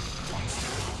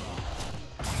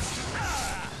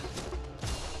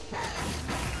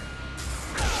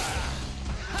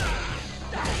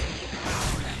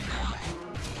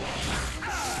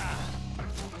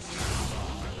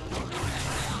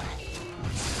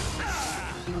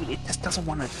 It just doesn't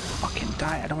want to fucking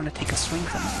die. I don't want to take a swing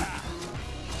from it.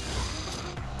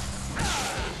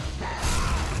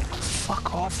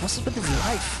 Fuck off. What's up with his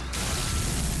life?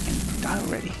 And die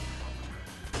already.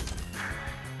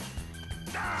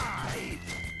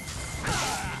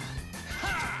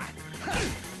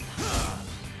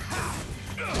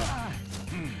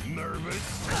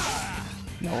 Nervous?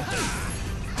 No.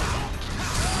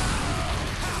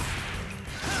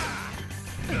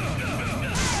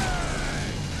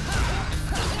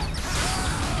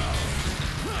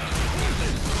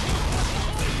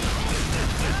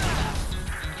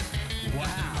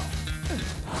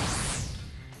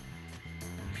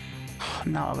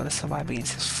 Now I gotta survive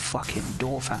against this fucking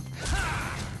door, fam.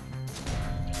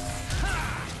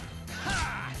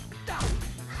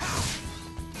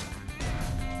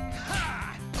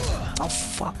 Oh,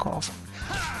 fuck off.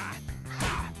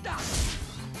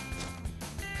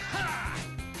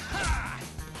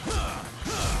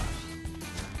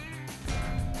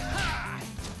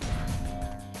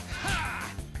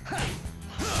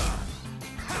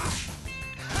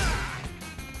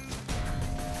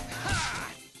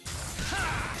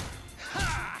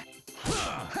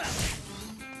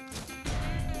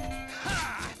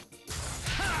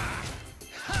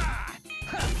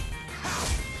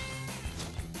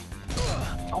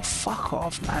 Oh, fuck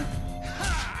off, man.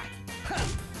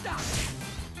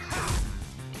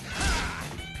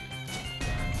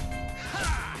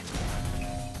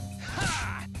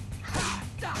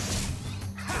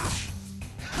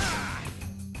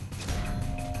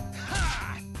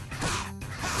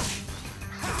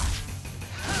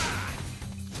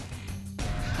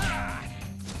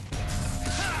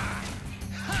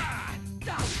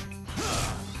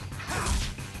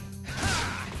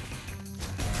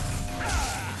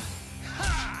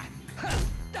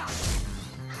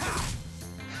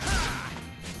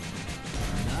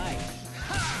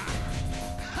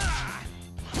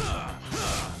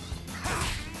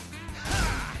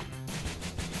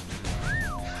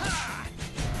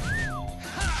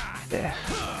 There.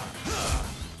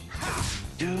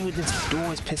 Dude, this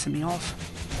door is pissing me off.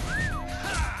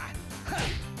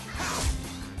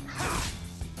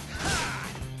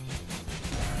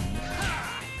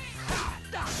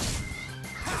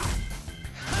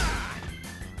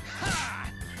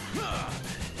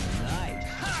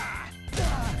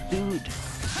 Dude.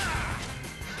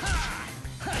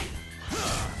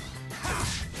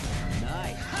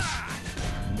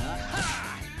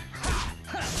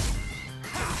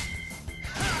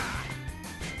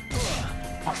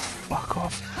 Oh, fuck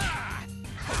off.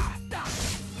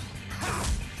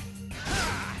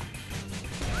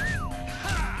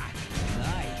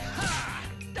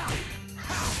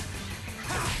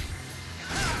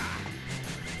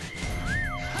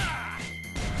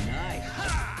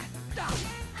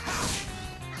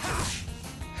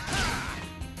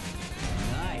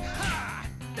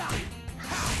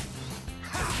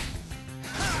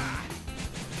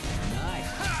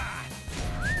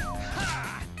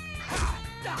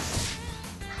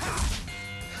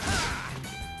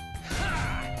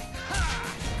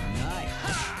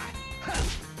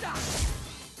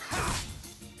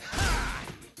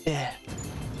 Yeah.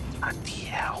 What the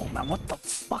hell, man? What the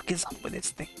fuck is up with this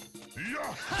thing?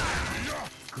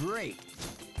 Great.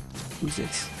 Who's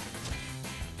this?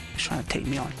 He's trying to take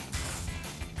me on.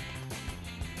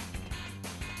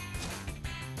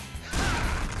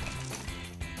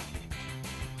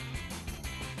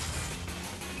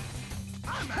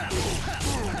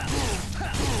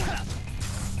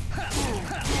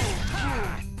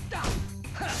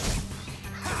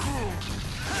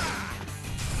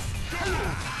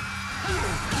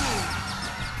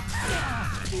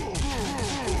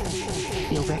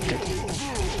 Yo,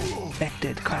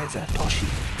 Vected, Kaiser, Toshi,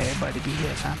 everybody be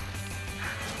here, fam.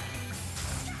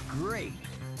 Great.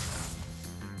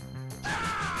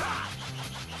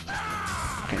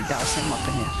 Okay, douse him up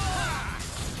in here.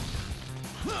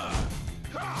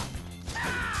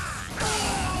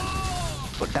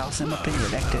 But douse him up in here,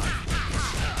 Vected.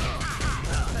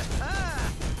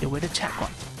 Yo, where the chat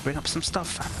gone? Bring up some stuff,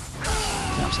 fam.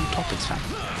 Bring up some topics, fam.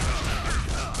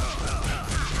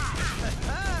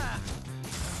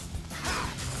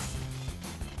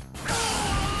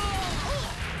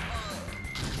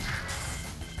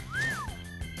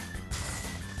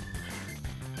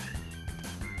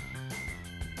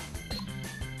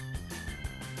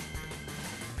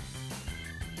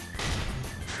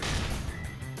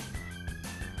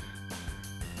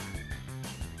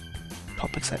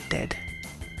 Topics are dead.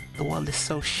 The world is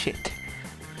so shit.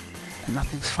 And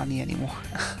nothing's funny anymore.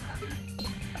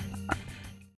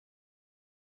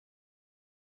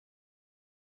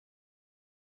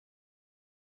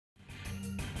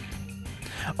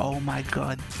 Oh my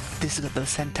god. This is the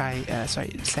Sentai,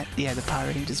 the Power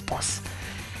Rangers boss.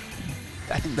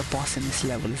 I think the boss in this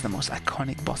level is the most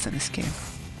iconic boss in this game.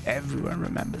 Everyone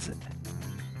remembers it.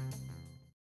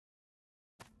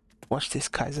 Watch this,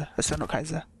 Kaiser. Sorry, not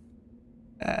Kaiser.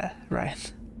 Ryan.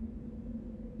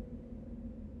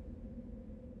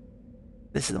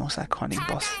 This is the most iconic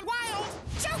boss. Wild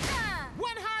Joker!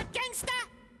 One hard gangster,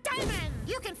 Diamond!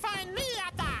 You can find me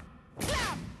at the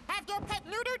club! Have your pet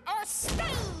neutered or spayed!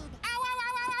 Ow, ow,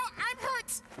 ow, ow, ow! I'm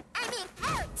hurt! I mean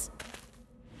hurt!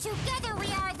 Together we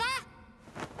are the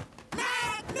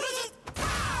Magnetic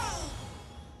Power!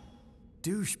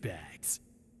 Douchebags.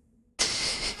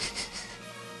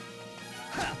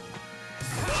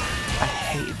 I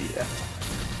hate it.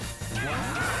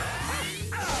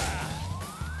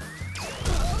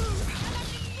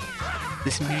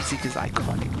 This music is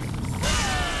iconic.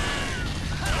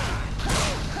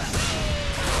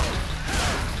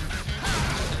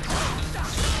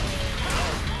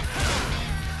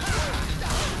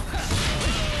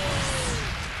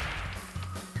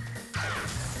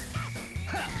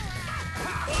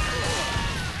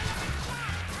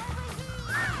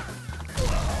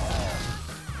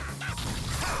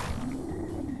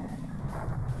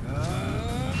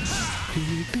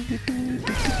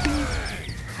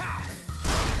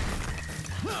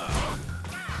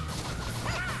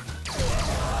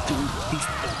 These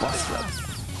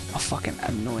bosses are fucking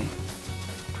annoying.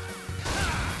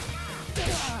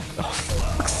 Oh,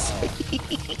 fuck's sake.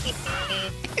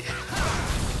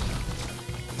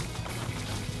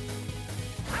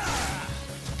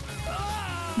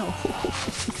 No.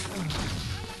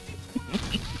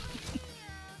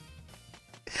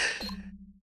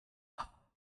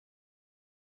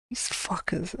 These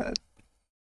fuckers, I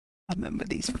remember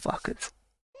these fuckers.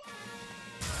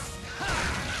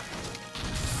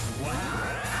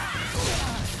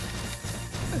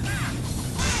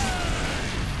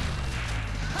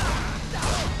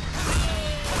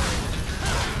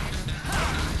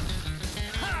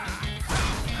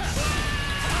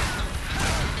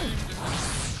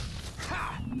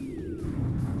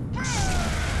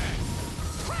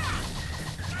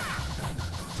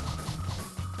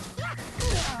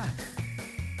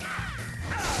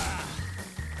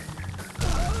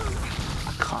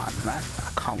 Man,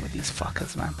 I can't with these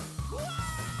fuckers, man.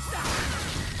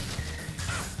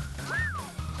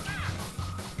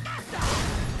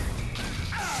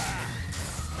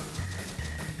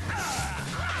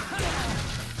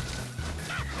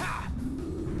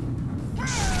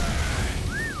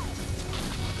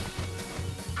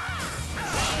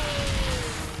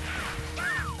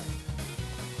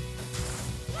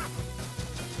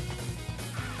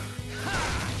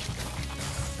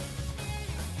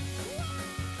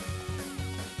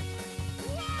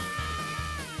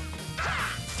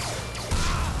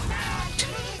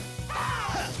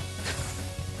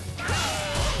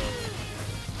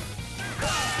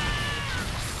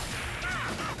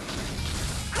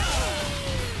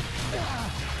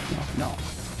 No.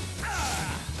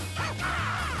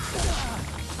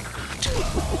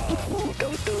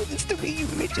 Don't do this to me, you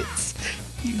midgets.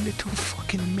 You little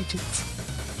fucking midgets.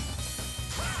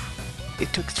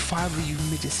 It took 5 of you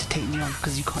midgets to take me on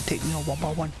because you can't take me on one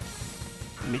by one.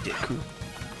 Midget crew.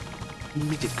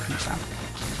 Midget crew, fam.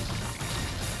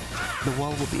 The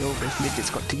world will be over if midgets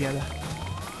got together.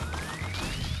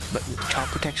 But the Child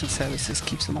Protection Services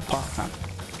keeps them apart, fam.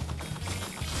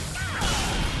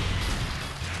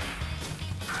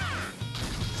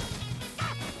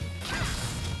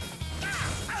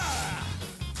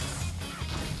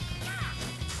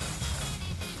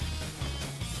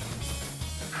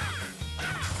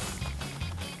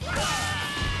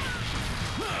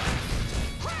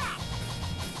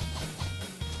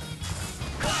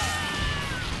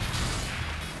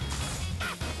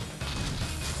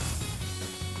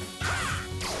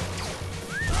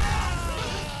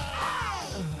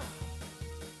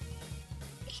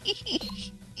 You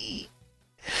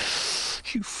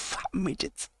fat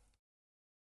midgets.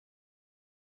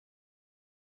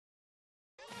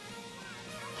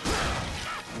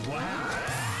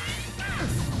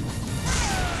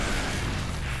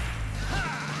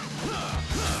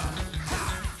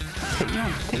 Take me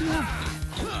on, take me on.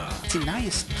 See, now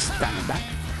you're standing back.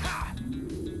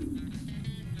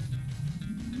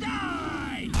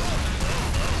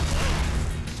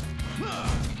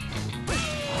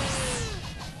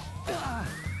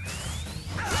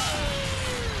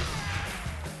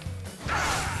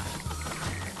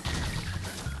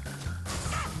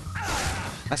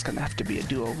 That's gonna have to be a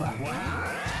do-over.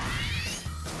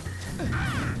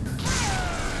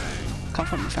 Come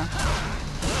for me, fam.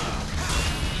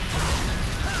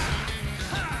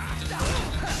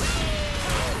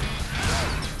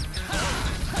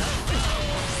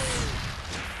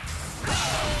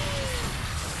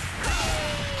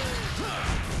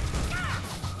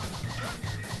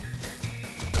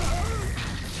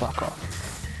 Fuck off.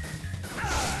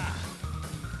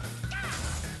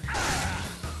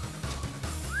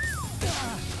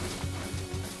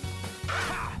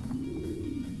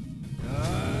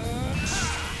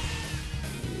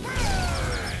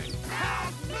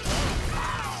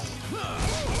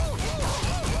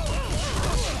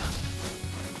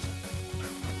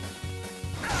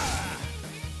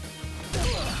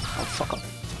 Oh, fuck off.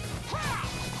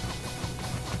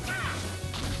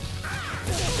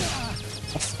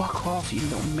 Oh, fuck off, you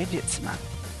little midgets, man.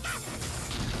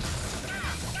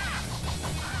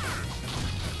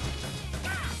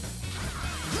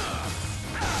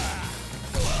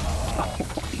 Oh,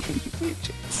 you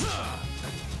midgets.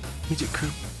 Midget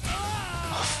crew.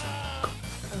 Oh, fuck.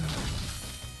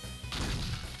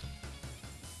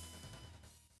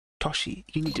 Toshi,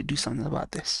 you need to do something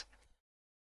about this.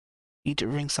 You need to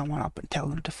ring someone up and tell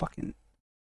them to fucking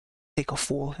take a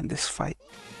fall in this fight.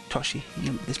 Toshi,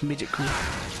 you, this midget crew.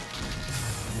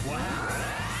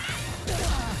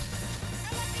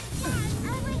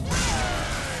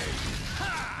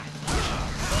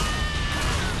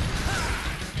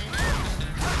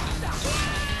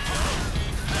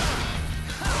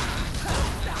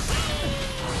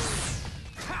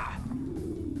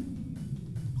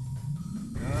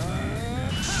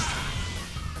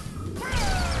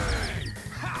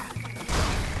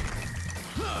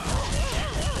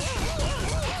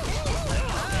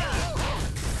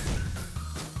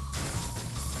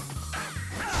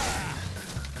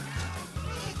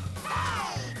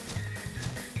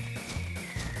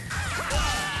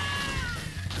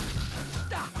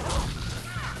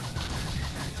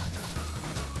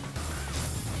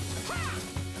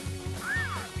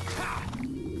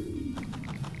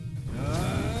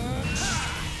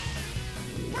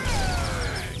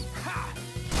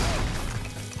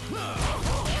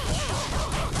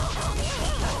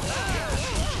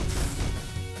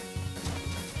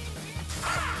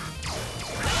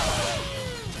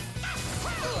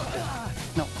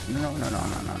 No.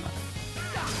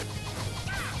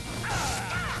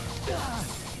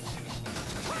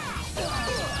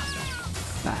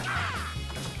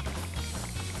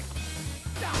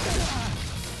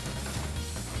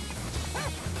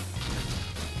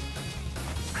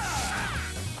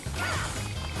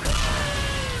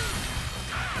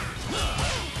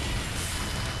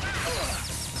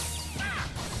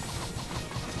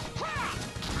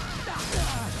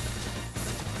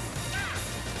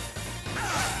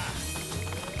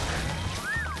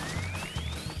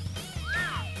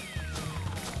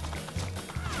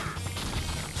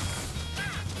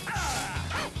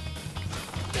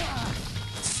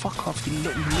 Fuck off, you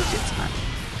little midgets, man.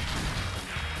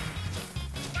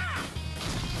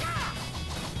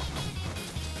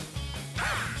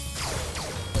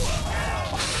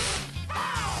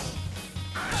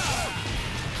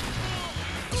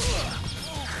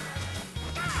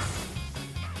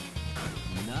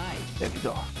 Nice. There we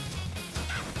go.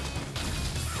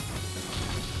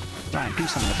 Ryan, do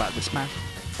something about this, man.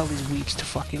 Tell these weebs to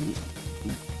fucking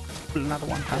pull another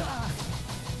one, huh?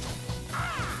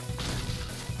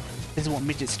 This is what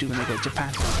midgets do when they go to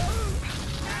Japan.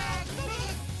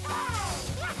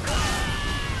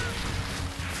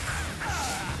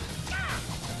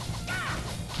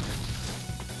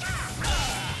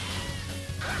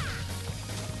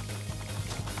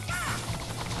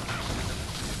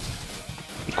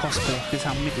 You cosplay. This is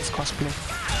how midgets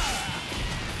cosplay.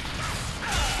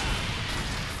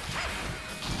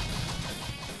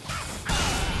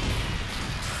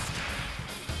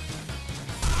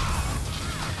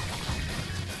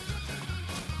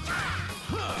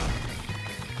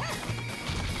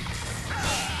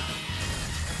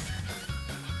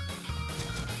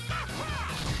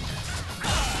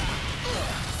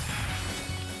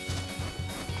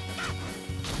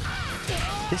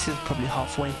 This is probably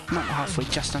halfway. Not halfway,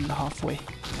 just under halfway.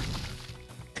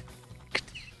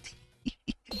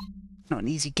 Not an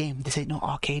easy game. This ain't no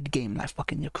arcade game like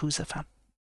fucking Yakuza, fam.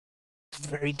 It's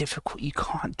very difficult. You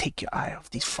can't take your eye off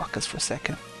these fuckers for a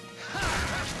second.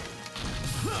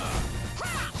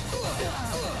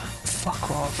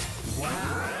 Fuck off.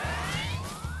 Wow.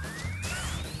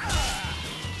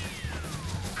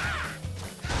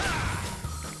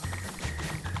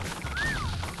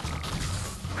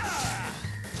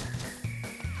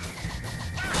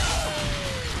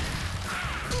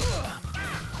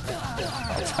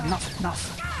 Enough.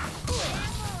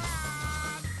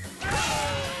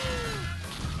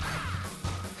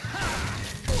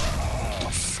 Oh,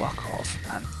 fuck off,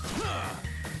 man.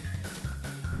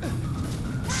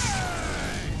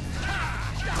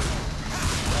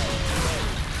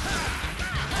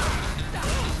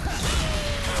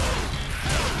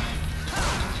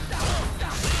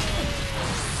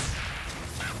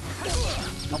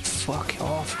 Oh, fuck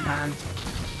off, man.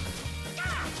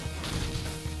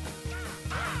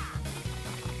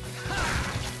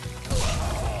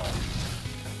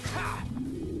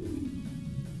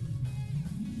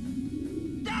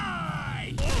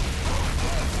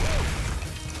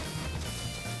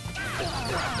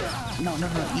 No,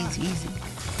 easy.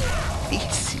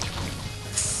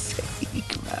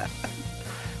 Sake, man.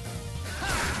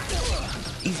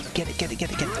 Easy, get it.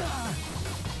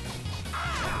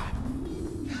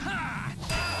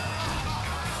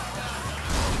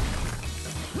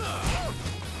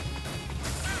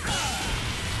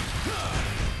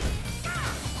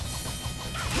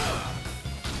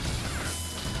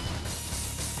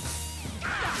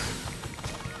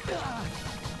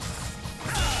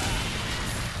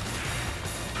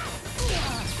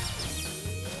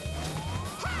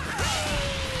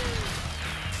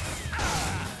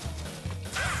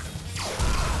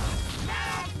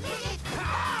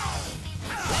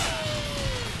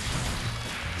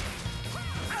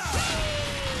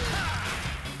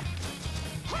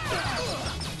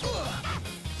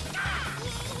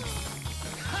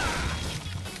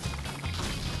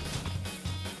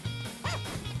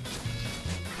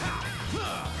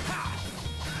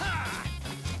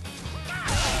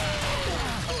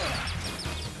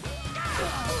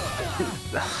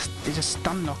 They just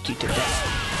stun knock you to death.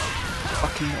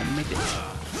 Fucking little midgets.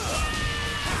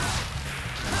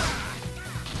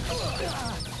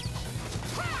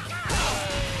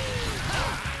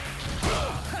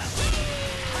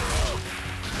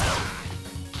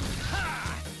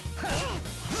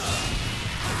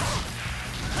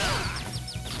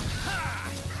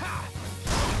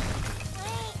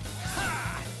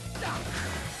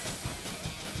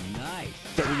 Nice.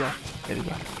 There we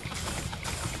go.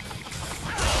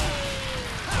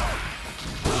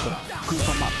 Group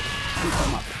them up.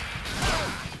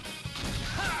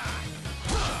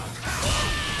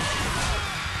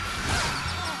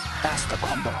 That's the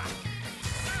combo.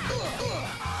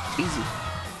 Easy.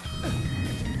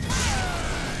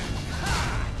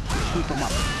 Group them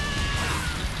up.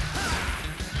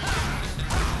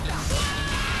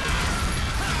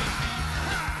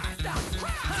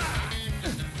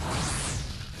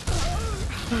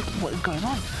 What is going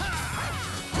on?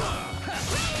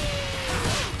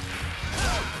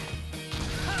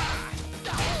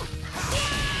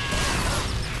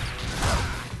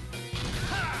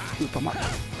 Group them up.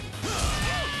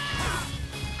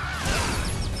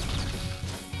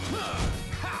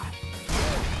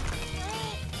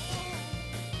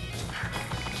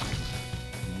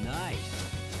 Nice.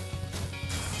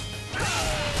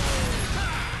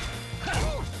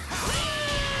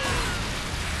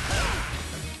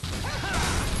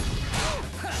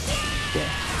 Yeah,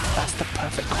 that's the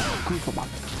perfect combo. Group them up.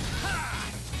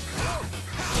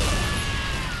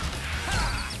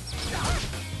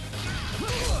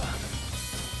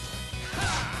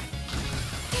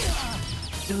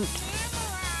 Dude,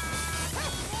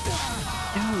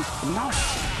 enough.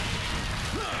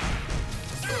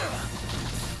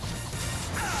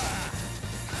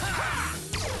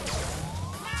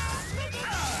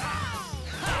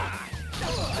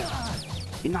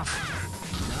 Enough.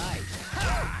 Nice.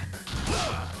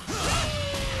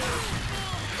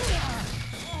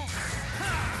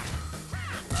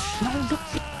 No, look.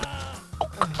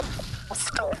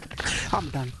 Oh, I'm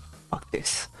done. Fuck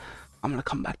this. I'm gonna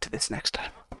come back to this next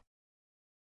time.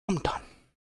 I'm done.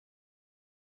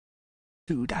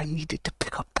 Dude, I needed to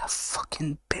pick up that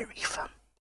fucking berry,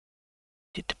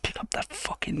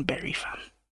 fam.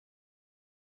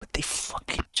 But they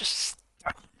fucking just...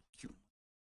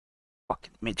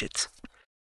 Fucking midgets.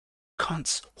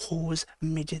 Cunts, whores,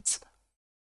 midgets,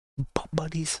 butt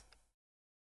buddies.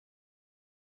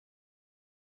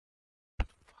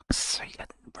 So I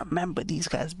remember these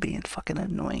guys being fucking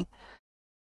annoying.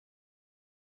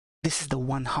 This is the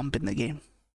one hump in the game.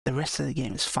 The rest of the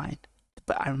game is fine.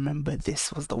 But I remember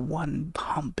this was the one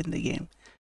hump in the game.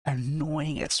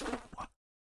 Annoying as fuck.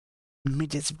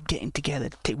 Midgets getting together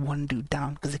to take one dude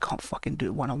down because they can't fucking do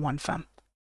it one-on-one, fam.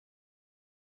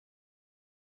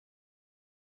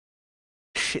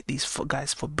 Shit these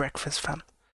guys for breakfast, fam.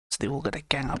 So they all gotta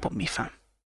gang up on me, fam.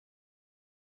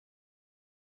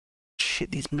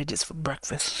 Shit these midgets for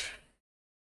breakfast.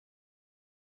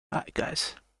 Alright,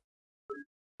 guys.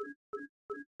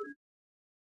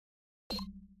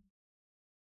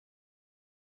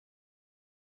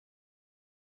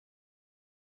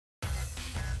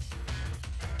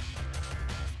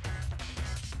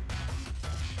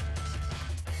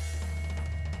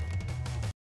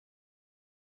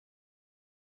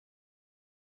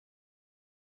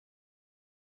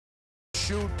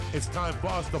 Shoot, it's time for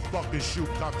us to fucking shoot,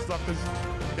 cocksuckers.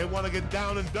 They want to get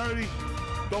down and dirty.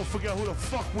 Don't forget who the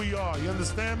fuck we are, you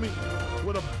understand me?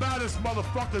 We're the baddest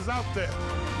motherfuckers out there.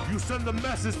 You send a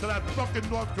message to that fucking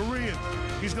North Korean.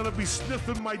 He's gonna be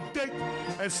sniffing my dick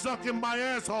and sucking my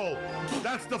asshole.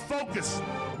 That's the focus.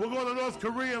 We're going to North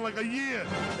Korea in like a year.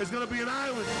 It's gonna be an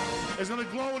island. It's gonna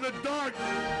glow in the dark.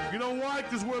 You know why?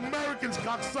 Because we're Americans,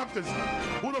 cocksuckers.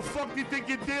 Who the fuck do you think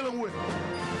you're dealing with?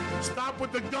 Stop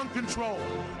with the gun control.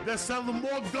 They're selling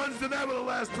more guns than ever the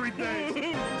last 3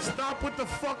 days. Stop with the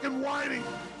fucking whining.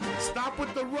 Stop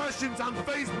with the Russians on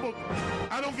Facebook.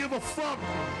 I don't give a fuck.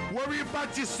 Worry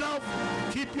about yourself.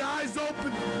 Keep your eyes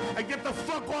open and get the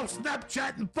fuck off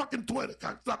Snapchat and fucking Twitter,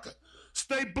 cocksucker.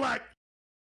 Stay black.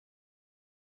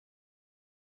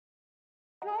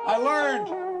 I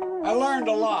learned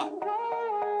a lot.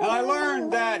 And I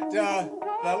learned that,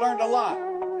 I learned a lot.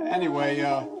 Anyway,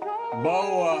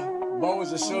 Bo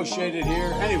is associated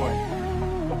here. Anyway,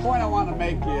 the point I want to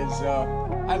make is,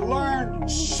 I learned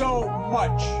so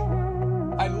much.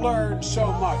 I learned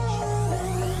so much.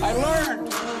 I learned.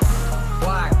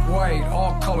 Black, white,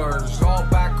 all colors, all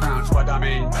backgrounds. What I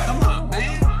mean, come on,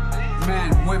 man.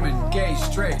 Men, women, gay,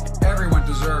 straight, everyone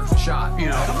deserves a shot. You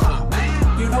know, come on,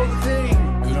 man. You know the thing.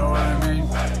 You know what I mean?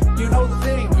 You know the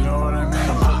thing. You know what I mean?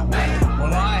 Come on, man.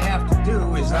 What I have to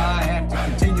do is I have to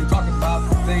continue talking about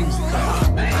the things that come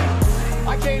on, man.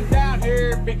 I came down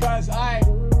here because I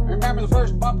remember the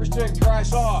first bumper sticker I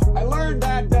saw. I learned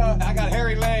that I got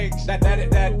hairy legs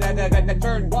that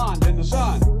turned blonde in the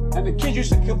sun. And the kids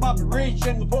used to come up and reach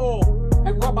in the pool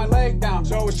and rub my leg down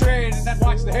so it was straight and then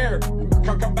watch the hair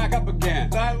come back up again.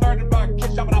 I learned about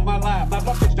kids jumping on my lap. I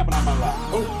love kids jumping on my lap.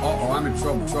 Oh, I'm in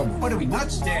trouble. What are we,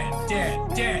 nuts? Dead.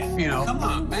 You know, come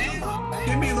on, man.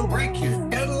 Give me a little break here.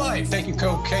 Get a life. Taking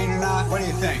cocaine or not? What do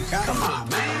you think? Huh? Come on,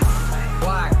 man.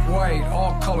 Black, white,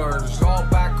 all colors, all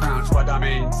backgrounds. What I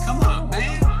mean, come on,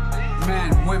 man.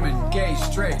 Men, women, gay,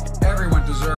 straight, everyone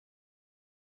deserves